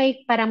page. Ayan,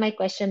 parang may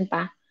question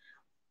pa.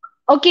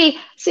 Okay,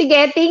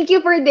 sige, thank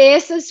you for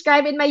this.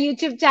 Subscribe in my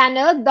YouTube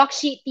channel, Doc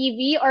She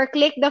TV, or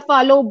click the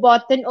follow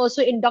button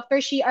also in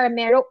Dr. She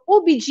Armero,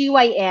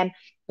 OBGYN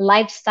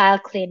Lifestyle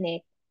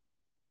Clinic.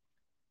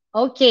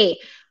 Okay.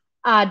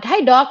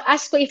 Hi, Doc.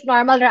 Ask ko if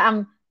normal ra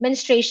ang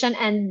menstruation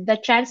and the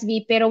trans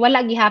B, pero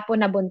wala gihapon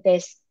na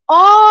buntis.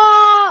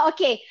 Oh,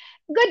 okay.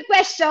 Good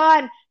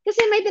question. Kasi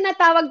may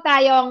tinatawag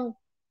tayong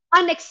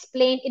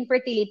unexplained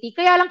infertility.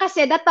 Kaya lang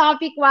kasi the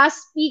topic was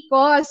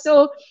PCOS.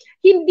 So,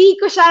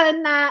 hindi ko siya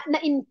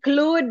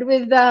na-include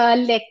with the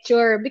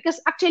lecture.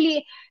 Because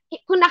actually,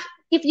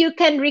 if you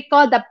can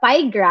recall the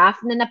pie graph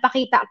na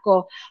napakita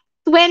ko,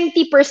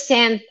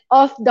 20%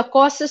 of the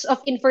causes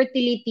of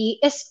infertility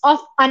is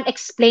of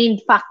unexplained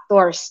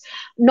factors.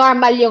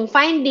 Normal yung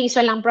findings,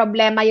 walang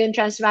problema yung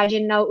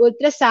transvaginal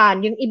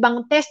ultrasound, yung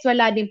ibang test,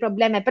 wala din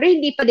problema, pero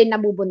hindi pa din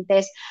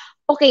nabubuntis.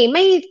 Okay,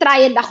 may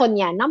triad ako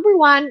niyan. Number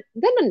 1,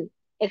 ganun,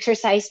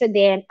 exercise pa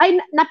din. Ay,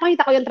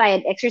 napakita ko yung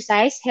triad,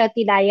 exercise,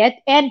 healthy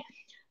diet, and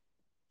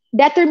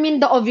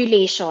determine the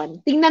ovulation.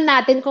 Tingnan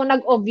natin kung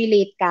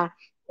nag-ovulate ka.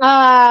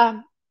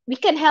 We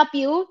can help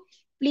you.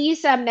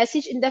 Please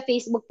message in the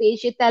Facebook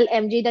page. You tell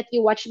MJ that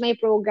you watch my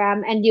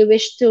program and you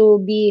wish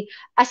to be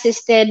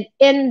assisted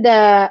in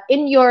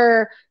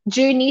your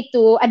journey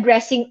to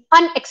addressing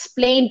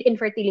unexplained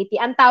infertility.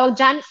 Ang tawag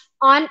dyan,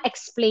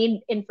 unexplained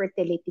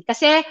infertility.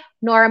 Kasi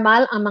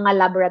normal ang mga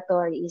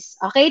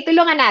laboratories. Okay,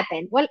 tulungan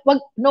natin. Well,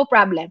 no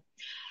problem.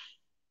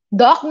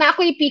 Doc, na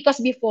ako yung PCOS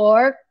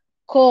before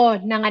ko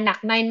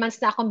nanganak. 9 months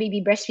na akong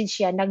baby breastfeed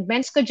siya.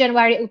 Nag-mens ko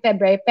January o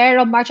February,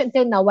 pero March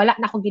until now, wala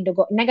na akong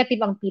gidugo.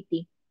 Negative ang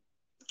PT.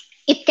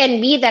 It can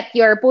be that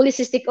your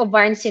polycystic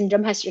ovarian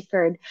syndrome has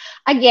recurred.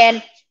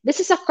 Again, this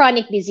is a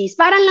chronic disease.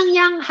 Parang lang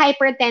yung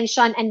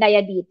hypertension and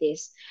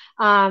diabetes.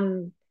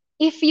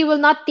 If you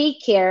will not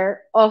take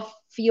care of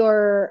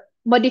your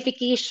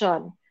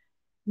modification,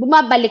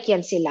 bumabalik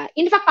yan sila.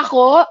 In fact,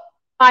 ako,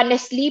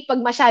 honestly,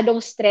 pag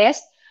masyadong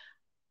stressed,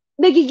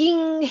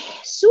 nagiging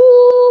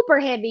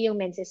super heavy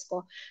yung menses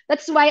ko.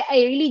 That's why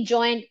I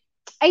joined,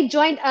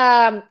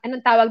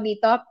 anong tawag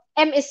dito?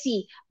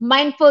 MSc,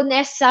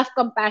 Mindfulness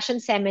Self-Compassion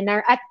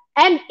Seminar,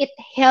 and it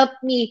helped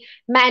me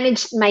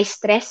manage my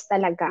stress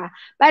talaga.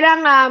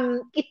 Parang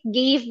it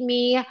gave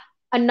me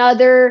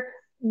another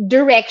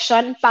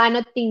direction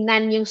paano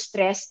tingnan yung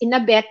stress in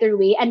a better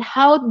way and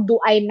how do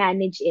I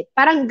manage it.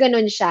 Parang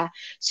ganun siya.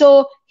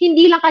 So,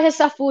 hindi lang kasi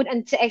sa food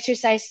and sa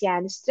exercise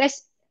yan.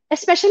 Stress,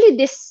 especially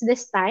this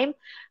time,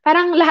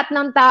 parang lahat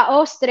ng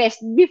tao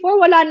stressed. Before,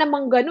 wala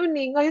namang ganun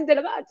eh. Ngayon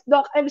talaga,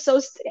 Doc, I'm so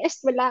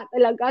stressed. Wala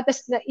talaga.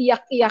 Tapos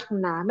naiyak-iyak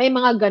na. May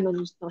mga ganun.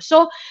 No?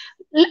 So,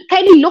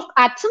 kindly look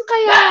at,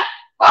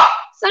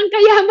 saan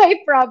kaya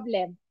may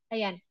problem?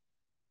 Ayan.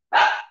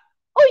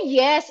 Oh,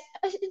 yes.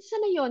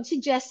 Saan na yun? Si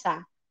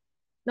Jessa.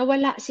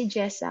 Nawala si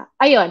Jessa.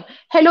 Ayun.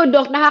 Hello,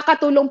 Doc.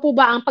 Nakakatulong po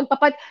ba ang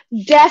pagpapat?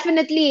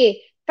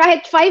 Definitely.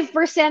 Kahit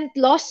 5%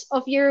 loss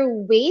of your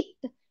weight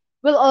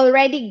will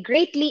already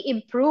greatly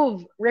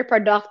improve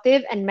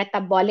reproductive and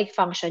metabolic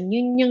function.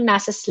 Yun yung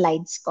nasa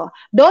slides ko.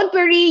 Don't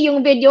worry,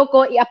 yung video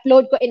ko,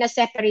 i-upload ko in a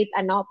separate,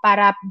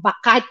 para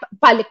kahit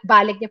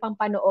balik-balik niya pang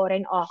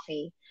panoorin,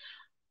 okay.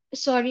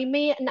 Sorry,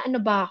 may ano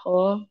ba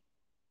ako?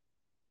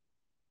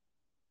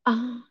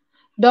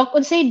 Doc,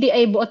 unsay di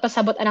ay buot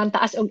pasabot anang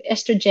taas og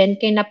estrogen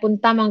kay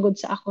napunta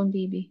manggod sa akong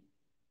baby.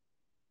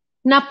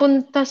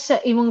 Napunta sa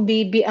imong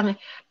baby ang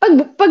pag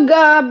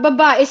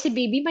babae si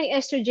baby may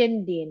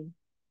estrogen din.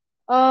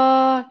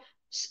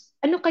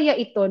 Ano kaya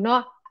ito,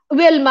 no?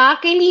 Wilma,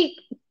 can you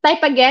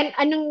type again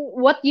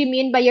what you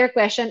mean by your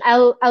question?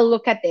 I'll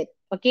look at it.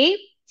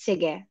 Okay?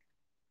 Sige.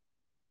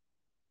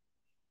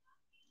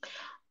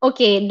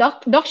 Okay,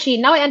 Doc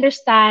Shi, now I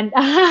understand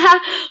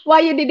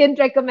why you didn't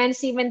recommend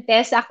semen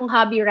test sa akong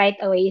hobby right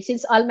away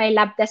since all my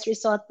lab test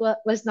result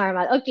was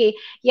normal. Okay,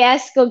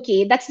 yes,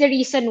 okay. That's the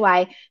reason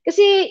why.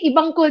 Kasi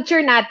ibang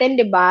culture natin,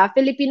 di ba?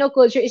 Filipino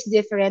culture is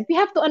different. We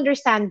have to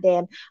understand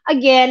them.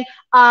 Again,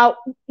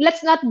 let's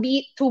not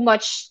be too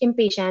much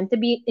impatient to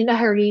be in a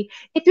hurry.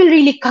 It will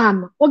really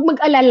come. Huwag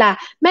mag-alala.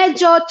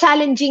 Medyo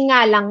challenging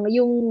nga lang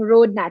yung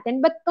road natin,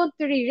 but don't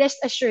worry,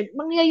 rest assured,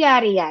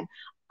 mangyayari yan.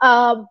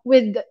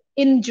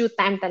 In due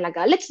time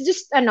talaga. Let's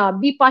just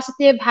be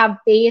positive,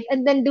 have faith,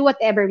 and then do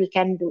whatever we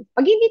can do.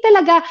 Pag hindi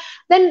talaga,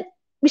 then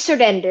we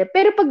surrender.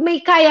 Pero pag may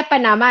kaya pa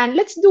naman,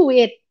 let's do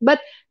it. But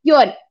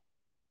yun,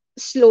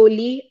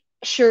 slowly,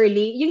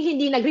 surely, yung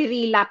hindi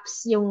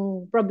nagre-relapse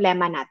yung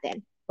problema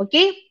natin.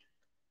 Okay?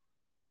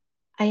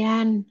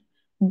 Ayan.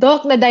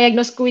 Doc,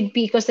 na-diagnose ko with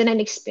PCOS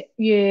and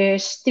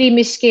yes, 3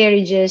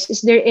 miscarriages.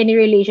 Is there any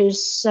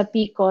relations sa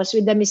PCOS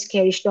with the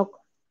miscarriage, Doc?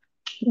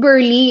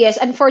 Burly,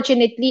 yes.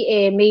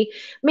 Unfortunately, may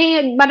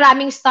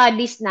maraming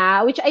studies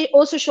na, which I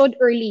also showed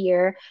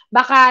earlier.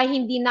 Baka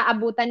hindi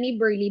naabutan ni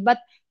Burly, but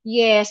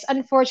yes,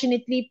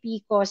 unfortunately,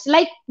 PCOS.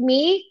 Like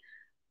me,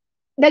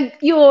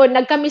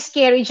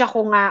 nagka-miscarriage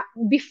ako nga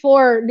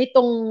before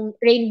nitong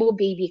rainbow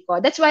baby ko.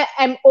 That's why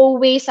I'm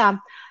always,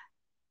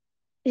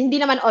 hindi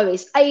naman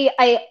always,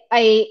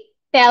 I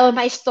tell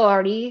my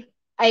story,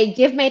 I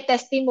give my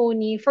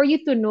testimony for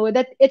you to know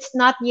that it's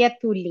not yet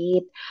too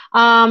late.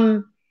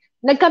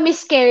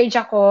 Nagka-miscarriage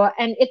ako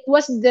and it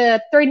was the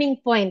turning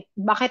point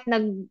bakit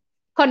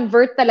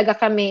nag-convert talaga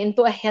kami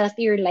into a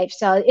healthier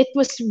lifestyle. It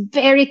was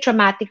very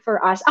traumatic for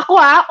us. Ako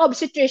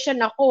obstetrician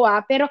ako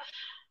pero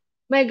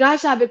my God,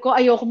 sabi ko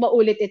ayoko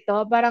maulit ito.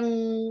 Parang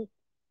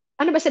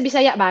ano ba sa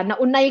Bisaya ba?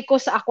 Naunay ko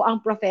sa ako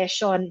ang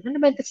profession. Ano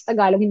ba ito sa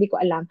Tagalog? Hindi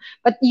ko alam.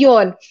 But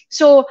yun.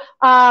 So,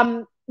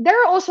 there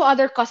are also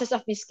other causes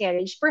of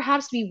miscarriage.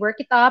 Perhaps we work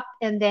it up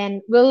and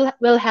then we'll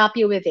help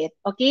you with it.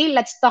 Okay?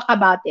 Let's talk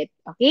about it.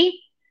 Okay?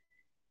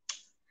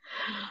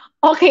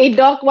 Okay,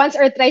 Doc, once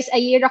or twice a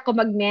year ako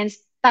mag-mens.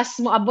 tas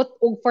moabot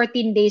og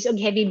 14 days og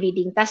heavy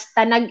bleeding, tas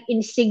tanag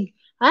insig,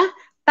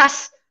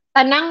 tas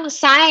tanang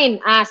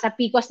sign sa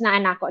PCOS na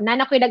anak ko.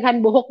 Nana ko'y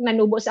daghan buhok na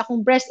nubo sa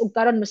akong breast ug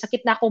karon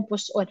masakit na akong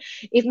puson.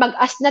 If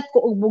mag-asnat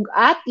ko og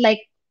bugat,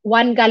 like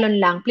 1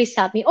 gallon lang, please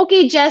help me.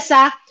 Okay,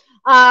 Jessa,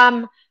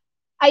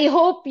 I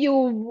hope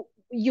you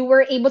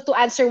were able to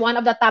answer one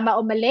of the tama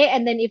o mali,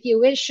 and then if you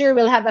wish, sure,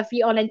 we'll have a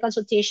free online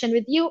consultation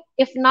with you.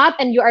 If not,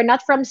 and you are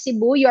not from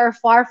Cebu, you are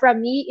far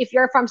from me. If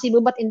you're from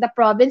Cebu but in the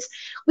province,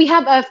 we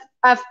have a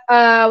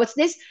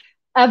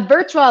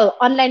virtual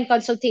online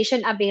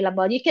consultation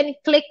available. You can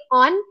click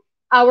on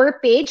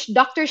our page,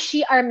 Dr.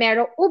 Shi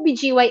Armero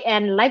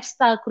OBGYN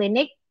Lifestyle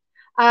Clinic.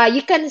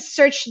 You can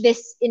search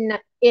this in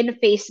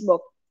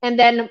Facebook. And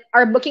then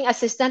our booking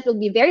assistant will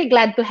be very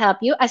glad to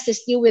help you,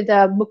 assist you with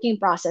the booking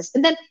process.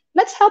 And then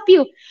let's help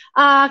you.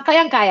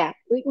 Kayang-kaya.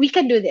 We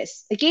can do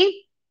this. Okay?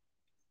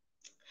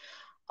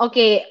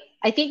 Okay.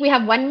 I think we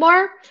have one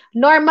more.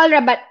 Normal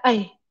rabat.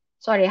 Ay,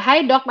 sorry.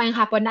 Hi, Doc. Mayang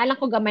hapon. Naalang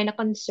ko gamay na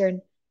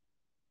concern.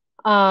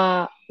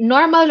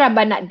 Normal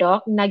rabat na,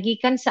 Doc.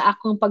 Nagikan sa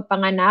akong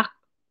pagpanganak.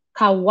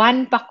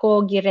 Kawan pa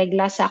ko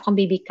giregla sa akong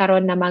baby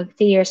karon na mag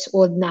 3 years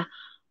old na.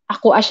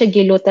 Ako asya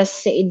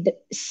gilutas sa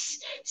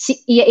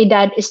iya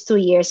edad is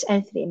 2 years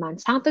and 3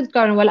 months. Hangtod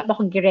karon wala pa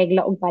akong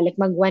giregla og balik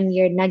mag 1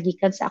 year na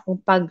gikan sa akong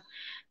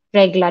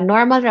pagregla.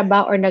 Normal ra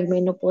ba or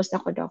nagmenopause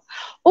na ko daw?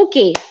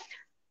 Okay.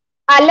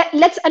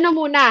 Let's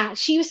muna.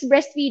 She was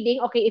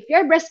breastfeeding. Okay, if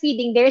you're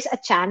breastfeeding, there's a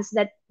chance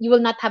that you will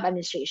not have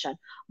menstruation.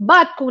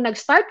 But kung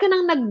nag-start ka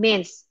nang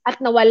nag-mens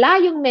at nawala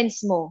yung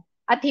mens mo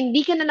at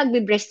hindi ka na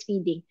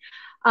nagbe-breastfeeding,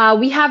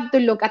 we have to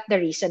look at the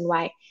reason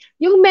why.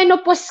 Yung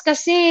menopause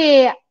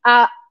kasi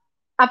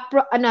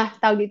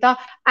tawag dito,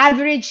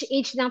 average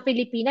age ng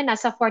Filipina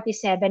nasa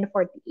 47,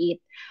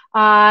 48.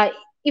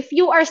 If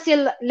you are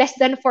still less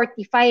than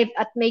 45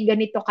 at may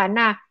ganito ka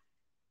na,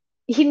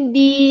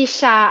 hindi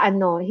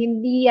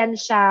yan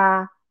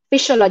siya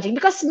physiologic,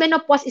 because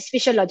menopause is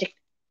physiologic.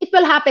 It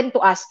will happen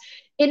to us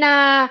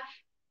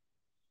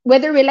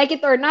whether we like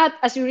it or not.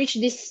 As we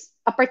reach this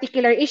a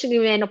particular age, may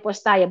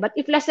menopause tayo. But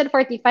if less than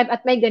 45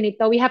 at may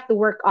ganito, we have to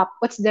work up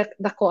what's the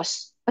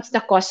cause. What's the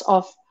cause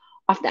of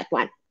that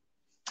one?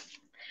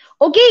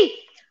 Okay,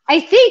 I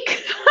think,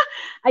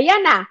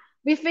 ayan na,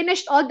 we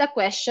finished all the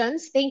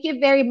questions. Thank you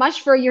very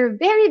much for your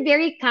very,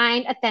 very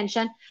kind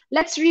attention.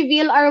 Let's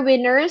reveal our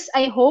winners.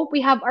 I hope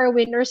we have our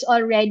winners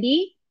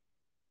already.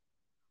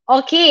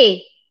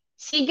 Okay,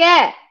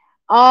 sige,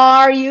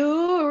 are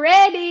you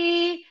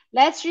ready?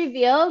 Let's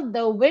reveal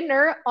the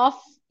winner of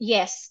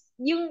yes.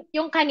 Yung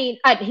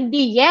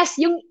hindi yes,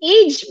 yung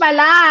age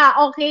pala.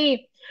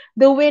 Okay,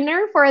 the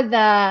winner for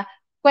the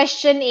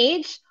question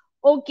age.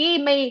 Okay,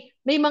 may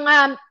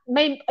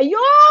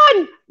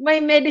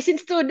medicine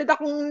student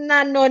akong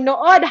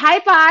nanonood.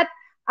 Hi, Pat.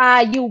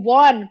 You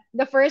won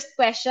the first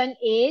question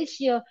is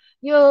you'll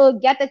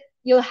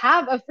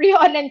have a free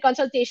online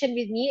consultation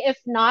with me. If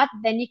not,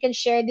 then you can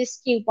share this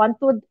coupon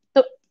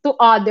to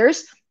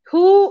others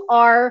who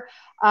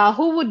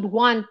would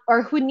want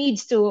or who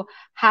needs to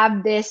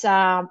have this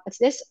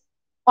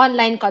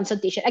online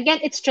consultation. Again,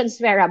 it's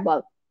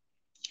transferable.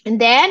 And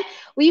then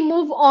we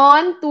move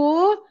on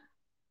to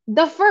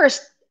the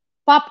first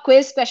pop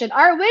quiz question.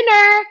 Our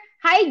winner,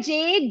 hi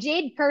Jade.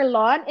 Jade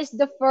Carlon is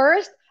the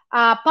first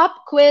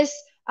pop quiz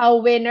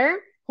winner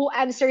who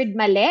answered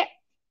mali.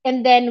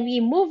 And then we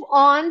move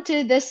on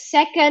to the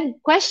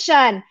second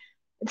question.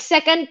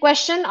 Second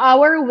question,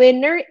 our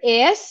winner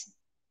is,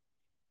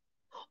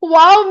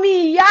 wow,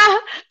 Mia,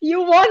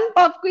 you won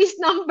pop quiz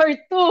number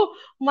 2.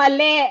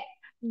 Mali.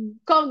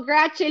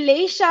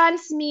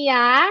 Congratulations,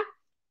 Mia.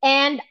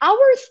 And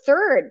our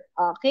third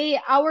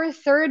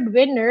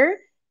winner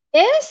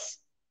is,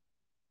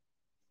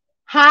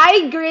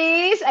 hi,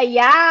 Grace.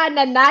 Ayan,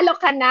 nanalo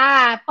ka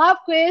na.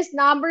 Pop quiz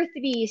number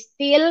 3,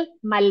 still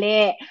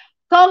mali.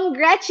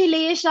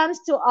 Congratulations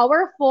to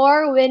our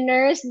 4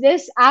 winners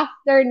this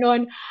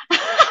afternoon.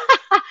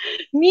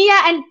 Mia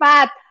and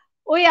Pat.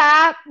 Uy,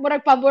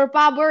 murag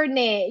pabor-pabor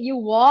ne. You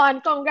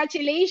won.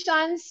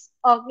 Congratulations.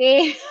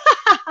 Okay.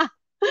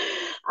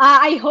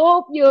 I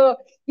hope you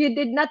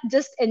did not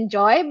just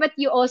enjoy, but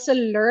you also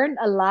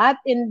learned a lot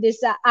in this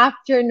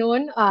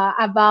afternoon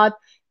about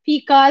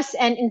PCOS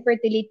and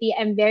infertility.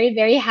 I'm very,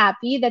 very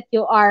happy that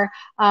you are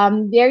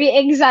very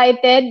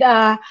excited,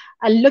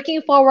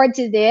 looking forward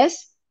to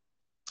this.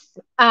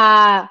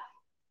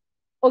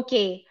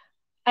 Okay,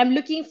 I'm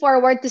looking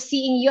forward to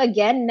seeing you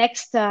again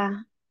next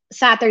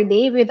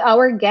Saturday with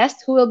our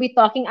guest who will be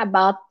talking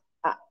about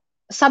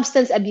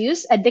substance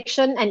abuse,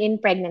 addiction, and in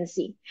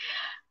pregnancy.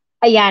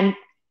 Ayan.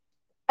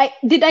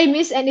 Did I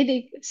miss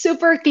anything?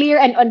 Super clear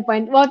and on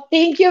point. Well,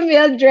 thank you,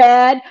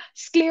 Mildred.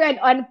 It's clear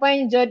and on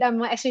point, Jod, ang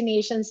mga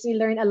explanations. We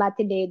learned a lot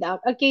today,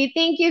 Doc. Okay,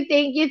 thank you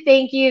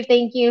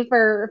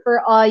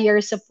for all your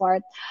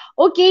support.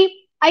 Okay,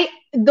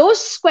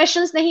 those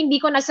questions na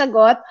hindi ko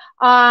nasagot,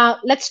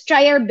 let's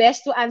try our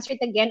best to answer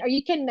it again, or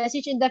you can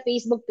message in the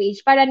Facebook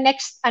page para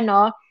next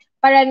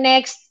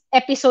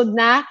episode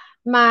na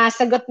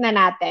masagot na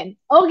natin.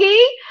 Okay?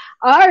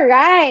 All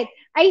right.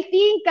 I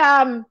think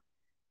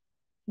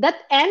That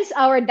ends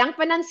our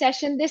Dangpanan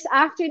session this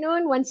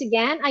afternoon. Once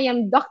again, I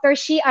am Dr.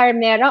 Shi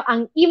Armero,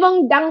 ang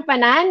imong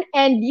Dangpanan,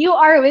 and you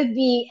are with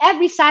me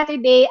every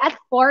Saturday at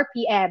 4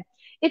 p.m.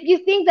 If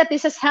you think that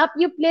this has helped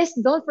you, please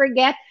don't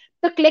forget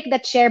to click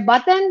that share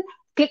button,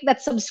 click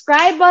that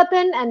subscribe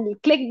button, and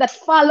click that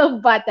follow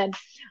button.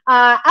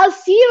 I'll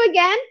see you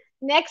again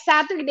next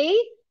Saturday.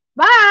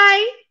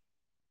 Bye!